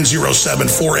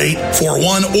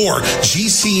 855-907-4841 or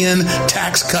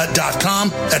GCNTaxCut.com.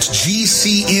 That's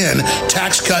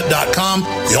GCNTaxCut.com.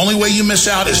 The only way you miss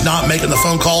out is not making the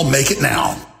phone call. Make it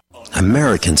now.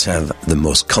 Americans have the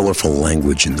most colorful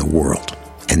language in the world.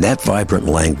 And that vibrant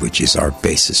language is our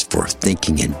basis for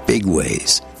thinking in big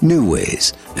ways, new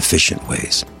ways, efficient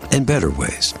ways, and better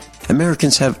ways.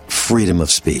 Americans have freedom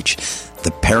of speech.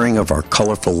 The pairing of our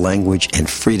colorful language and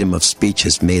freedom of speech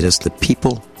has made us the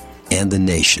people and the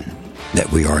nation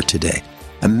that we are today.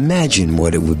 Imagine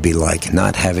what it would be like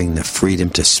not having the freedom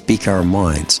to speak our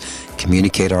minds,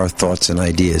 communicate our thoughts and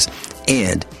ideas,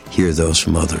 and hear those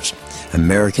from others.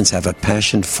 Americans have a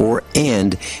passion for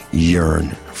and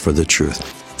yearn for the truth.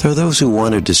 There are those who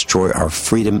want to destroy our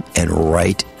freedom and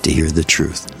right to hear the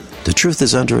truth. The truth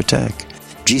is under attack.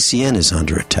 GCN is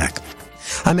under attack.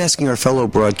 I'm asking our fellow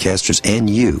broadcasters and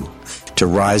you to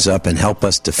rise up and help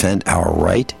us defend our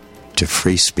right to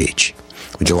free speech.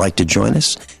 Would you like to join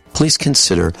us? Please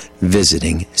consider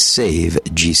visiting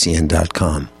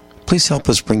SaveGCN.com. Please help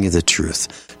us bring you the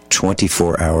truth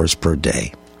 24 hours per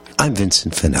day. I'm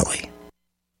Vincent Finelli.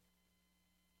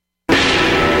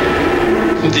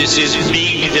 This is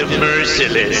Big the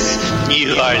Merciless.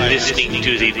 You are listening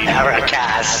to the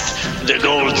Paracast, the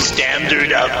gold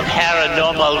standard of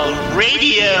paranormal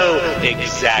radio,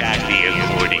 exactly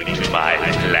according to my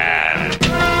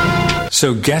plan.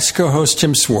 So guest co-host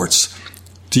Tim Swartz,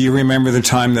 do you remember the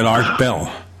time that Art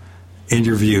Bell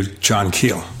interviewed John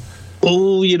Keel?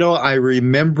 Oh, I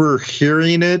remember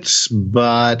hearing it,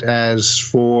 but as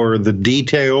for the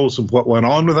details of what went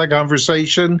on with that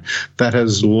conversation, that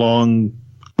has long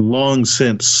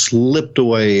since slipped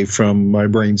away from my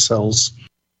brain cells.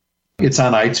 It's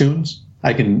on iTunes.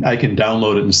 I can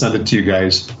download it and send it to you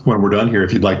guys when we're done here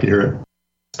if you'd like to hear it.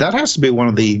 That has to be one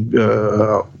of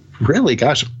the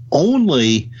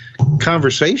only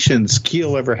conversations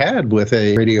Keel ever had with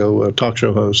a radio talk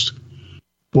show host.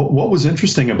 What was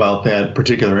interesting about that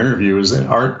particular interview is that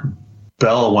Art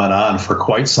Bell went on for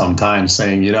quite some time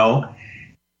saying,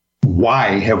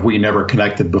 why have we never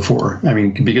connected before? I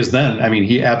mean, because then,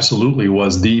 he absolutely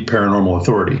was the paranormal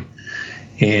authority.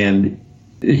 And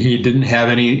he didn't have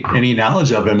any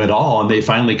knowledge of him at all, and they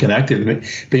finally connected.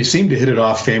 They seemed to hit it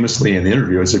off famously in the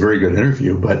interview. It's a very good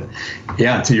interview, but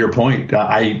yeah, to your point,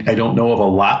 I don't know of a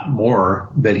lot more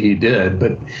that he did,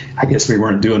 but I guess we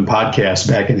weren't doing podcasts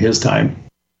back in his time.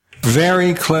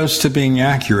 Very close to being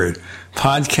accurate.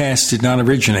 Podcasts did not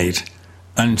originate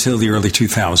until the early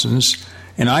 2000s,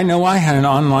 and I know I had an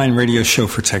online radio show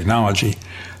for technology,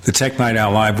 the Tech Night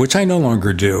Owl Live, which I no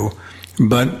longer do.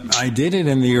 But I did it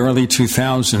in the early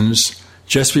 2000s,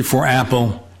 just before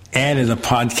Apple added a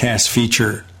podcast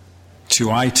feature to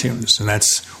iTunes, and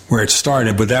that's where it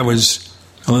started. But that was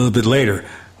a little bit later.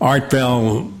 Art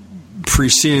Bell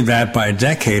preceded that by a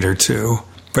decade or two.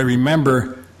 But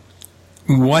remember,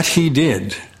 what he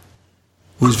did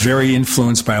was very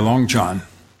influenced by Long John.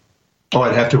 Oh,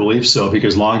 I'd have to believe so,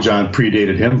 because Long John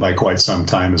predated him by quite some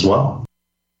time as well.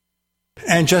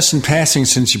 And just in passing,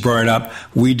 since you brought it up,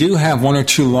 we do have 1 or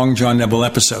 2 Long John Nebel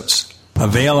episodes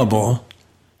available,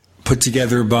 put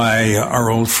together by our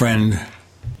old friend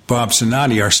Bob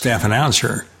Sonati, our staff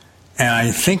announcer. And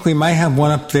I think we might have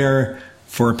one up there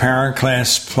for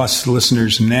Paracast Plus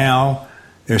listeners now.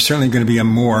 There's certainly going to be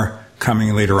more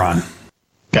coming later on.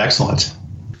 Excellent.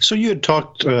 So you had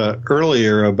talked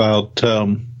earlier about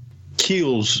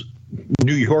Keel's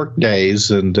New York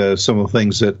days and some of the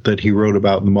things that he wrote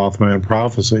about in the Mothman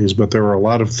Prophecies, but there were a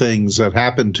lot of things that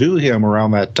happened to him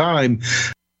around that time.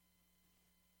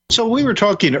 So we were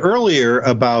talking earlier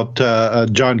about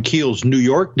John Keel's New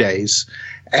York days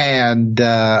and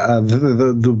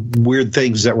the weird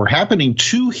things that were happening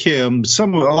to him. A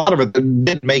lot of it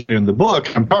didn't make it in the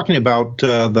book. I'm talking about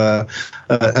the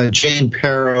Jane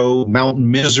Perrow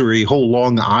Mountain Misery, whole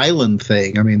Long Island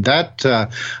thing. I mean,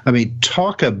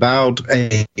 talk about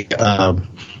a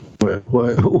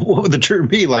what would the term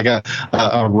be? Like a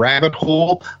rabbit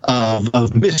hole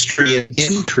of mystery and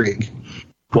intrigue.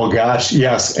 Well, gosh,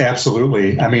 yes,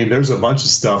 absolutely. I mean, there's a bunch of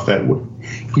stuff that was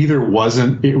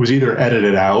either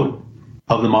edited out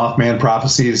of the Mothman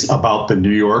Prophecies about the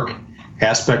New York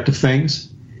aspect of things,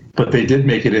 but they did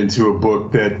make it into a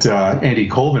book that Andy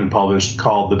Colvin published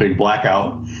called The Big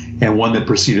Blackout, and one that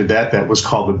preceded that was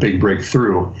called The Big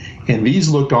Breakthrough. And these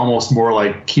looked almost more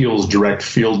like Keel's direct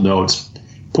field notes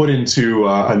put into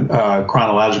a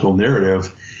chronological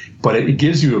narrative, but it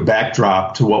gives you a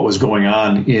backdrop to what was going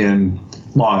on in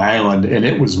Long Island, and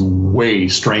it was way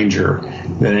stranger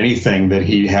than anything that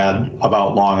he had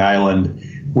about Long Island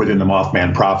within the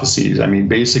Mothman Prophecies. I mean,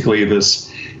 basically this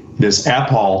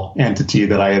APOL entity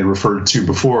that I had referred to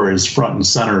before is front and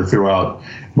center throughout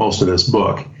most of this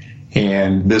book.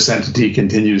 And this entity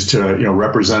continues to,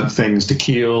 represent things to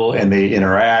Keel, and they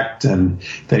interact, and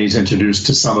then he's introduced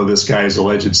to some of this guy's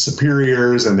alleged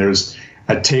superiors, and there's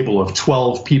a table of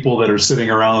 12 people that are sitting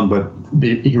around, but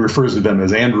he refers to them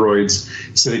as androids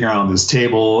sitting around this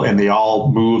table, and they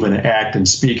all move and act and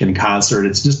speak in concert.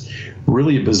 It's just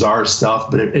really bizarre stuff,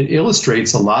 but it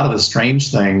illustrates a lot of the strange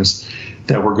things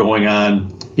that were going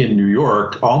on in New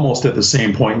York almost at the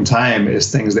same point in time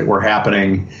as things that were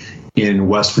happening in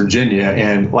West Virginia.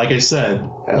 And like I said,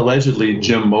 allegedly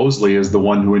Jim Moseley is the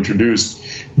one who introduced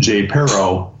Jay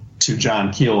Perrow to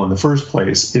John Keel in the first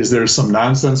place. Is there some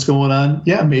nonsense going on?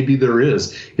 Yeah, maybe there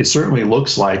is. It certainly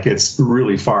looks like it's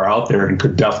really far out there and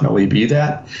could definitely be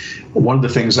that. One of the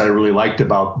things I really liked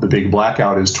about The Big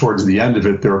Blackout is towards the end of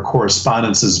it, there are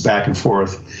correspondences back and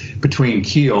forth between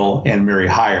Keel and Mary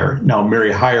Heyer. Now,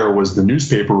 Mary Heyer was the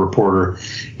newspaper reporter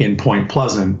in Point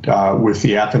Pleasant with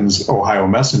the Athens, Ohio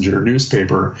Messenger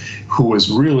newspaper, who was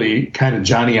really kind of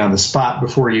Johnny on the spot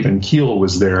before even Keel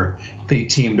was there. They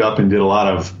teamed up and did a lot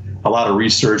of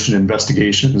research and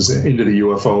investigations into the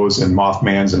UFOs and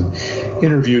Mothmans, and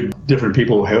interviewed different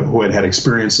people who had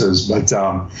experiences. But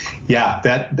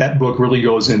that book really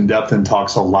goes in depth and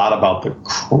talks a lot about the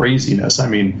craziness. I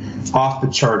mean, off the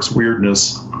charts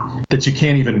weirdness that you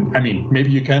can't even, maybe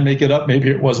you can make it up, maybe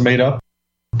it was made up,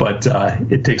 but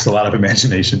it takes a lot of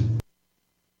imagination.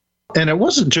 And it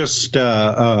wasn't just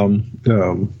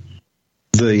the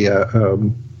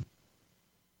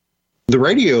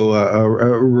radio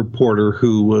reporter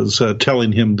who was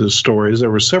telling him the stories. There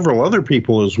were several other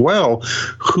people as well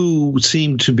who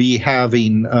seemed to be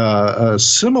having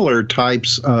similar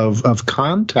types of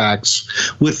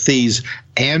contacts with these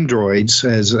androids,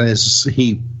 as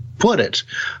he put it.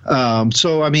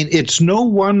 So, it's no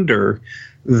wonder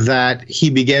that he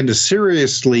began to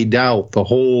seriously doubt the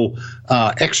whole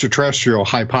extraterrestrial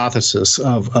hypothesis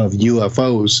of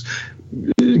UFOs,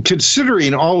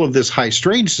 considering all of this high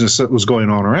strangeness that was going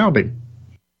on around him.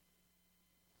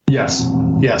 Yes.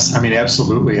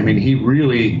 Absolutely. He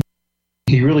really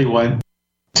went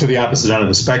to the opposite end of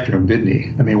the spectrum, didn't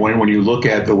he? When you look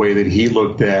at the way that he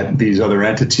looked at these other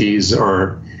entities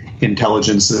or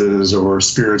intelligences or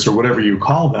spirits or whatever you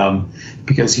call them,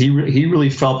 because he really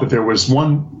felt that there was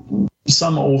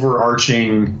some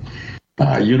overarching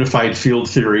unified field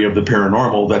theory of the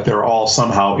paranormal, that they're all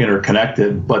somehow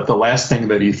interconnected. But the last thing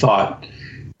that he thought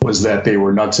was that they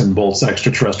were nuts and bolts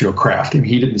extraterrestrial craft. And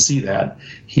he didn't see that.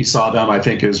 He saw them, I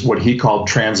think, as what he called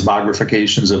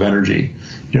transmogrifications of energy,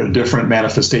 different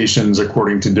manifestations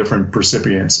according to different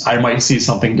percipients. I might see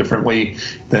something differently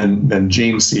than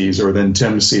Gene sees, or than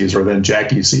Tim sees, or than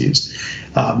Jaci sees.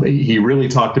 He really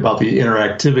talked about the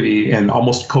interactivity and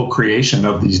almost co-creation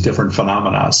of these different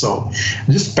phenomena. So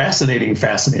just fascinating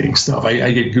stuff.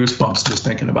 I get goosebumps just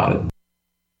thinking about it.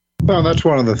 Well, that's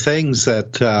one of the things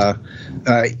that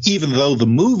even though the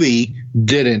movie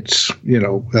didn't,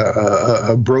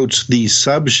 broach these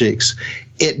subjects,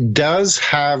 it does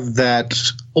have that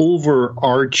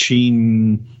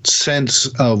overarching sense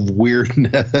of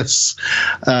weirdness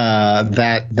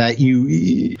that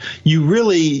you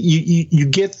really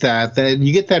get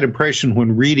that impression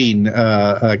when reading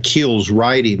Keel's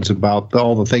writings about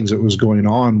all the things that was going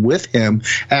on with him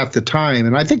at the time.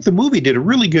 And I think the movie did a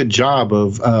really good job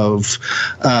of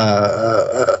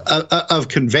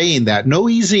conveying that. No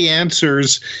easy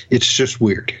answers. It's just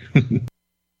weird.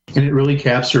 And it really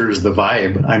captures the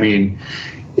vibe. I mean,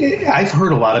 I've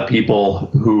heard a lot of people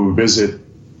who visit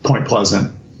Point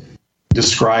Pleasant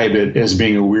describe it as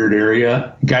being a weird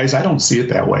area. Guys, I don't see it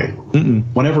that way.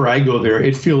 Whenever I go there,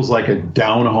 it feels like a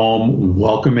down-home,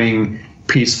 welcoming,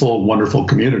 peaceful, wonderful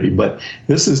community. But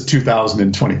this is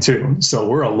 2022, so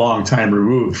we're a long time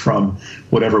removed from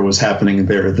whatever was happening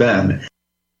there then.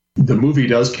 The movie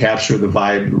does capture the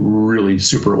vibe really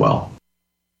super well.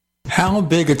 How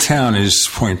big a town is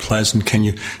Point Pleasant? Can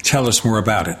you tell us more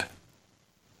about it?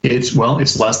 It's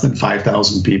less than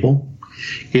 5,000 people.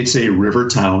 It's a river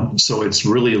town, so it's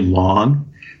really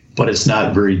long, but it's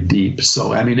not very deep.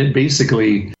 So, I mean, it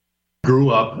basically grew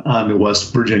up on the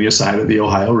West Virginia side of the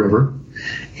Ohio River,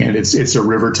 and it's a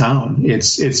river town.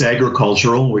 It's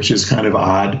agricultural, which is kind of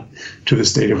odd to the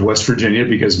state of West Virginia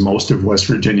because most of West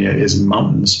Virginia is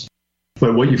mountains.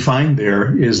 But what you find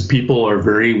there is people are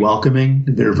very welcoming.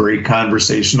 They're very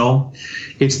conversational.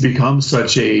 It's become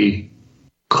such a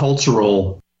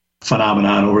cultural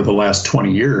phenomenon over the last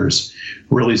 20 years,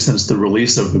 really since the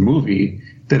release of the movie,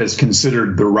 that it's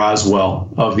considered the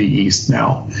Roswell of the East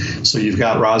now. So you've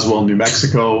got Roswell, New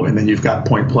Mexico, and then you've got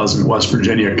Point Pleasant, West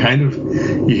Virginia. Kind of,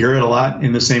 you hear it a lot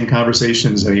in the same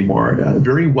conversations anymore. A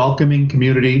very welcoming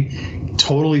community,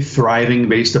 totally thriving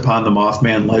based upon the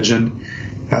Mothman legend.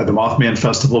 The Mothman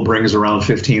Festival brings around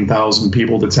 15,000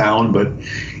 people to town, but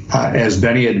as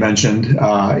Benny had mentioned,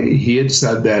 he had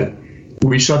said that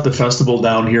we shut the festival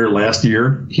down here last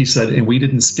year, he said, and we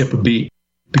didn't skip a beat,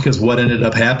 because what ended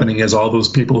up happening is all those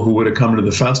people who would have come to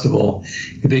the festival,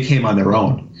 they came on their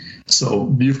own.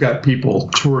 So you've got people,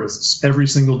 tourists, every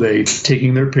single day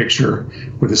taking their picture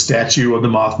with a statue of the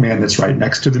Mothman that's right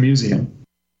next to the museum.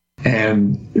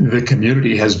 And the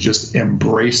community has just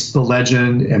embraced the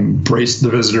legend, embraced the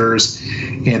visitors,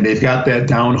 and they've got that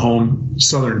down-home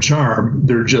Southern charm.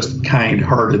 They're just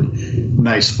kind-hearted,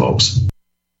 nice folks.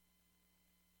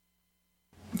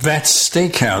 That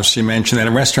steakhouse you mentioned, that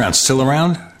restaurant, still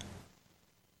around?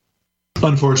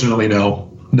 Unfortunately, no.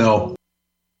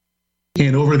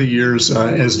 And over the years,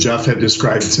 as Jeff had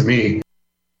described to me,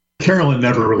 Carolin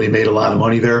never really made a lot of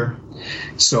money there.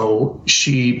 So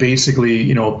she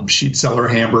basically, she'd sell her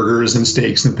hamburgers and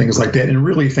steaks and things like that, and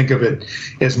really think of it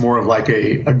as more of like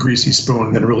a greasy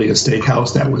spoon than really a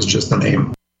steakhouse. That was just the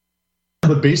name.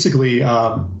 But basically,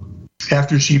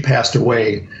 after she passed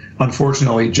away,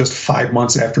 unfortunately, just 5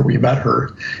 months after we met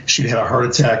her, she'd had a heart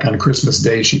attack on Christmas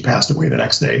Day. She passed away the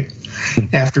next day.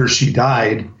 After she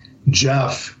died,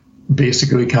 Jeff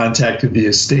basically contacted the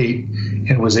estate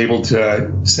and was able to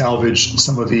salvage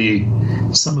some of the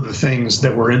things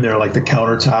that were in there, like the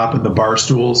countertop and the bar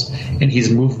stools, and he's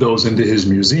moved those into his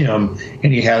museum,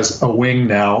 and he has a wing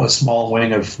now, a small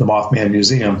wing of the Mothman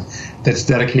Museum that's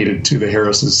dedicated to the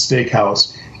Harris's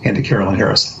Steakhouse and to Carolin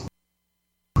Harris.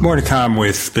 More to come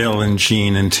with Bill and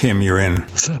Gene and Tim. You're in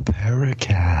the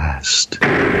Paracast.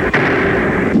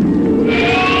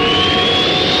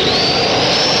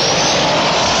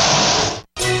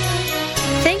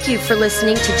 Thank you for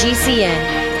listening to GCN.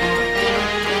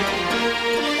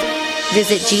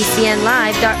 Visit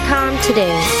GCNlive.com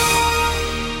today.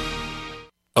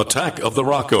 Attack of the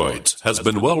Rockoids has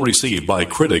been well received by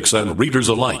critics and readers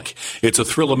alike. It's a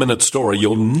thrill-a-minute story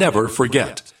you'll never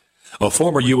forget. A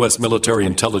former U.S. military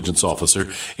intelligence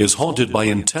officer is haunted by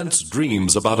intense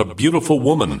dreams about a beautiful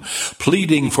woman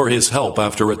pleading for his help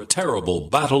after a terrible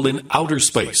battle in outer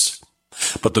space.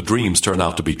 But the dreams turn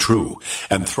out to be true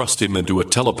and thrust him into a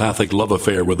telepathic love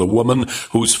affair with a woman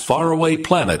whose faraway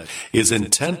planet is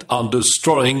intent on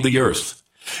destroying the Earth.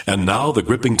 And now the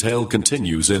gripping tale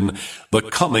continues in The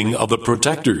Coming of the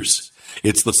Protectors.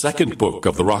 It's the second book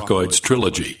of the Rockoids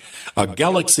trilogy, a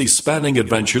galaxy-spanning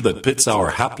adventure that pits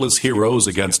our hapless heroes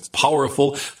against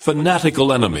powerful,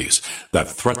 fanatical enemies that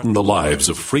threaten the lives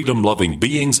of freedom-loving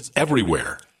beings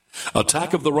everywhere.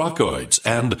 Attack of the Rockoids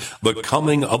and The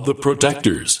Coming of the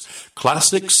Protectors.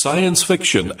 Classic science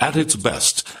fiction at its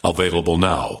best, available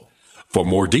now. For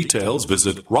more details,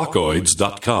 visit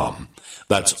rockoids.com.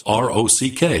 That's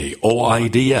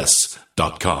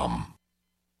ROCKOIDS.com.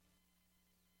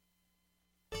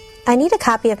 I need a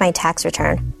copy of my tax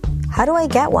return. How do I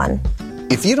get one?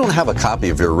 If you don't have a copy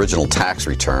of your original tax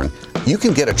return, you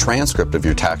can get a transcript of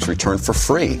your tax return for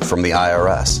free from the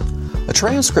IRS. A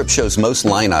transcript shows most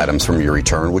line items from your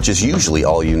return, which is usually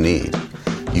all you need.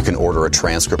 You can order a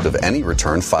transcript of any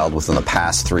return filed within the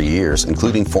past 3 years,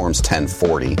 including Forms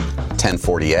 1040,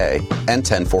 1040A, and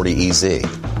 1040EZ.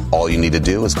 All you need to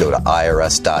do is go to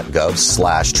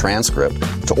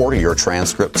irs.gov/transcript to order your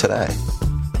transcript today.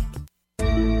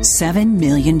 7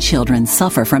 million children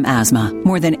suffer from asthma,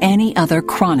 more than any other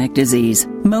chronic disease.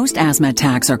 Most asthma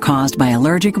attacks are caused by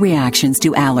allergic reactions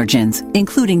to allergens,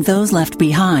 including those left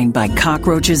behind by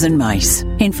cockroaches and mice.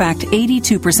 In fact,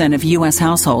 82% of U.S.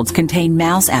 households contain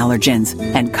mouse allergens,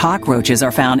 and cockroaches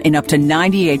are found in up to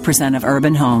 98% of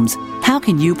urban homes. How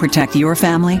can you protect your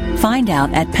family? Find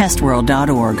out at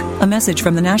pestworld.org. A message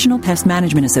from the National Pest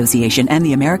Management Association and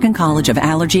the American College of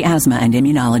Allergy, Asthma, and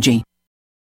Immunology.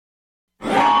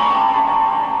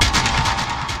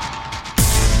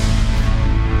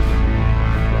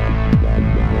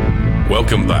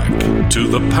 Welcome back to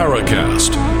the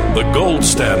Paracast, the gold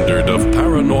standard of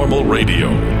paranormal radio.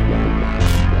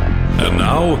 And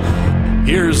now,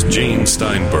 here's Gene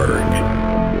Steinberg.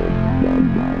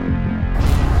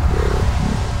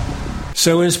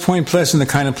 So is Point Pleasant the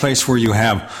kind of place where you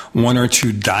have one or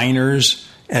two diners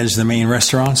as the main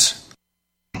restaurants?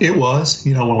 It was,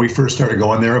 when we first started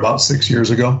going there about 6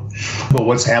 years ago. But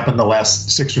what's happened the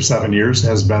last 6 or 7 years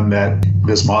has been that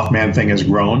this Mothman thing has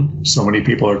grown. So many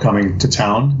people are coming to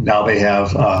town. Now they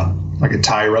have like a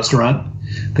Thai restaurant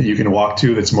that you can walk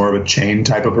to that's more of a chain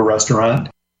type of a restaurant.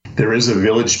 There is a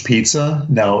Village Pizza.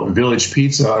 Now, Village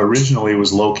Pizza originally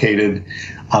was located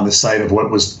on the site of what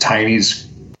was Tiny's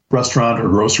restaurant or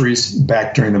groceries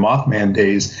back during the Mothman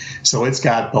days. So it's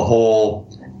got the whole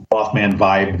Mothman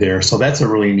vibe there. So that's a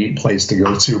really neat place to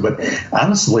go to. But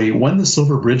honestly, when the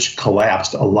Silver Bridge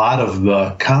collapsed, a lot of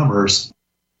the commerce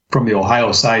from the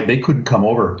Ohio side, they couldn't come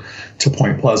over to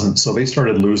Point Pleasant. So they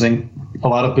started losing a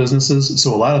lot of businesses.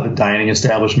 So a lot of the dining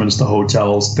establishments, the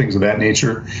hotels, things of that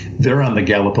nature, they're on the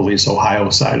Gallipolis, Ohio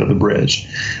side of the bridge.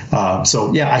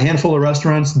 So yeah, a handful of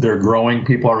restaurants, they're growing.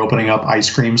 People are opening up ice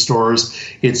cream stores.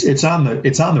 It's on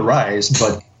the rise,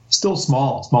 but still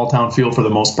small town feel for the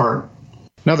most part.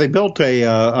 Now, they built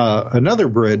another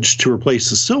bridge to replace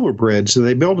the Silver Bridge. So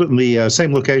they built it in the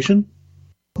same location?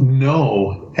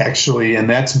 No, actually, and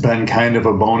that's been kind of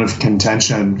a bone of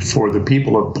contention for the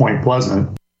people of Point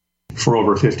Pleasant for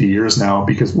over 50 years now,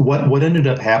 because what ended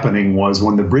up happening was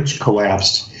when the bridge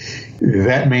collapsed,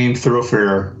 that main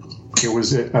thoroughfare, it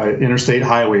was an interstate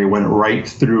highway, went right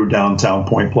through downtown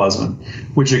Point Pleasant,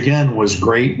 which again was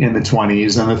great in the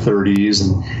 20s and the 30s,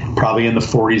 and probably in the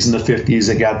 40s and the 50s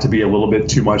it got to be a little bit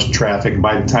too much traffic.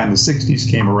 By the time the 60s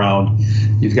came around,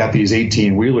 you've got these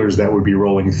 18-wheelers that would be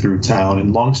rolling through town.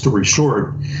 And long story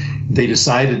short, they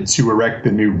decided to erect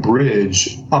the new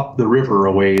bridge up the river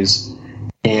a ways,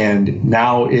 and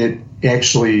now it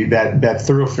actually, that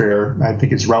thoroughfare, I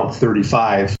think it's Route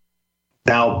 35,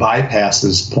 now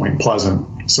bypasses Point Pleasant.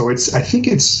 So I think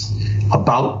it's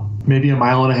about maybe 1.5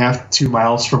 miles, 2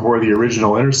 miles from where the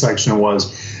original intersection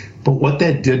was. But what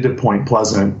that did to Point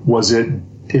Pleasant was it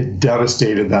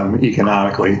devastated them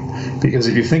economically. Because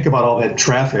if you think about all that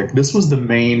traffic, this was the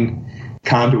main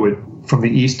conduit from the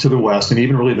east to the west, and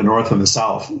even really the north and the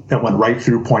south, that went right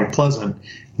through Point Pleasant.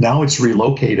 Now it's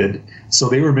relocated. So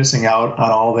they were missing out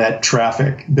on all that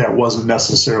traffic that wasn't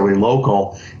necessarily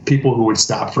local. People who would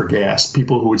stop for gas,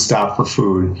 people who would stop for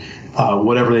food,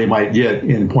 whatever they might get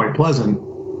in Point Pleasant,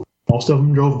 most of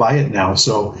them drove by it now.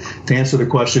 So to answer the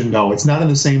question, no, it's not in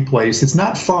the same place. It's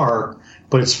not far,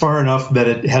 but it's far enough that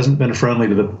it hasn't been friendly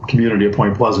to the community of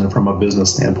Point Pleasant from a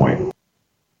business standpoint.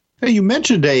 Hey, you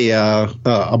mentioned a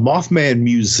Mothman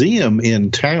museum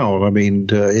in town. I mean,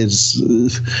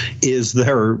 is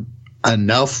there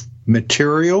enough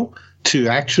material to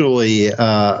actually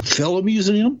fill a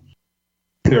museum?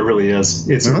 There really is.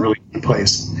 It's a really neat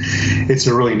place. It's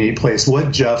a really neat place. What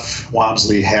Jeff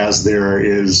Wamsley has there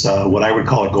is what I would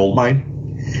call a gold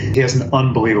mine. He has an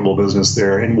unbelievable business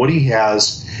there. And what he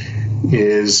has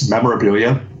is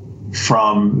memorabilia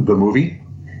from the movie.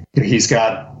 He's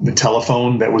got the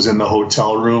telephone that was in the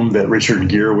hotel room that Richard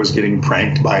Gere was getting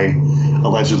pranked by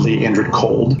allegedly Indrid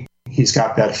Cold. He's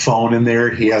got that phone in there.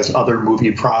 He has other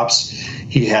movie props.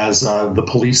 He has the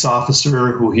police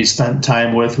officer who he spent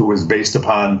time with, who was based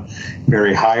upon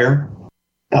Mary Heyer,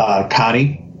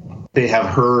 Connie. They have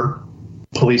her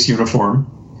police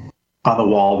uniform on the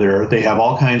wall there. They have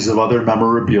all kinds of other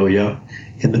memorabilia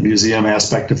in the museum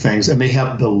aspect of things, and they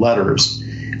have the letters.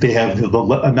 They have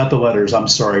not the letters, I'm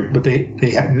sorry, but they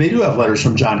do have letters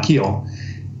from John Keel,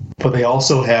 but they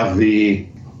also have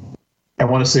I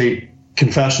want to say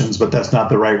confessions, but that's not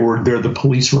the right word. They're the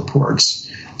police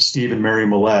reports Steve and Mary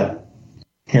Millette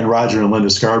and Roger and Linda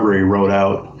Scarberry wrote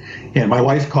out. And my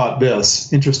wife caught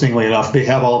this. Interestingly enough, they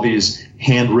have all these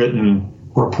handwritten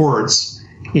reports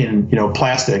in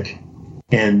plastic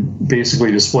and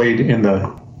basically displayed in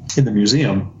the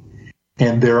museum.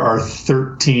 And there are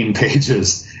 13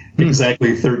 pages,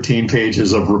 exactly 13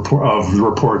 pages of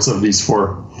reports of these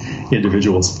four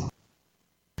individuals.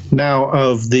 Now,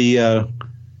 of the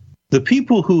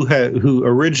people who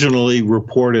originally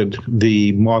reported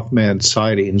the Mothman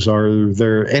sightings, are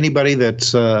there anybody that's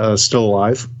still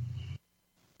alive?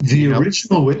 The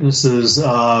original witnesses,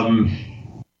 Linda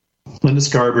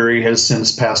Scarberry has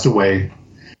since passed away.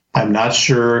 I'm not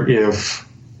sure if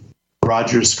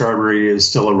Roger Scarberry is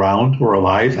still around or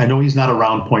alive. I know he's not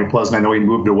around Point Pleasant. I know he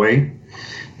moved away.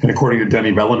 And according to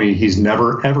Denny Bellamy, he's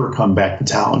never, ever come back to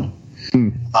town.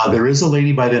 There is a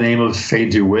lady by the name of Faye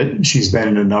DeWitt. She's been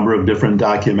in a number of different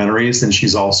documentaries, and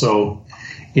she's also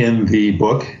in the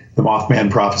book, The Mothman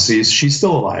Prophecies. She's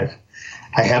still alive.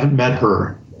 I haven't met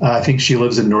her. I think she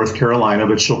lives in North Carolina,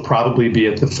 but she'll probably be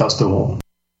at the festival.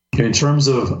 In terms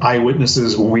of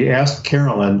eyewitnesses, when we asked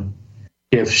Carolin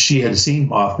if she had seen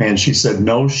Mothman, she said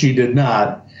no, she did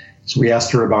not. So we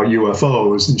asked her about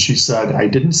UFOs, and she said, I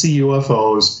didn't see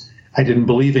UFOs. I didn't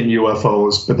believe in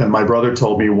UFOs, but then my brother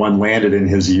told me one landed in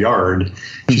his yard.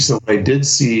 She said, what I did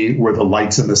see were the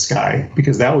lights in the sky,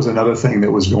 because that was another thing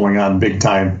that was going on big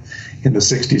time in the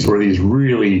 60s, were these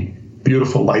really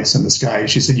beautiful lights in the sky.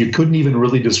 She said you couldn't even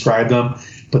really describe them,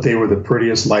 but they were the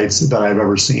prettiest lights that I've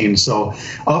ever seen. So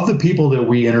of the people that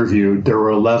we interviewed, there were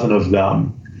 11 of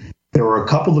them. There were a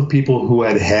couple of people who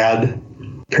had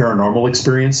paranormal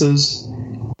experiences,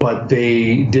 but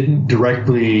they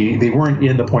weren't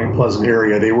in the Point Pleasant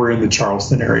area. They were in the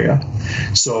Charleston area.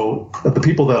 So the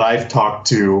people that I've talked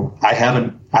to, I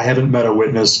haven't met a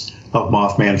witness of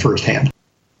Mothman firsthand.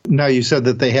 Now, you said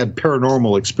that they had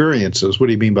paranormal experiences. What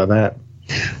do you mean by that?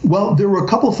 Well, there were a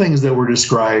couple things that were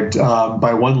described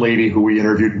by one lady who we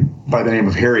interviewed by the name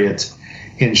of Harriet,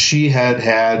 and she had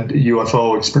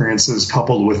UFO experiences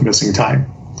coupled with missing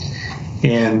time.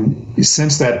 And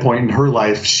since that point in her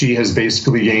life, she has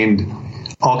basically gained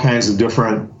all kinds of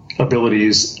different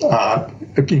abilities,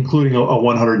 including a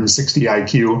 160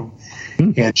 IQ.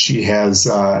 And she has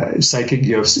psychic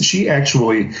gifts. She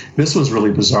actually, this was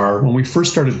really bizarre. When we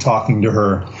first started talking to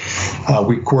her,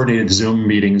 we coordinated Zoom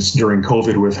meetings during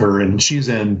COVID with her, and she's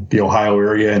in the Ohio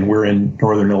area, and we're in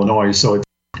Northern Illinois, so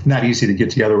it's not easy to get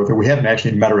together with her. We haven't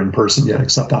actually met her in person yet,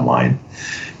 except online.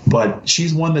 But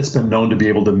she's one that's been known to be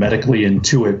able to medically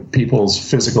intuit people's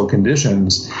physical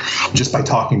conditions just by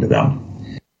talking to them.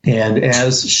 And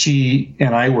as she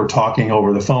and I were talking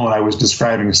over the phone, I was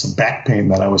describing some back pain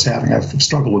that I was having. I've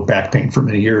struggled with back pain for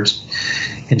many years.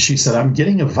 And she said, I'm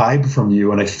getting a vibe from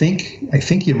you, and I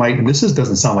think you might, and this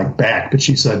doesn't sound like back, but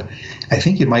she said, I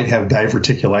think you might have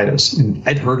diverticulitis. And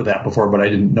I'd heard of that before, but I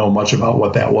didn't know much about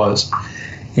what that was.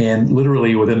 And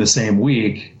literally within the same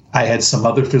week, I had some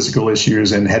other physical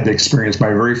issues and had to experience my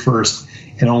very first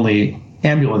and only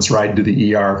ambulance ride to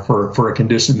the ER for a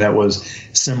condition that was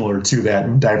similar to that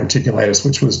diverticulitis,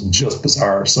 which was just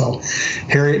bizarre. So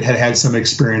Harriet had some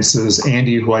experiences.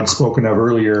 Andy, who I'd spoken of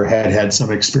earlier, had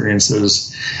some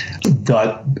experiences.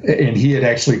 And he had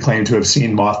actually claimed to have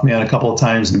seen Mothman a couple of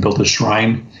times and built a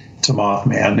shrine to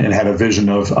Mothman and had a vision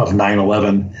of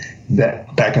 9/11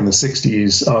 that back in the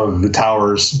 60s of the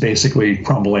towers basically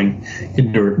crumbling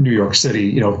in New York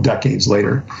City, decades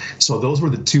later. So those were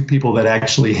the two people that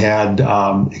actually had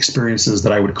experiences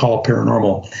that I would call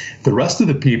paranormal. The rest of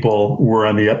the people were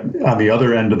on the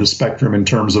other end of the spectrum in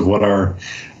terms of what our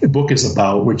book is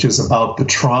about, which is about the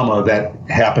trauma that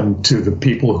happened to the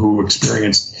people who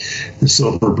experienced the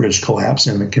Silver Bridge collapse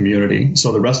in the community.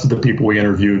 So the rest of the people we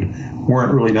interviewed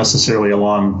weren't really necessarily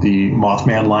along the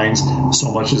Mothman lines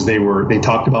so much as they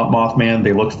talked about Mothman,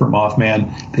 they looked for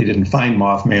Mothman, they didn't find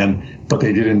Mothman, but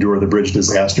they did endure the bridge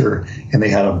disaster, and they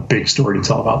had a big story to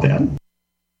tell about that.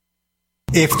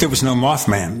 If there was no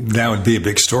Mothman, that would be a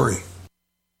big story.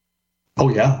 Oh,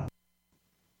 yeah.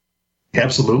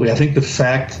 Absolutely. I think the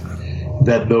fact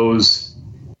that those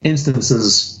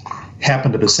instances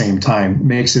happened at the same time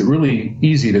makes it really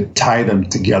easy to tie them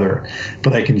together.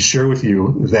 But I can share with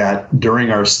you that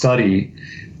during our study,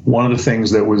 one of the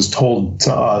things that was told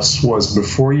to us was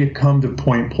before you come to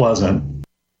Point Pleasant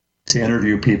to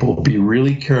interview people, be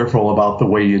really careful about the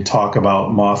way you talk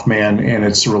about Mothman and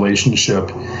its relationship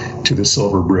to the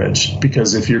Silver Bridge.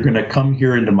 Because if you're going to come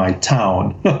here into my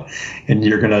town and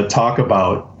you're going to talk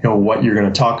about, what you're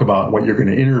going to talk about, what you're going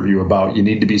to interview about, you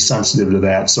need to be sensitive to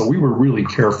that. So we were really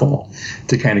careful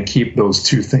to kind of keep those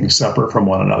two things separate from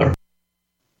one another,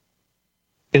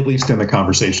 at least in the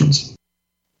conversations.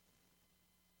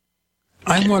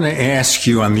 I want to ask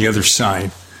you on the other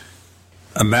side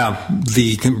about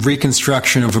the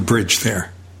reconstruction of a bridge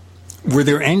there. Were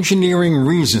there engineering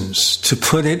reasons to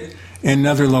put it in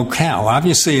another locale?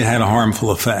 Obviously, it had a harmful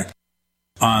effect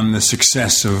on the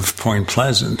success of Point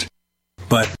Pleasant.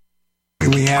 But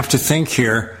we have to think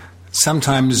here,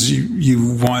 sometimes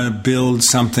you want to build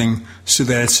something so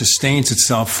that it sustains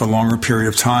itself for a longer period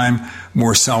of time,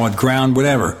 more solid ground,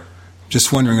 whatever.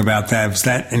 Just wondering about that. Is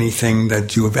that anything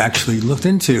that you have actually looked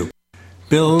into?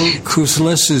 Bill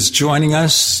Kousoulas is joining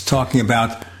us, talking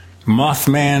about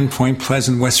Mothman, Point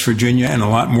Pleasant, West Virginia, and a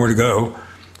lot more to go.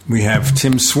 We have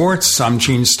Tim Swartz. I'm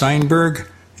Gene Steinberg.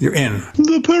 You're in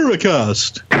the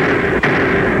Paracast.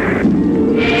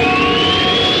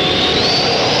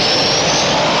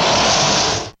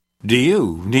 Do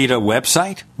you need a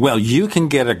website? Well, you can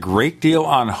get a great deal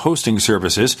on hosting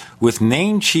services with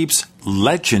Namecheap's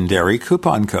legendary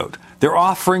coupon code. They're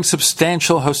offering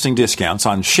substantial hosting discounts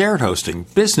on shared hosting,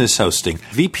 business hosting,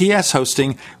 VPS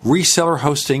hosting, reseller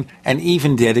hosting, and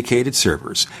even dedicated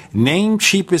servers.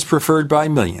 Namecheap is preferred by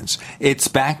millions. It's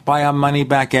backed by a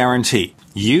money-back guarantee.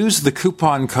 Use the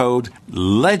coupon code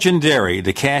LEGENDARY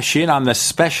to cash in on the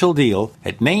special deal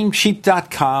at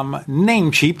Namecheap.com,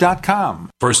 Namecheap.com.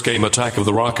 First came Attack of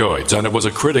the Rockoids, and it was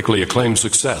a critically acclaimed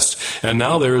success. And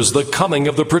now there's The Coming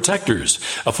of the Protectors.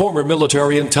 A former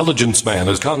military intelligence man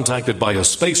is contacted by a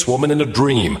space woman in a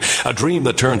dream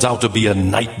that turns out to be a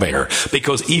nightmare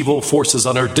because evil forces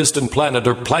on her distant planet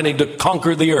are planning to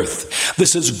conquer the Earth.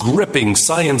 This is gripping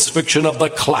science fiction of the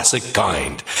classic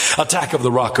kind. Attack of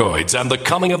the Rockoids and The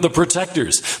Coming of the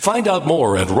Protectors. Find out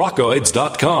more at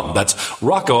rockoids.com. That's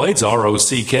Rockoids,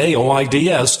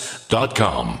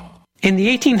 ROCKOIDS.com. In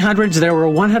the 1800s, there were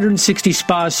 160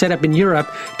 spas set up in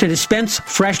Europe to dispense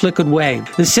fresh liquid whey.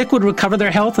 The sick would recover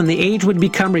their health and the aged would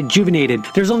become rejuvenated.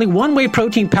 There's only one whey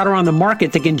protein powder on the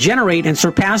market that can generate and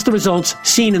surpass the results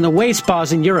seen in the whey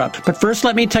spas in Europe. But first,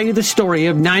 let me tell you the story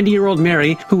of 90-year-old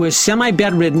Mary, who was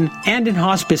semi-bedridden and in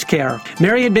hospice care.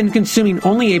 Mary had been consuming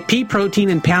only a pea protein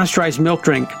and pasteurized milk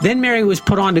drink. Then Mary was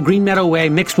put on to Green Meadow Whey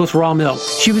mixed with raw milk.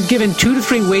 She was given 2 to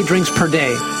 3 whey drinks per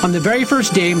day. On the very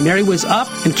first day, Mary was up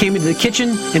and came into the kitchen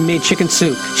and made chicken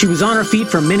soup. She was on her feet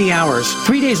for many hours.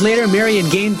 3 days later, Mary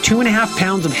had gained 2.5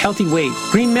 pounds of healthy weight.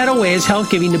 Green Meadow Whey is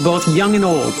health-giving to both young and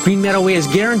old. Green Meadow Whey is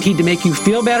guaranteed to make you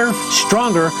feel better,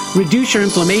 stronger, reduce your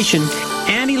inflammation,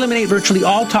 and eliminate virtually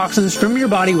all toxins from your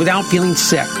body without feeling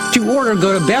sick. To order,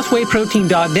 go to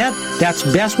bestwayprotein.net. That's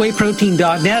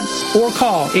bestwayprotein.net, or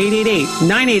call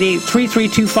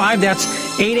 888-988-3325. That's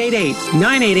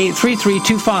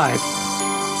 888-988-3325.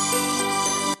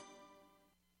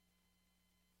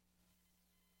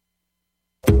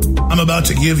 I'm about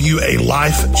to give you a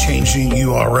life-changing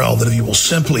URL that if you will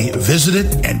simply visit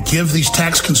it and give these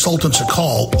tax consultants a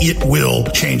call, it will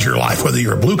change your life. Whether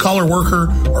you're a blue-collar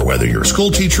worker or whether you're a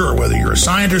school teacher or whether you're a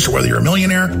scientist or whether you're a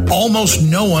millionaire, almost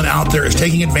no one out there is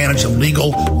taking advantage of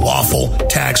legal, lawful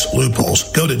tax loopholes.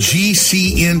 Go to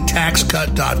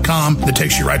GCNTaxCut.com. That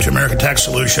takes you right to American Tax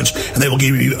Solutions, and they will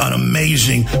give you an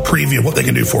amazing preview of what they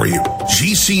can do for you.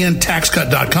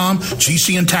 GCNTaxCut.com,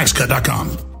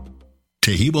 GCNTaxCut.com.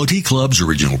 Tahibo Tea Club's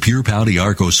original Pure Pouty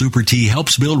Arco Super Tea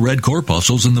helps build red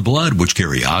corpuscles in the blood, which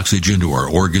carry oxygen to our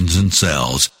organs and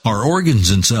cells. Our organs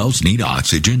and cells need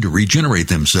oxygen to regenerate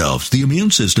themselves. The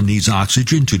immune system needs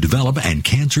oxygen to develop, and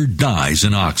cancer dies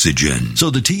in oxygen.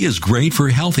 So the tea is great for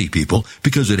healthy people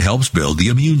because it helps build the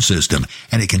immune system,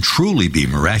 and it can truly be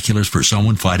miraculous for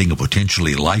someone fighting a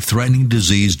potentially life-threatening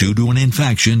disease due to an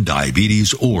infection,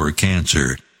 diabetes, or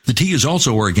cancer. The tea is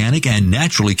also organic and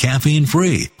naturally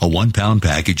caffeine-free. A 1-pound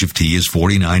package of tea is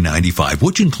 $49.95,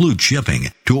 which includes shipping.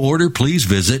 To order, please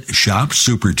visit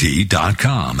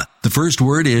shopsupertea.com. The first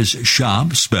word is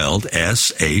shop, spelled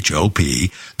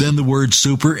S-H-O-P, then the word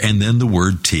super, and then the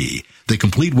word tea. The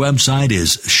complete website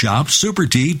is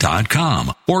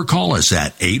shopsupertea.com or call us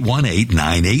at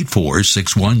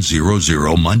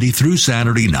 818-984-6100 Monday through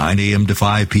Saturday, 9 a.m. to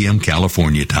 5 p.m.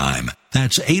 California time.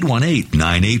 That's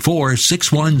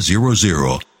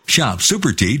 818-984-6100.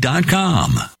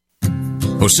 shopsupertea.com.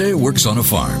 Jose works on a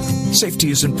farm.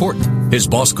 Safety is important. His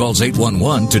boss calls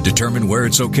 811 to determine where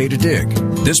it's okay to dig.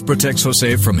 This protects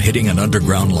Jose from hitting an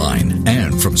underground line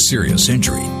and from serious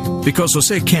injury. Because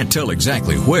Jose can't tell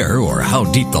exactly where or how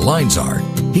deep the lines are,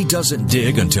 he doesn't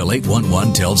dig until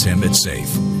 811 tells him it's safe.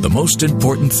 The most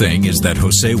important thing is that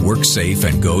Jose works safe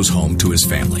and goes home to his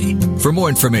family. For more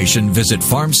information, visit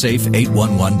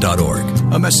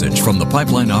farmsafe811.org. A message from the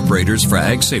Pipeline Operators for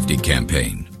Ag Safety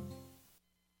Campaign.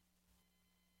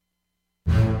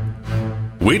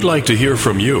 We'd like to hear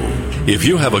from you. If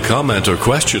you have a comment or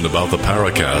question about the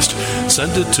Paracast,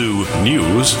 send it to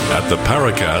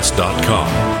news@theparacast.com.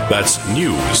 That's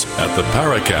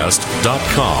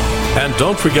news@theparacast.com. And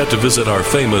don't forget to visit our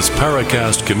famous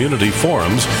Paracast community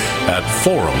forums at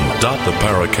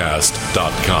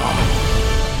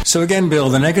forum.theparacast.com. So again,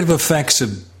 Bill, the negative effects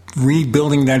of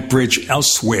rebuilding that bridge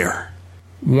elsewhere.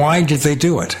 Why did they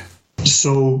do it?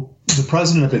 So the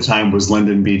president at the time was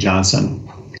Lyndon B. Johnson,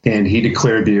 and he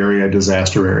declared the area a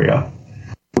disaster area,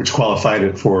 which qualified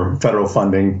it for federal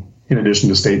funding in addition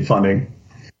to state funding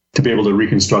to be able to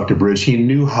reconstruct a bridge. He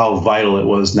knew how vital it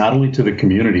was, not only to the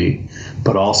community,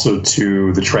 but also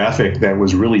to the traffic that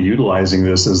was really utilizing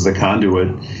this as the conduit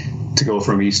to go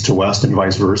from east to west and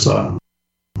vice versa.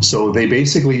 So they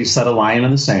basically set a line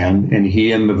in the sand, and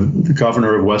he and the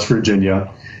governor of West Virginia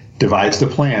devised a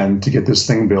plan to get this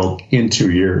thing built in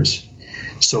 2 years.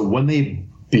 So when they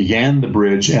began the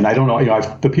bridge, and I don't know,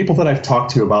 the people that I've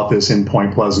talked to about this in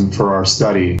Point Pleasant for our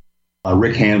study,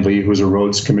 Rick Handley, who's a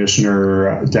roads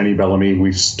commissioner, Denny Bellamy,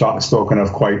 we've spoken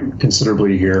of quite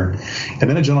considerably here, and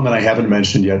then a gentleman I haven't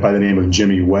mentioned yet by the name of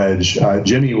Jimmy Wedge.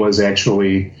 Jimmy was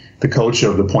actually the coach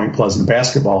of the Point Pleasant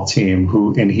basketball team,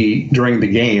 he during the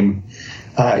game,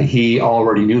 he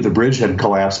already knew the bridge had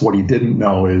collapsed. What he didn't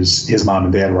know is his mom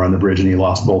and dad were on the bridge, and he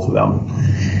lost both of them.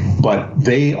 But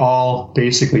they all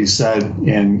basically said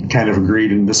and kind of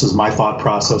agreed, and this is my thought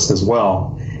process as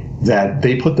well, that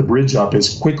they put the bridge up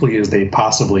as quickly as they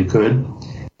possibly could.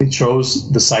 They chose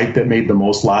the site that made the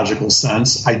most logical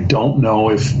sense. I don't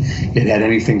know if it had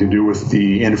anything to do with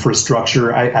the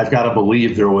infrastructure. I've got to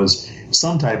believe there was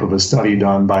some type of a study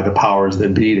done by the powers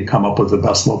that be to come up with the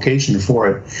best location for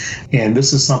it. And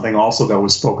this is something also that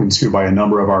was spoken to by a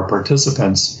number of our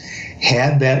participants.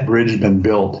 Had that bridge been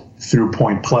built through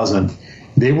Point Pleasant,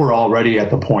 they were already at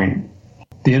the point.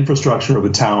 The infrastructure of the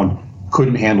town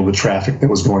couldn't handle the traffic that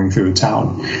was going through the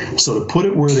town. So to put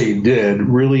it where they did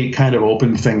really kind of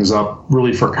opened things up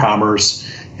really for commerce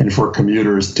and for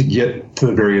commuters to get to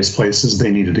the various places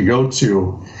they needed to go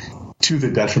to the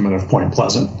detriment of Point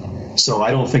Pleasant. So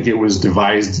I don't think it was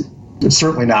devised,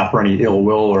 certainly not for any ill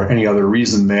will or any other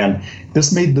reason than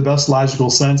this made the best logical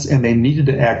sense, and they needed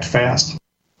to act fast.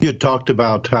 You had talked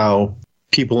about how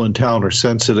people in town are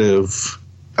sensitive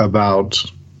about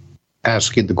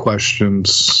asking the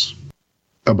questions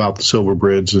about the Silver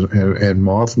Bridge and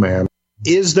Mothman.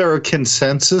 Is there a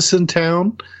consensus in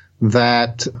town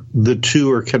that the two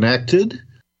are connected,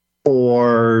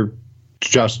 or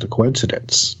just a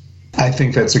coincidence? I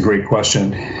think that's a great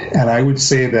question. And I would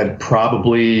say that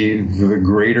probably the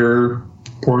greater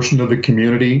portion of the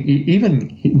community,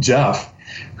 even Jeff,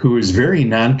 who is very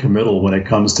non-committal when it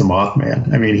comes to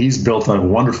Mothman. I mean, he's built a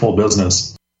wonderful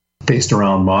business based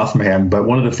around Mothman, but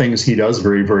one of the things he does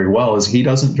very, very well is he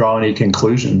doesn't draw any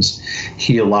conclusions.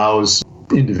 He allows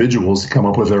individuals to come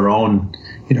up with their own,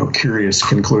 curious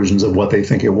conclusions of what they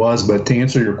think it was. But to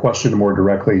answer your question more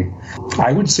directly,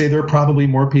 I would say there are probably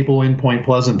more people in Point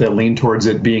Pleasant that lean towards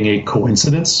it being a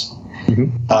coincidence. Mm-hmm.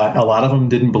 A lot of them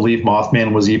didn't believe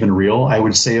Mothman was even real. I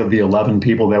would say of the 11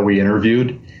 people that we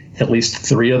interviewed, at least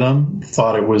 3 of them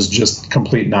thought it was just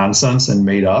complete nonsense and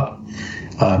made up.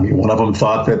 One of them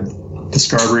thought that the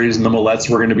Scarberries and the Millettes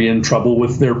were going to be in trouble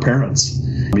with their parents,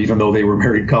 even though they were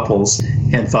married couples,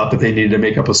 and thought that they needed to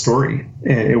make up a story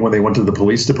when they went to the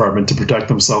police department to protect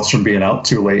themselves from being out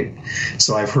too late.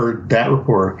 So I've heard that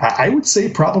report. I would say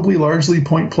probably largely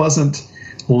Point Pleasant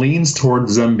leans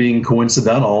towards them being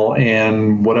coincidental,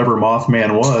 and whatever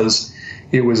Mothman was,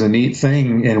 it was a neat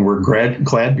thing, and we're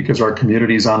glad because our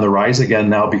community's on the rise again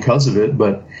now because of it,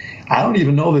 but I don't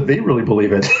even know that they really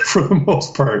believe it for the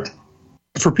most part.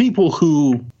 For people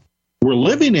who were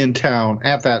living in town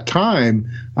at that time,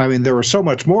 I mean, there was so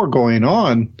much more going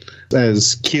on,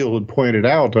 as Keel had pointed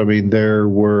out. I mean, there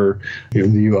were the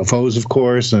UFOs, of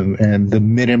course, and the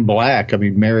Men in Black. I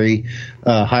mean, Mary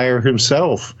Hyre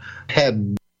himself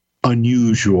had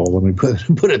unusual, let me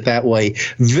put it that way,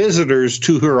 visitors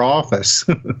to her office.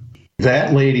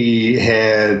 That lady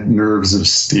had nerves of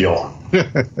steel.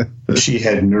 She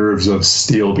had nerves of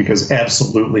steel because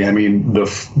absolutely, I mean, the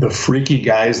freaky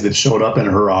guys that showed up in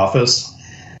her office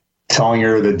telling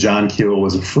her that John Keel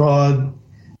was a fraud,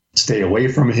 stay away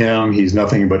from him, he's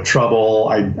nothing but trouble.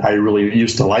 I really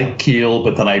used to like Keel,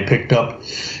 but then I picked up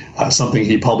something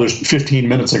he published 15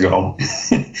 minutes ago.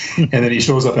 And then he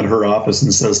shows up in her office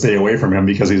and says, stay away from him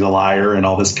because he's a liar and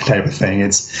all this type of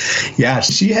thing.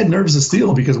 She had nerves of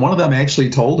steel because one of them actually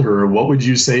told her, what would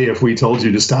you say if we told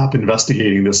you to stop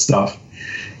investigating this stuff?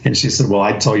 And she said, well,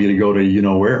 I'd tell you to go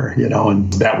to where,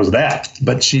 and that was that.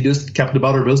 But she just kept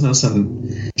about her business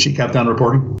and she kept on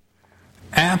reporting.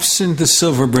 Absent the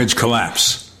Silver Bridge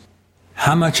collapse,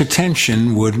 how much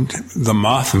attention would the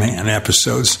Mothman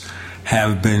episodes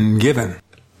have been given?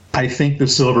 I think the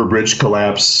Silver Bridge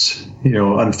collapse,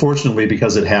 unfortunately,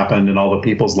 because it happened and all the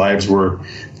people's lives were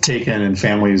taken and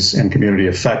families and community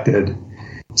affected,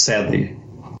 sadly.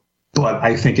 But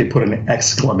I think it put an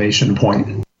exclamation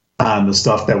point on the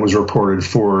stuff that was reported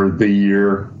for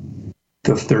the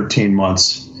 13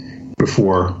 months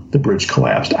before the bridge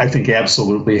collapsed. I think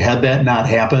absolutely, had that not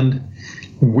happened,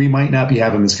 we might not be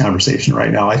having this conversation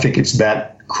right now. I think it's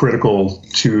that critical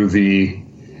to the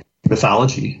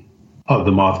mythology of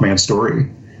the Mothman story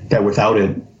that without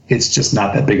it, it's just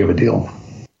not that big of a deal.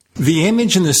 The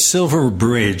image in the Silver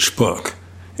Bridge book,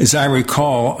 as I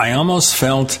recall, I almost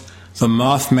felt the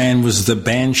Mothman was the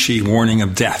banshee warning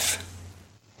of death.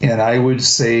 And I would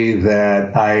say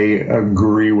that I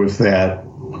agree with that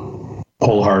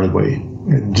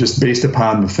wholeheartedly, just based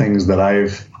upon the things that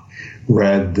I've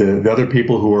read. The other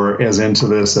people who are as into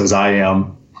this as I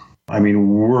am, I mean,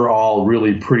 we're all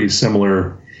really pretty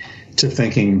similar to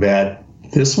thinking that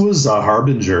this was a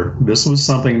harbinger. This was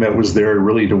something that was there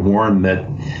really to warn that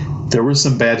there was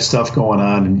some bad stuff going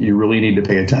on and you really need to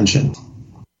pay attention.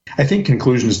 I think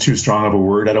conclusion is too strong of a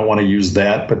word. I don't want to use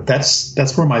that, but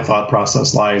that's where my thought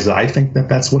process lies. I think that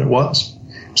that's what it was,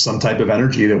 some type of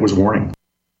energy that was warning.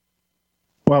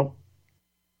 Well,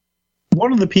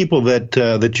 one of the people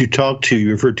that you talked to,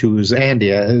 you referred to as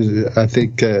Andy, I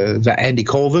think, is that Andy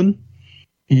Colvin?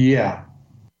 Yeah.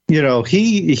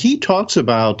 He talks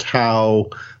about how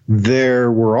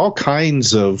there were all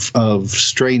kinds of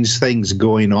strange things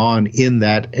going on in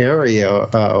that area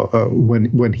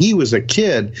when he was a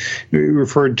kid. He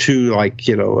referred to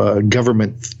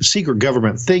secret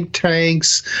government think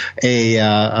tanks, a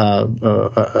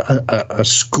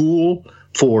school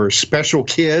for special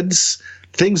kids,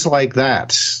 things like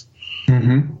that.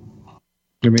 Mm-hmm.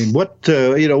 I mean, what's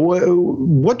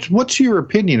your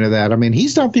opinion of that? I mean,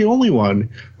 he's not the only one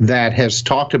that has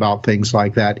talked about things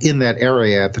like that in that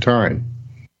area at the time.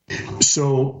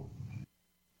 So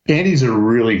Andy's a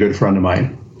really good friend of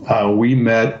mine. We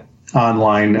met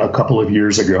online a couple of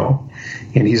years ago,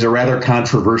 and he's a rather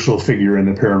controversial figure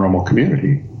in the paranormal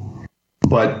community.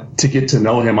 But to get to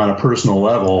know him on a personal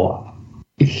level,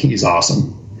 he's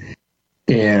awesome.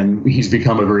 And he's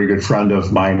become a very good friend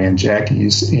of mine and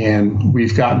Jaci's, and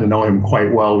we've gotten to know him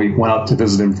quite well. We went out to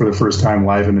visit him for the first time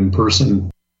live and in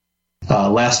person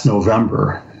last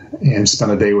November and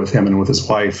spent a day with him and with his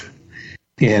wife.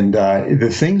 And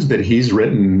the things that he's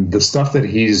written, the stuff that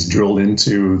he's drilled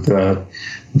into, the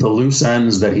loose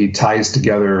ends that he ties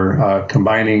together,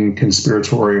 combining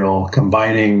conspiratorial,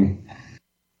 combining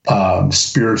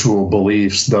spiritual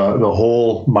beliefs, the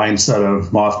whole mindset of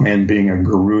Mothman being a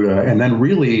Garuda, and then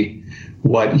really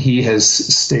what he has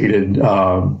stated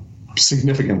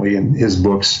significantly in his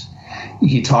books.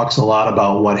 He talks a lot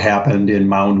about what happened in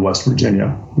Mound, West Virginia,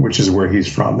 which is where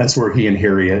he's from. That's where he and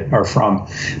Harriet are from.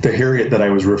 The Harriet that I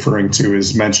was referring to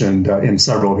is mentioned in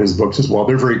several of his books as well.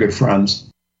 They're very good friends,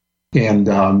 and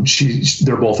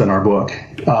they're both in our book.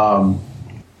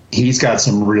 He's got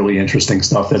some really interesting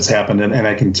stuff that's happened. And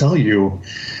I can tell you,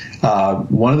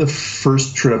 one of the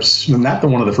first trips,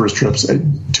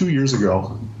 2 years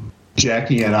ago,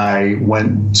 Jaci and I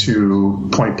went to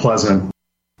Point Pleasant.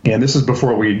 And this is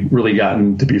before we'd really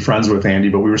gotten to be friends with Andy,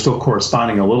 but we were still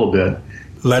corresponding a little bit.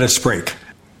 Let us break.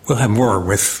 We'll have more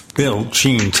with Bill,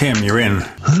 Gene, Tim. You're in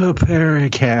the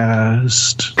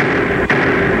Paracast.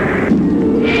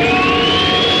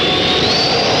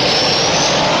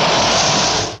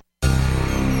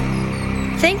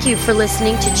 Thank you for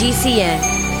listening to GCN.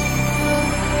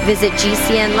 Visit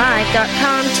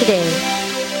GCNlive.com today.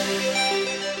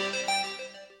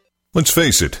 Let's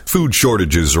face it, food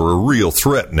shortages are a real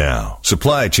threat now.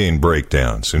 Supply chain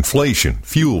breakdowns, inflation,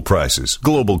 fuel prices,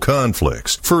 global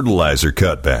conflicts, fertilizer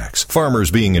cutbacks,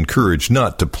 farmers being encouraged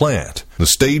not to plant. The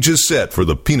stage is set for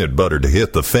the peanut butter to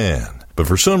hit the fan. But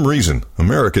for some reason,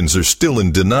 Americans are still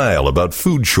in denial about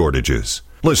food shortages.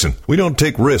 Listen, we don't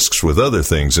take risks with other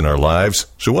things in our lives,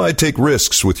 so why take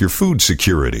risks with your food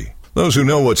security? Those who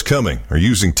know what's coming are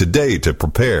using today to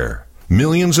prepare.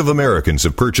 Millions of Americans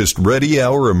have purchased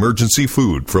ready-hour emergency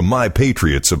food from My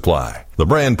Patriot Supply, the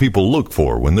brand people look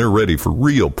for when they're ready for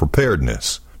real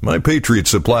preparedness.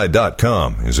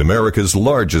 MyPatriotSupply.com is America's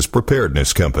largest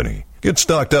preparedness company. Get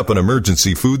stocked up on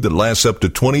emergency food that lasts up to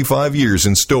 25 years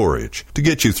in storage to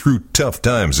get you through tough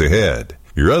times ahead.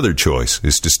 Your other choice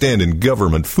is to stand in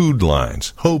government food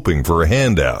lines, hoping for a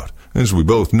handout. As we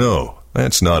both know,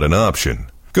 that's not an option.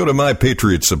 Go to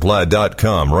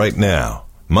MyPatriotSupply.com right now.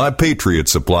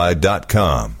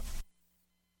 MyPatriotSupply.com.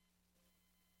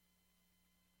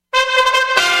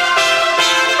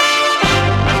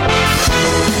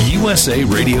 USA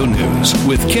Radio News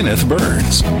with Kenneth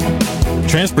Burns.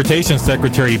 Transportation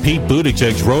Secretary Pete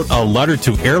Buttigieg wrote a letter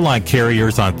to airline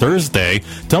carriers on Thursday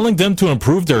telling them to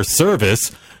improve their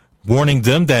service, warning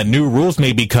them that new rules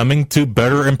may be coming to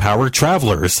better empower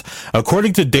travelers.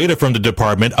 According to data from the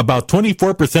department, about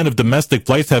 24% of domestic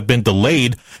flights have been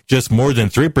delayed, just more than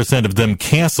 3% of them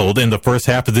canceled in the first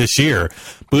half of this year.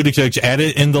 Buttigieg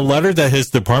added in the letter that his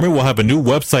department will have a new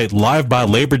website live by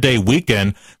Labor Day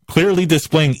weekend, clearly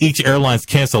displaying each airline's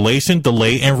cancellation,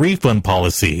 delay, and refund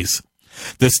policies.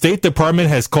 The State Department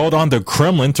has called on the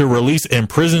Kremlin to release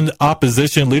imprisoned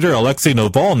opposition leader Alexei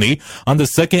Navalny on the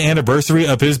second anniversary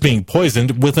of his being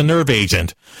poisoned with a nerve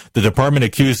agent. The department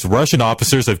accused Russian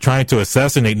officers of trying to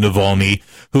assassinate Navalny,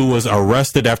 who was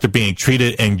arrested after being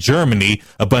treated in Germany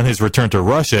upon his return to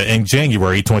Russia in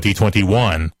January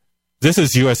 2021. This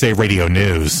is USA Radio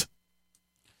News.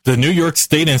 The New York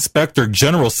State Inspector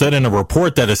General said in a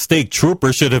report that a state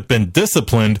trooper should have been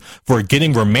disciplined for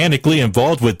getting romantically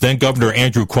involved with then-Governor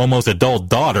Andrew Cuomo's adult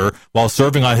daughter while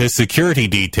serving on his security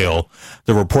detail.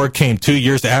 The report came 2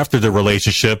 years after the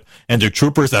relationship and the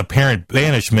trooper's apparent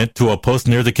banishment to a post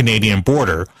near the Canadian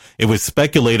border. It was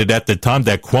speculated at the time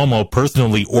that Cuomo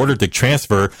personally ordered the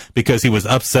transfer because he was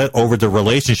upset over the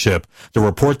relationship. The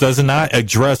report does not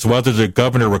address whether the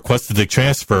governor requested the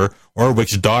transfer or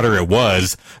which daughter it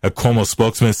was. A Cuomo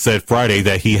spokesman said Friday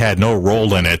that he had no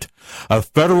role in it. A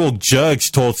federal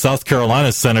judge told South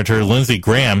Carolina Senator Lindsey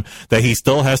Graham that he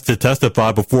still has to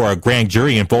testify before a grand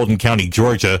jury in Fulton County,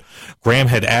 Georgia. Graham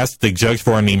had asked the judge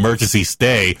for an emergency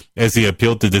stay as he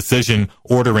appealed the decision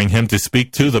ordering him to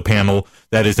speak to the panel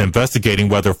that is investigating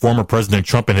whether former President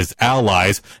Trump and his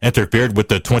allies interfered with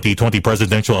the 2020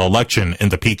 presidential election in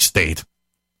the Peach State.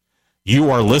 You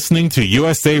are listening to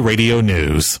USA Radio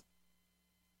News.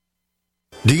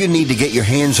 Do you need to get your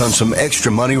hands on some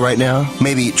extra money right now?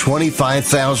 Maybe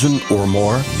 $25,000 or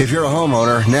more? If you're a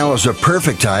homeowner, now is a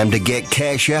perfect time to get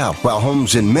cash out while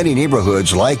homes in many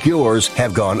neighborhoods like yours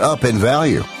have gone up in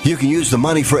value. You can use the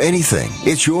money for anything.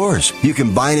 It's yours. You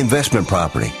can buy an investment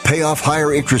property, pay off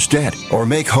higher interest debt, or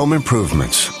make home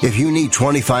improvements. If you need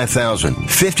 $25,000,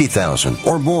 $50,000,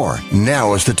 or more,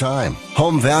 now is the time.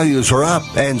 Home values are up,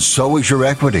 and so is your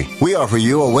equity. We offer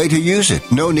you a way to use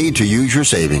it. No need to use your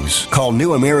savings. Call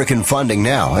New American Funding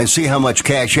now and see how much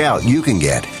cash out you can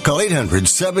get. Call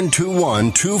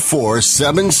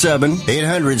 800-721-2477.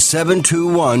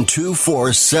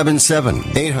 800-721-2477.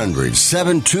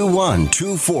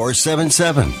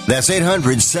 800-721-2477. That's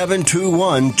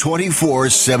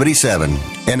 800-721-2477.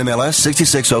 NMLS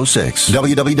 6606.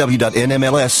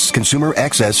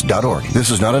 www.nmlsconsumeraccess.org. This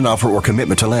is not an offer or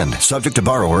commitment to lend. Subject to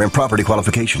borrower and property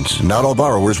qualifications. Not all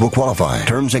borrowers will qualify.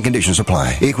 Terms and conditions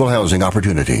apply. Equal housing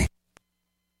opportunity.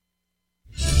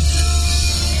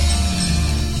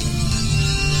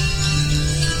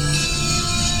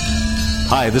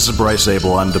 Hi, this is Bryce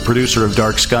Abel. I'm the producer of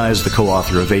Dark Skies, the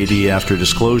co-author of AD After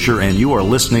Disclosure, and you are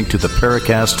listening to the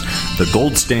Paracast, the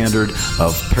gold standard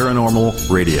of paranormal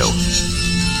radio.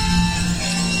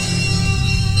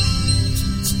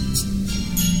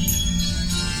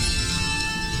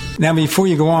 Now, before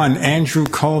you go on, Andrew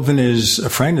Colvin is a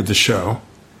friend of the show.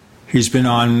 He's been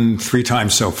on 3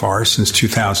 times so far since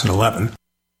 2011.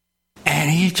 And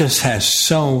he just has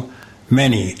so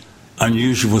many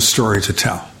unusual stories to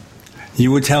tell. You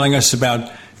were telling us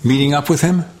about meeting up with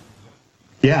him?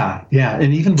 Yeah.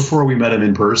 And even before we met him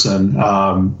in person,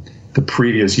 the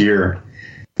previous year,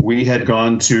 we had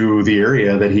gone to the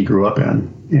area that he grew up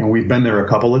in. And we've been there a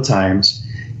couple of times,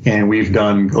 and we've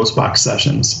done ghost box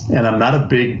sessions. And I'm not a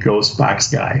big ghost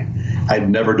box guy. I'd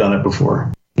never done it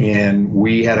before. And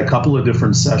we had a couple of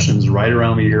different sessions right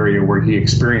around the area where he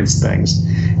experienced things.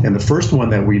 And the first one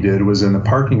that we did was in the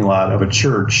parking lot of a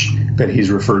church that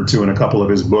he's referred to in a couple of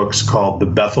his books called the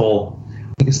Bethel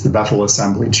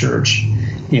Assembly Church.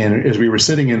 And as we were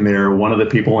sitting in there, one of the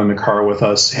people in the car with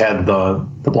us had the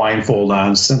blindfold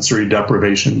on, sensory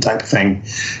deprivation type thing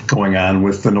going on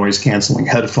with the noise canceling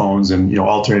headphones and,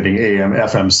 alternating AM,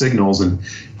 FM signals. And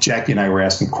Jaci and I were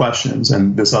asking questions,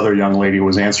 and this other young lady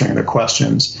was answering the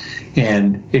questions.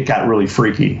 And it got really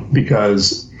freaky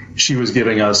because she was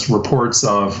giving us reports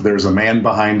of there's a man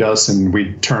behind us, and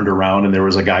we turned around and there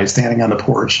was a guy standing on the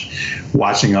porch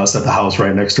watching us at the house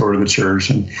right next door to the church.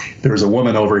 And there was a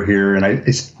woman over here. And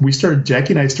Jaci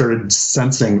and I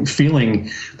started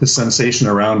feeling the sensation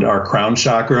around our crown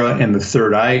chakra and the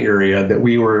third eye area that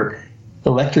we were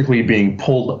electrically being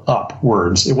pulled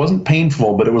upwards. It wasn't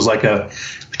painful, but it was like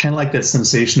kind of like that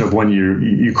sensation of when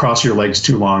you cross your legs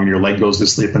too long and your leg goes to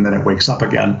sleep and then it wakes up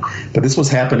again. But this was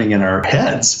happening in our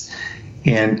heads.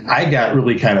 And I got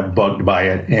really kind of bugged by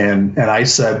it. And I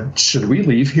said, should we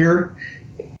leave here?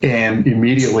 And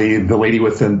immediately the lady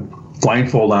with the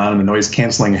blindfold on and the noise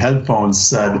canceling headphones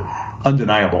said,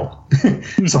 undeniable.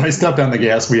 So I stepped on the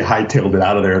gas. We hightailed it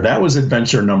out of there. That was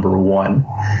adventure number 1.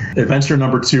 Adventure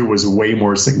number 2 was way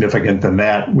more significant than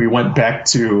that. We went back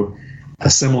to a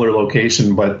similar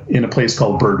location, but in a place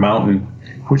called Bird Mountain,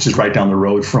 which is right down the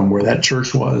road from where that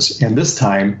church was. And this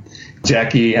time,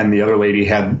 Jaci and the other lady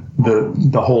had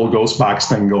the whole ghost box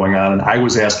thing going on, and I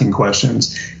was asking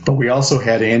questions. But we also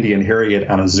had Andy and Harriet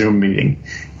on a Zoom meeting,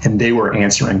 and they were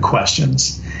answering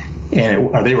questions.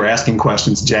 And they were asking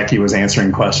questions. Jaci was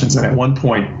answering questions. And at one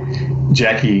point,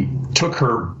 Jaci took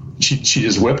she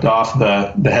just whipped off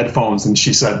the headphones, and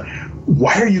she said,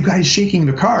 "Why are you guys shaking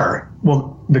the car?"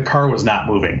 Well, the car was not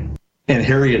moving. And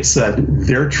Harriet said,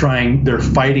 they're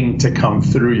fighting to come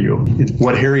through you.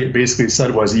 What Harriet basically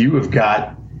said was, you have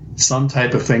got some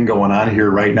type of thing going on here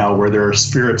right now where there are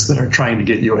spirits that are trying to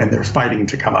get you and they're fighting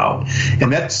to come out.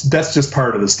 And that's just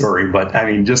part of the story. But I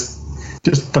mean, just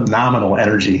phenomenal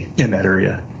energy in that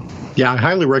area. Yeah, I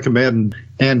highly recommend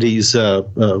Andy's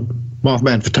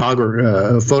Mothman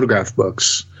photograph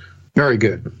books. Very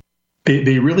good.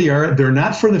 They really are. They're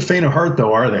not for the faint of heart,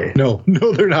 though, are they? No,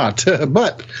 they're not.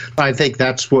 But I think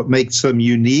that's what makes them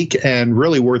unique and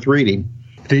really worth reading.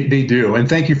 They do. And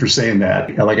thank you for saying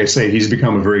that. Like I say, he's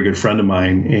become a very good friend of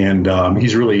mine, and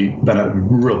he's really been a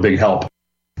real big help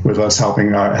with us,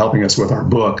 helping us with our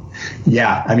book.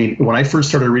 Yeah, I mean, when I first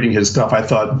started reading his stuff, I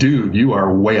thought, dude, you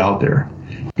are way out there.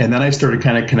 And then I started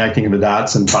kind of connecting the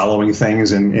dots and following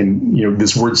things, and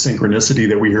this word synchronicity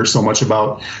that we hear so much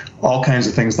about, all kinds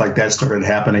of things like that started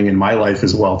happening in my life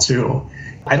as well, too.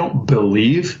 I don't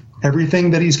believe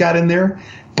everything that he's got in there,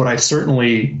 but I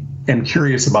certainly am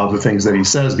curious about the things that he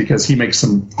says because he makes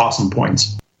some awesome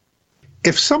points.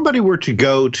 If somebody were to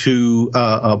go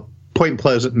to Point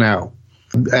Pleasant now,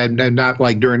 and not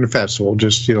like during the festival,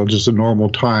 just a normal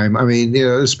time. I mean,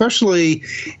 especially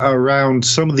around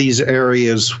some of these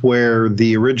areas where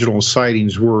the original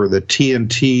sightings were, the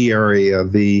TNT area,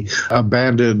 the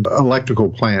abandoned electrical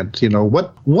plant.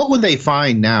 What would they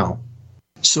find now?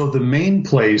 So the main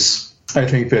place I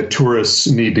think that tourists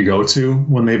need to go to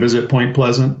when they visit Point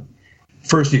Pleasant,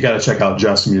 first you got to check out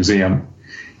Jeff's Museum,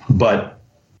 but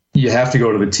you have to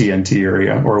go to the TNT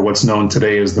area, or what's known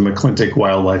today as the McClintock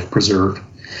Wildlife Preserve,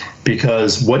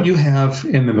 because what you have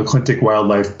in the McClintock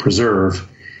Wildlife Preserve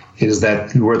is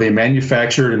that where they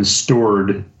manufactured and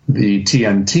stored the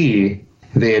TNT,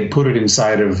 they had put it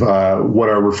inside of what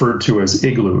are referred to as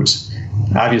igloos.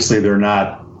 Obviously, they're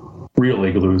not real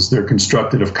igloos. They're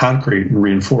constructed of concrete and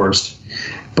reinforced,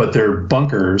 but they're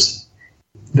bunkers.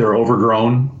 They're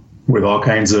overgrown with all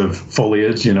kinds of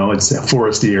foliage. It's a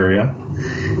foresty area,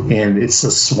 and it's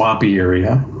a swampy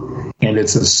area, and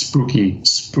it's a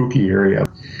spooky area.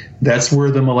 That's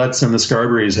where the Millettes and the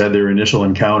Scarberries had their initial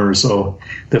encounter. So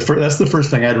that's the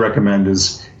first thing I'd recommend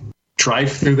is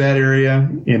drive through that area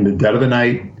in the dead of the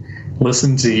night,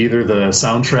 listen to either the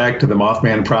soundtrack to the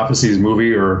Mothman Prophecies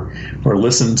movie or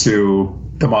listen to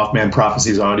the Mothman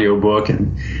Prophecies audiobook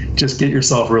and just get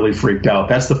yourself really freaked out.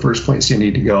 That's the first place you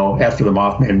need to go after the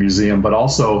Mothman Museum, but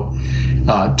also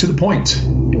to the point,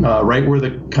 right where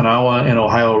the Kanawha and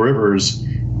Ohio rivers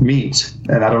meet.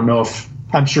 And I don't know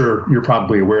I'm sure you're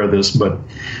probably aware of this, but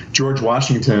George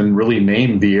Washington really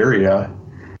named the area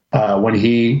when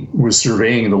he was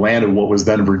surveying the land of what was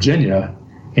then Virginia,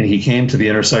 and he came to the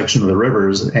intersection of the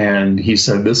rivers, and he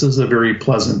said, this is a very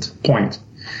pleasant point.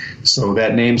 So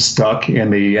that name stuck,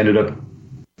 and they ended up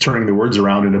turning the words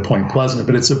around into Point Pleasant.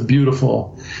 But it's a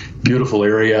beautiful, beautiful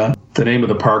area. The name of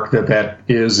the park that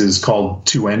is called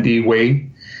Tuendi Way,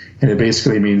 and it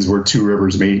basically means where two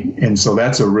rivers meet. And so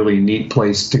that's a really neat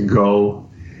place to go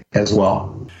as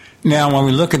well. Now, when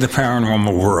we look at the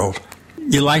paranormal world,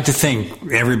 you like to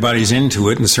think everybody's into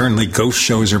it, and certainly ghost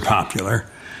shows are popular.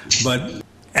 But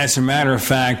as a matter of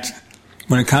fact,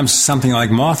 when it comes to something like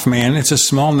Mothman, it's a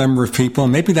small number of people,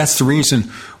 and maybe that's the reason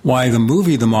why the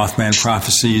movie The Mothman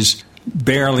Prophecies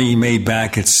barely made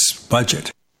back its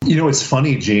budget. You know, it's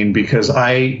funny, Gene, because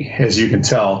I, as you can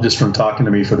tell, just from talking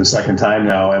to me for the second time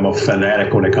now, I'm a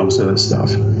fanatic when it comes to this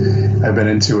stuff. I've been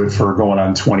into it for going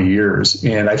on 20 years.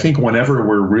 And I think whenever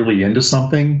we're really into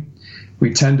something,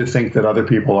 we tend to think that other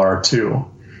people are too.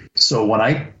 So when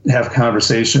I have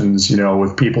conversations, you know,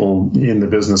 with people in the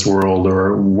business world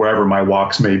or wherever my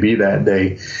walks may be that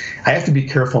day, I have to be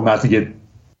careful not to get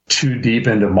too deep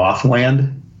into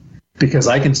Mothland, because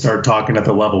I can start talking at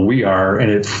the level we are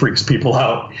and it freaks people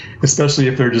out, especially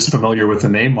if they're just familiar with the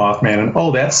name Mothman and,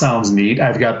 oh, that sounds neat.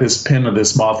 I've got this pin of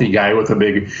this mothy guy with a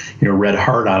big, you know, red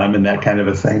heart on him and that kind of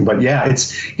a thing. But yeah,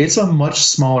 it's a much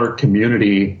smaller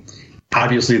community,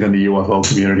 obviously, than the UFO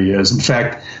community is. In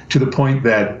fact, to the point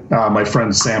that my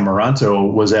friend Sam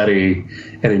Moranto was at a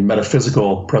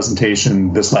metaphysical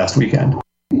presentation this last weekend.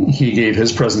 He gave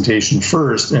his presentation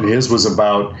first, and his was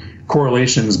about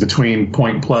correlations between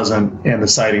Point Pleasant and the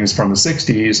sightings from the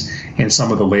 60s and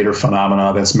some of the later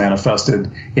phenomena that's manifested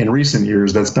in recent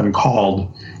years that's been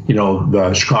called, you know,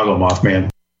 the Chicago Mothman.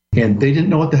 And they didn't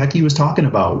know what the heck he was talking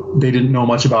about. They didn't know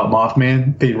much about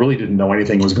Mothman. They really didn't know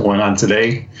anything was going on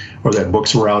today or that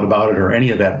books were out about it or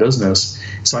any of that business.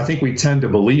 So I think we tend to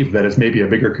believe that it's maybe a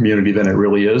bigger community than it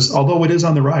really is, although it is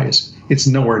on the rise. It's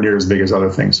nowhere near as big as other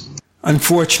things.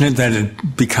 Unfortunate that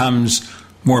it becomes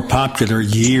more popular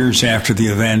years after the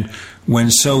event when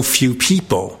so few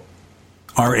people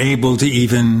are able to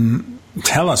even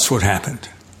tell us what happened.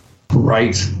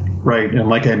 Right. And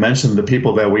like I mentioned, the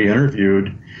people that we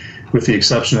interviewed, with the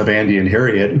exception of Andy and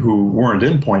Harriet, who weren't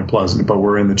in Point Pleasant, but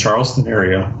were in the Charleston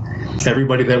area,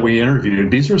 everybody that we interviewed,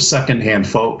 these were secondhand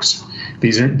folks.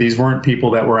 These weren't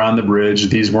people that were on the bridge.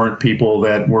 These weren't people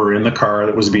that were in the car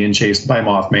that was being chased by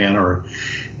Mothman, or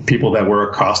people that were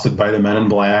accosted by the Men in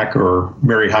Black, or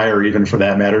Mary Hyre, even for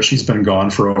that matter. She's been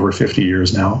gone for over 50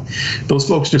 years now. Those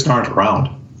folks just aren't around.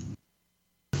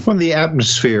 Well, the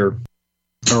atmosphere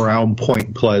around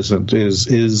Point Pleasant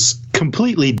is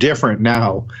completely different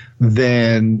now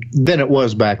than it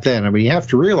was back then. I mean, you have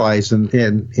to realize in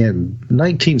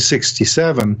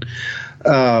 1967,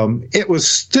 it was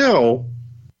still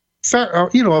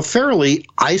a fairly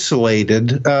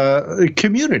isolated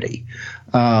community.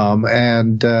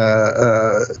 And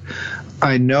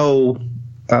I know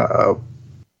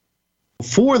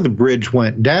before the bridge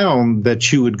went down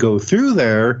that you would go through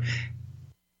there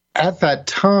at that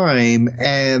time,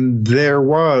 and there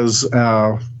was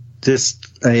just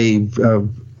an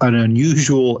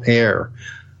unusual air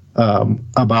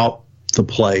about the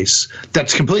place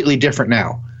that's completely different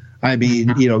now. I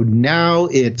mean, you know, now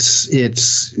it's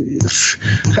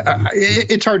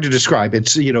hard to describe.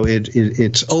 It's, you know,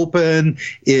 it's open.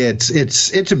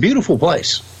 It's a beautiful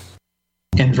place,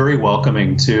 and very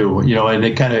welcoming too. You know, and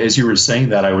it kind of, as you were saying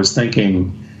that, I was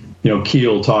thinking, you know,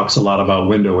 Keel talks a lot about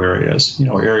window areas. You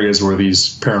know, areas where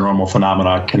these paranormal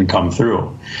phenomena can come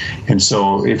through. And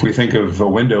so, if we think of a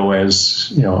window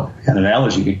as, you know, an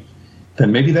analogy,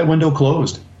 then maybe that window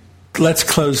closed. Let's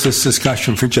close this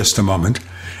discussion for just a moment,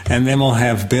 and then we'll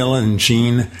have Bill and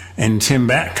Gene and Tim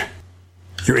back.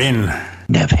 You're in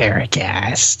the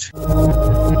Paracast.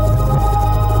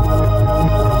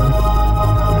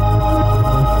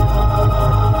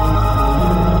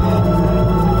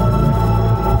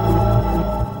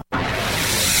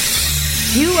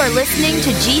 You are listening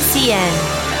to GCN.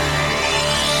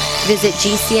 Visit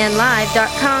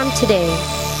GCNlive.com today.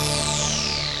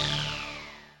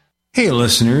 Hey,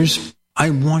 listeners,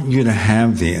 I want you to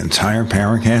have the entire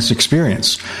Paracast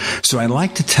experience, so I'd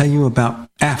like to tell you about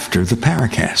After the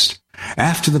Paracast.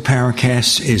 After the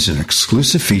Paracast is an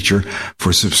exclusive feature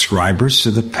for subscribers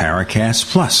to the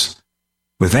Paracast Plus.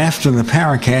 With After the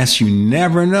Paracast, you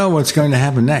never know what's going to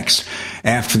happen next.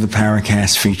 After the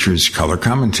Paracast features color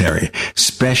commentary,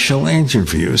 special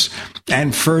interviews,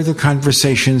 and further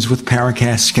conversations with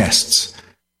Paracast guests.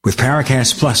 With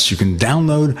Paracast Plus, you can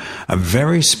download a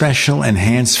very special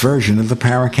enhanced version of the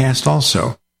Paracast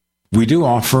also. We do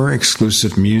offer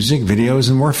exclusive music, videos,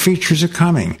 and more features are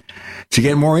coming. To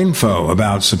get more info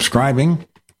about subscribing,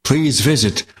 please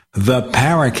visit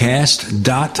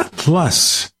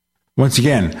theparacast.plus. Once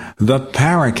again,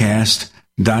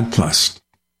 theparacast.plus.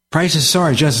 Prices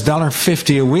are just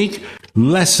 $1.50 a week,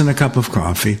 less than a cup of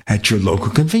coffee at your local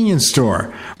convenience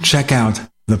store. Check out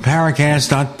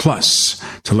theparacast.plus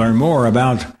to learn more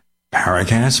about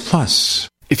Paracast Plus.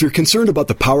 If you're concerned about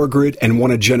the power grid and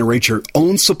want to generate your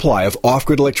own supply of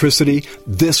off-grid electricity,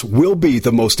 this will be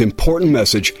the most important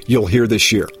message you'll hear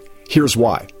this year. Here's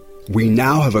why. We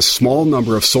now have a small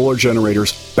number of solar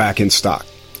generators back in stock.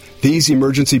 These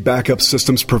emergency backup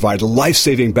systems provide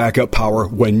life-saving backup power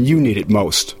when you need it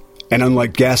most. And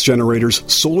unlike gas generators,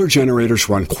 solar generators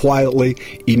run quietly,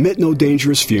 emit no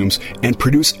dangerous fumes, and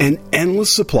produce an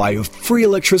endless supply of free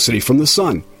electricity from the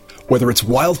sun. Whether it's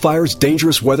wildfires,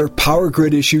 dangerous weather, power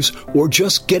grid issues, or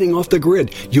just getting off the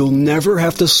grid, you'll never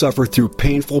have to suffer through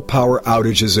painful power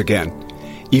outages again.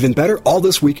 Even better, all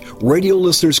this week, radio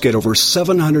listeners get over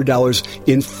 $700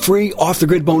 in free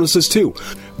off-the-grid bonuses, too.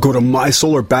 Go to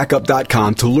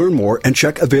mysolarbackup.com to learn more and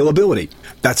check availability.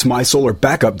 That's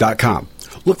mysolarbackup.com.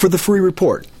 Look for the free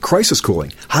report, Crisis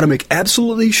Cooling, how to make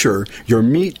absolutely sure your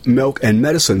meat, milk, and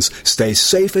medicines stay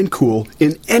safe and cool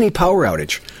in any power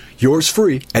outage. Yours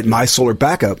free at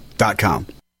mysolarbackup.com.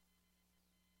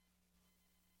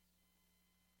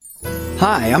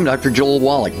 Hi, I'm Dr. Joel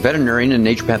Wallach, veterinarian and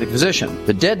naturopathic physician.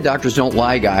 The Dead Doctors Don't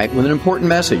Lie guy with an important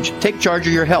message. Take charge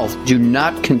of your health. Do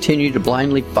not continue to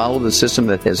blindly follow the system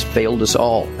that has failed us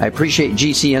all. I appreciate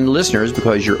GCN listeners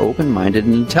because you're open-minded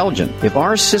and intelligent. If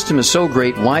our system is so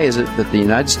great, why is it that the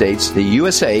United States, the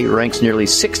USA, ranks nearly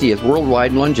 60th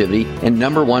worldwide in longevity and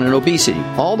number 1 in obesity?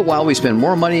 All the while we spend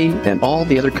more money than all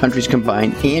the other countries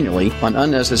combined annually on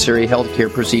unnecessary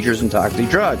healthcare procedures and toxic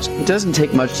drugs. It doesn't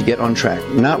take much to get on track.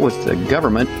 Not with the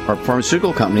government or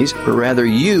pharmaceutical companies, but rather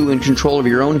you in control of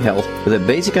your own health with a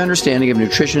basic understanding of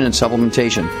nutrition and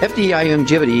supplementation. FDI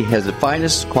Longevity has the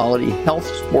finest quality health,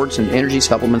 sports, and energy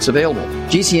supplements available.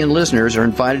 GCN listeners are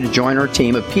invited to join our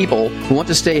team of people who want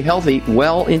to stay healthy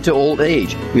well into old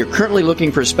age. We are currently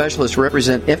looking for specialists to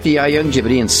represent FDI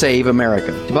Longevity and save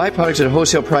America. To buy products at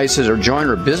wholesale prices or join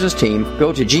our business team,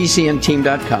 go to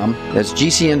GCNteam.com. That's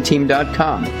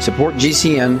GCNteam.com. Support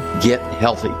GCN. Get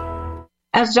healthy.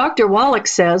 As Dr. Wallach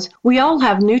says, we all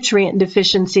have nutrient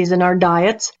deficiencies in our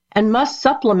diets and must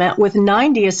supplement with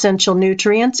 90 essential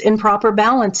nutrients in proper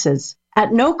balances.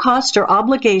 At no cost or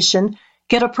obligation,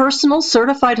 get a personal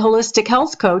certified holistic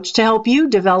health coach to help you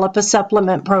develop a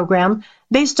supplement program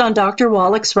based on Dr.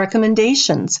 Wallach's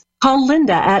recommendations. Call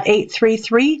Linda at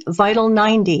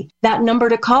 833-VITAL-90. That number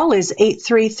to call is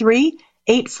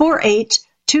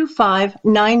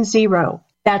 833-848-2590.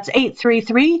 That's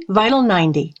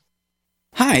 833-VITAL-90.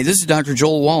 Hi, this is Dr.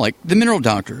 Joel Wallach, the Mineral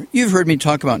Doctor. You've heard me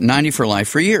talk about 90 for life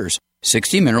for years.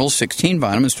 60 minerals, 16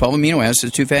 vitamins, 12 amino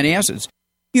acids, 2 fatty acids.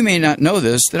 You may not know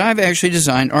this, that I've actually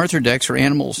designed Arthrodex for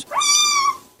animals.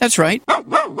 That's right.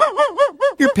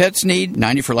 Your pets need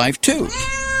 90 for life, too.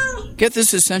 Get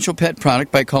this essential pet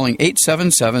product by calling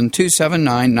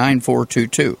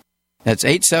 877-279-9422. That's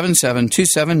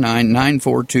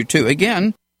 877-279-9422.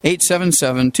 Again,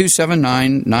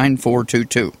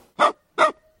 877-279-9422.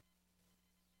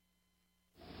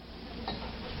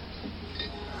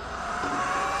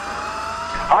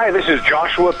 Hi, this is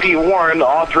Joshua P. Warren,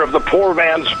 author of The Poor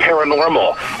Man's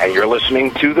Paranormal, and you're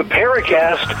listening to the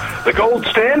Paracast, the gold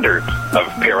standard of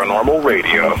paranormal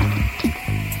radio.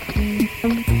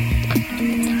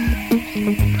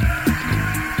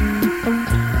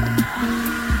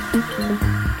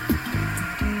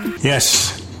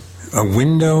 Yes, a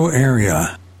window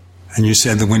area. And you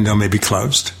said the window may be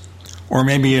closed. Or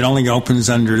maybe it only opens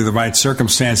under the right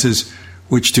circumstances,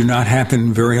 which do not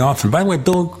happen very often. By the way,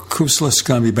 Bill Kousoulas is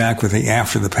going to be back with the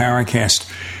After the Paracast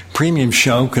premium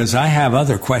show because I have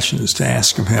other questions to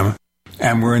ask of him.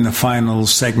 And we're in the final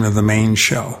segment of the main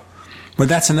show. But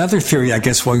that's another theory I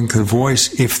guess one could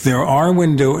voice. If there are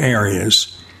window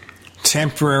areas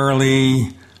temporarily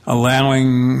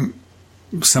allowing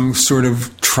some sort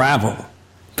of travel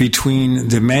between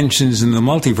dimensions in the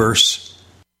multiverse,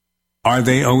 are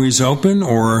they always open,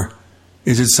 or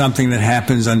is it something that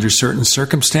happens under certain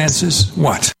circumstances?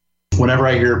 What? Whenever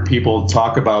I hear people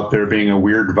talk about there being a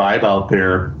weird vibe out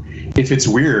there, if it's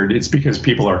weird, it's because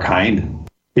people are kind.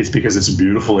 It's because it's a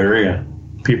beautiful area.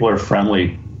 People are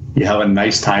friendly. You have a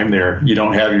nice time there. You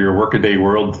don't have your workaday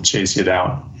world chase you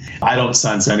down. I don't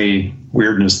sense any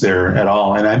weirdness there at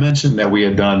all. And I mentioned that we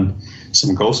had done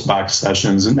some ghost box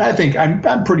sessions, and I think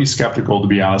I'm pretty skeptical, to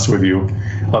be honest with you,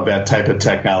 of that type of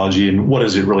technology. And what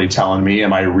is it really telling me?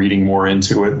 Am I reading more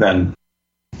into it than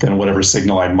whatever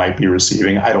signal I might be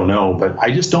receiving? I don't know, but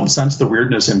I just don't sense the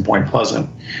weirdness in Point Pleasant.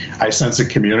 I sense a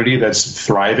community that's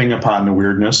thriving upon the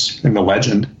weirdness and the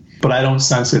legend, but I don't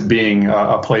sense it being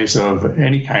a place of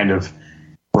any kind of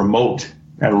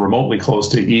remotely close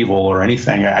to evil or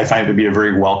anything. I find it to be a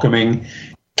very welcoming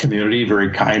community, very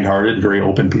kind-hearted, very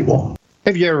open people.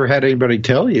 Have you ever had anybody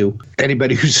tell you,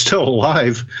 anybody who's still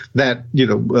alive, that,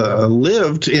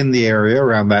 lived in the area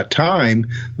around that time,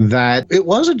 that it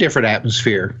was a different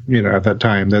atmosphere, at that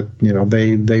time, that,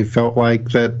 they felt like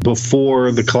that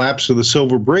before the collapse of the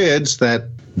Silver Bridge, that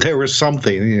there was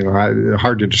something,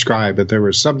 hard to describe, but there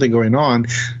was something going on,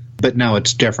 but now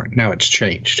it's different. Now it's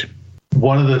changed.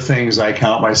 One of the things I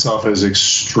count myself as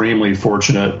extremely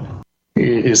fortunate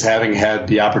is having had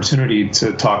the opportunity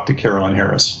to talk to Carolin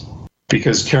Harris.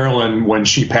 Because Carolin, when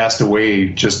she passed away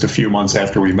just a few months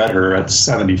after we met her at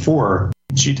 74,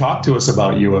 she talked to us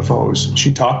about UFOs.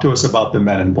 She talked to us about the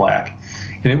Men in Black.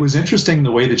 And it was interesting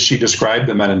the way that she described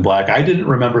the Men in Black. I didn't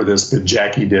remember this, but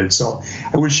Jaci did. So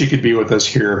I wish she could be with us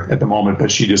here at the moment, but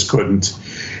she just couldn't.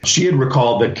 She had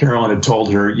recalled that Carolin had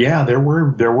told her, yeah, there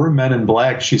were Men in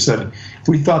Black. She said,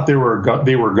 we thought they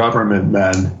were government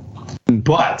men,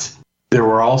 but there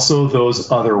were also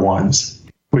those other ones,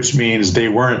 which means they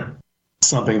weren't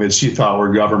something that she thought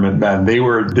were government men. They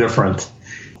were different.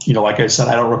 Like I said,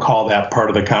 I don't recall that part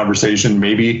of the conversation.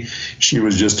 Maybe she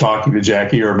was just talking to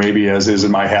Jaci, or maybe, as is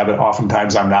in my habit,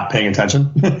 oftentimes I'm not paying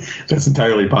attention. That's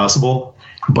entirely possible.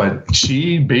 But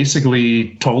she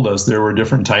basically told us there were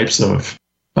different types of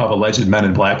alleged Men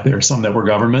in Black there, some that were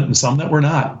government and some that were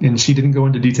not. And she didn't go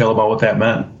into detail about what that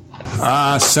meant.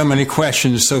 So many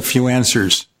questions, so few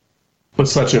answers. But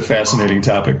such a fascinating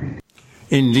topic.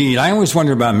 Indeed. I always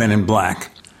wonder about Men in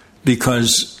Black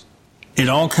because it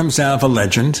all comes out of a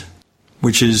legend,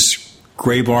 which is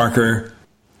Gray Barker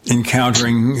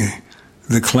encountering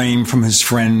the claim from his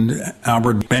friend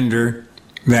Albert Bender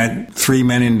that 3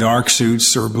 men in dark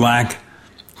suits or black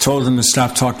told him to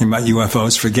stop talking about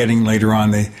UFOs, forgetting later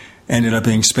on they ended up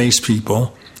being space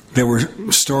people. There were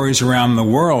stories around the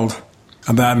world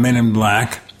about Men in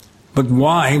Black, but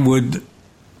why would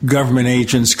government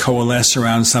agents coalesce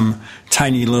around some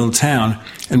tiny little town?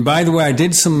 And by the way, I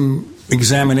did some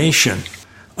examination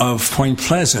of Point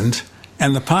Pleasant,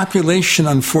 and the population,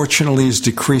 unfortunately, is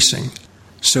decreasing.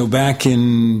 So back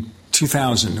in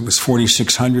 2000, it was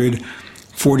 4,600,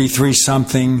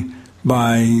 43-something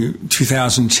by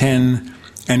 2010,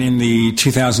 and in the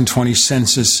 2020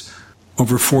 census,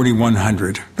 over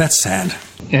 4,100. That's sad.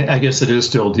 I guess it is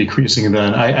still decreasing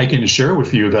then. I can share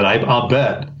with you that I'll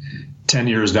bet 10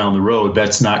 years down the road,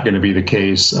 that's not going to be the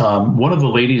case. One of the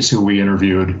ladies who we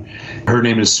interviewed, her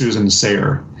name is Susan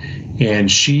Sayer,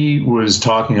 and she was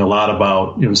talking a lot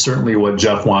about, certainly what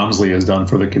Jeff Wamsley has done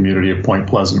for the community of Point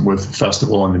Pleasant with the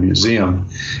festival and the museum.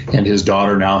 And his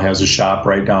daughter now has a shop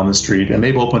right down the street, and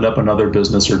they've opened up another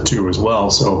business or two as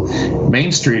well. So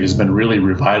Main Street has been really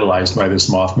revitalized by this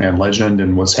Mothman legend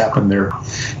and what's happened there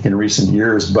in recent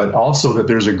years. But also that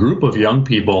there's a group of young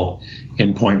people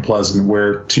in Point Pleasant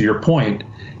where, to your point,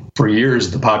 for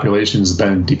years the population has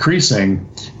been decreasing,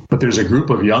 but there's a group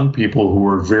of young people who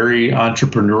are very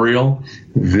entrepreneurial.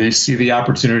 They see the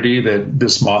opportunity that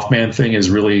this Mothman thing is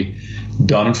really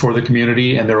done for the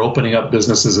community, and they're opening up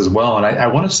businesses as well. And I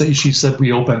want to say she said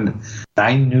we opened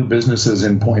 9 new businesses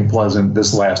in Point Pleasant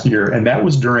this last year, and that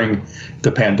was during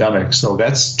the pandemic. So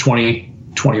that's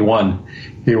 2021.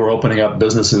 They were opening up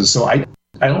businesses. So I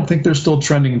don't think they're still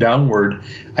trending downward.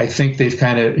 I think they've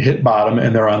kind of hit bottom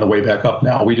and they're on the way back up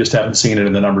now. We just haven't seen it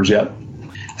in the numbers yet.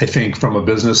 I think from a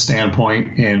business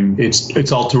standpoint, and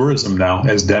it's all tourism now.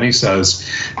 As Denny says,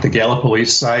 the Gallipolis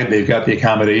side, they've got the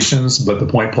accommodations, but the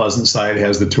Point Pleasant side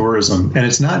has the tourism. And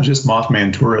it's not just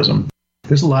Mothman tourism.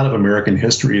 There's a lot of American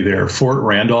history there. Fort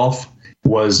Randolph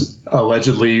was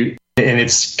allegedly, and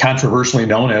it's controversially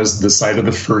known as the site of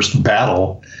the first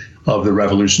battle of the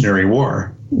Revolutionary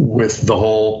War, with the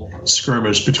whole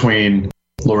skirmish between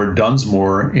Lord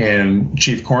Dunsmore and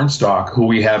Chief Cornstalk, who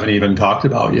we haven't even talked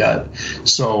about yet.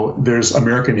 So there's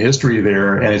American history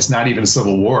there, and it's not even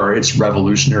Civil War, it's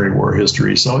Revolutionary War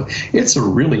history. So it's a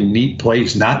really neat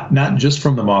place, not just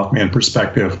from the Mothman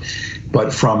perspective,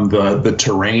 but from the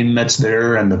terrain that's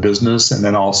there and the business, and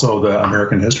then also the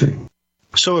American history.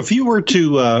 So if you were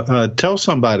to tell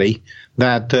somebody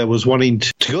that was wanting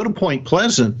to go to Point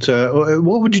Pleasant,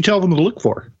 what would you tell them to look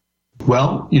for?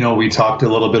 Well, we talked a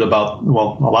lot about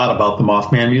the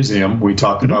Mothman Museum. We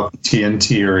talked about the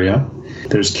TNT area.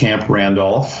 There's Camp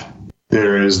Randolph.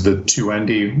 There is the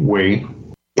Tuendi Way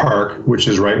Park, which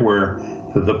is right where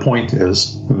the point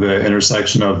is, the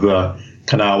intersection of the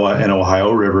Kanawha and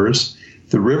Ohio rivers.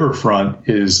 The riverfront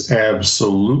is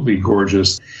absolutely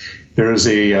gorgeous. There's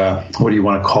a, what do you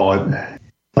want to call it?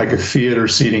 Like a theater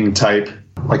seating type,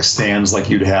 like stands like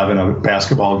you'd have in a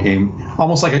basketball game,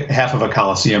 almost like a half of a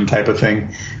Coliseum type of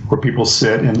thing where people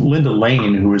sit. And Linda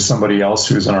Lane, who is somebody else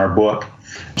who's in our book,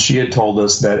 she had told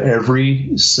us that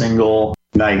every single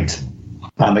night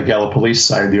on the Gallipolis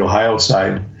side, the Ohio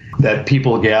side, that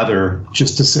people gather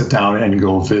just to sit down and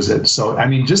go visit. So, I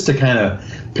mean, just to kind of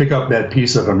pick up that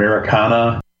piece of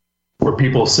Americana where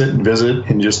people sit and visit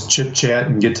and just chit-chat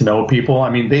and get to know people. I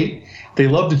mean, they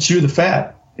love to chew the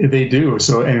fat. They do.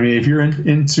 So, I mean, if you're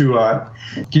into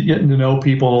getting to know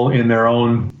people in their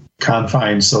own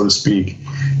confines, so to speak,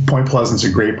 Point Pleasant's a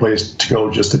great place to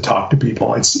go just to talk to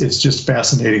people. It's just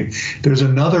fascinating. There's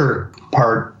another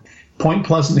part. Point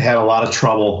Pleasant had a lot of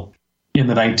trouble in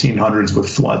the 1900s with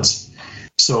floods.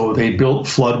 So they built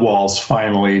flood walls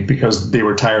finally because they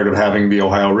were tired of having the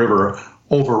Ohio River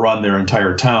overrun their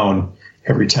entire town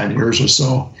every 10 years or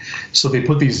so. So they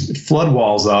put these flood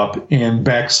walls up, and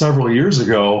back several years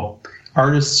ago,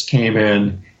 artists came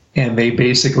in and they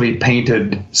basically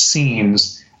painted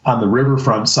scenes on the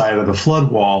riverfront side of the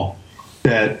flood wall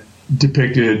that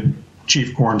depicted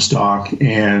Chief Cornstalk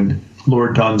and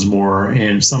Lord Dunsmore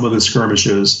and some of the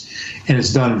skirmishes, and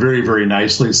it's done very, very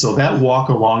nicely. So that walk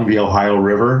along the Ohio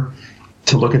River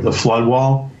to look at the flood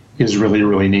wall is really,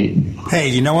 really neat. Hey,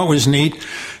 you know what was neat?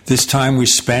 This time we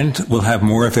spent, we'll have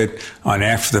more of it on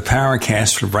After the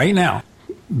Paracast. But right now,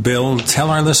 Bill, tell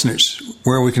our listeners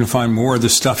where we can find more of the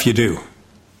stuff you do.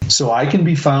 So I can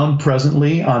be found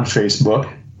presently on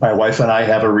Facebook. My wife and I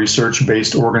have a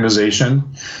research-based organization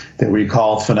that we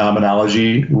call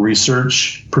Phenomenology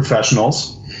Research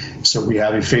Professionals. So we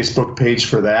have a Facebook page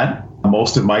for that.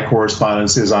 Most of my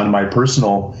correspondence is on my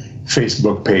personal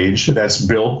Facebook page. That's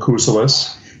Bill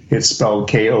Kousoulas. It's spelled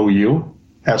Kousoulas.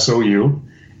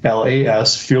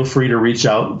 Feel free to reach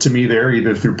out to me there,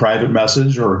 either through private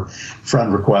message or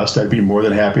friend request. I'd be more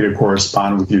than happy to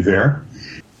correspond with you there.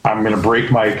 I'm going to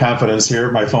break my confidence here.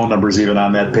 My phone number is even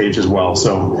on that page as well.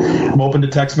 So I'm open to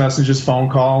text messages, phone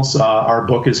calls. Our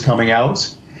book is coming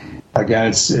out. Again,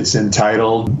 it's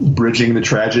entitled Bridging the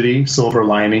Tragedy, Silver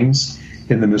Linings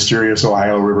in the Mysterious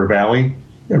Ohio River Valley,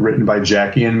 written by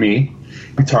Jaci and me.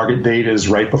 The target date is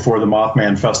right before the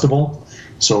Mothman Festival,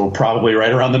 so probably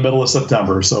right around the middle of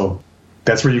September. So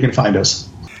that's where you can find us.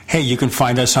 Hey, you can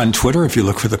find us on Twitter if you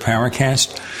look for the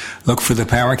Paracast. Look for the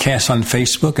Paracast on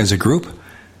Facebook as a group.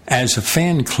 As a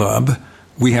fan club,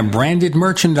 we have branded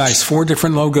merchandise, 4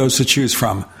 different logos to choose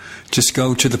from. Just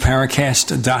go to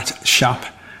theparacast.shop,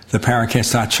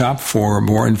 theparacast.shop for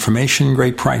more information,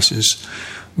 great prices.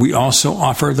 We also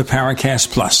offer the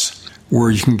Paracast Plus,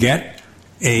 where you can get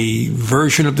a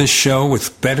version of this show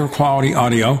with better quality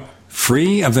audio,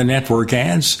 free of the network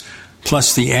ads,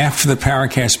 plus the After the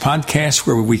Paracast podcast,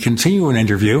 where we continue an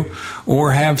interview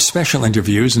or have special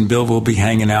interviews, and Bill will be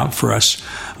hanging out for us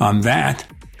on that.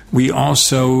 We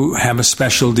also have a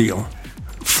special deal.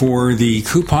 For the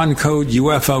coupon code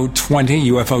UFO20,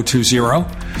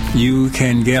 UFO20, you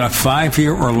can get a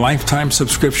 5-year or lifetime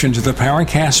subscription to the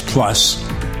Paracast Plus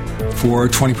for a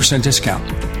 20% discount.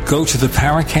 Go to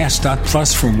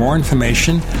theparacast.plus for more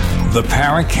information.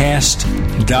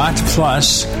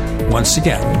 Theparacast.plus. Once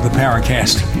again,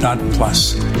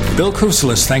 theparacast.plus. Bill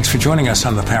Kousoulas, thanks for joining us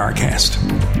on the Paracast.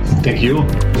 Thank you.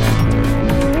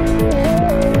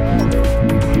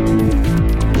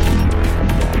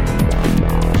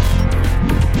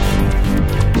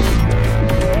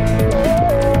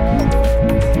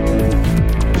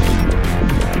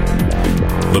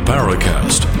 The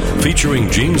Paracast, featuring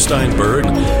Gene Steinberg,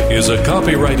 is a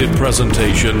copyrighted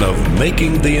presentation of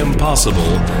Making the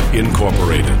Impossible,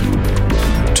 Incorporated.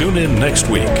 Tune in next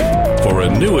week for a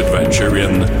new adventure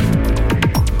in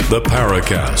The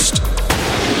Paracast.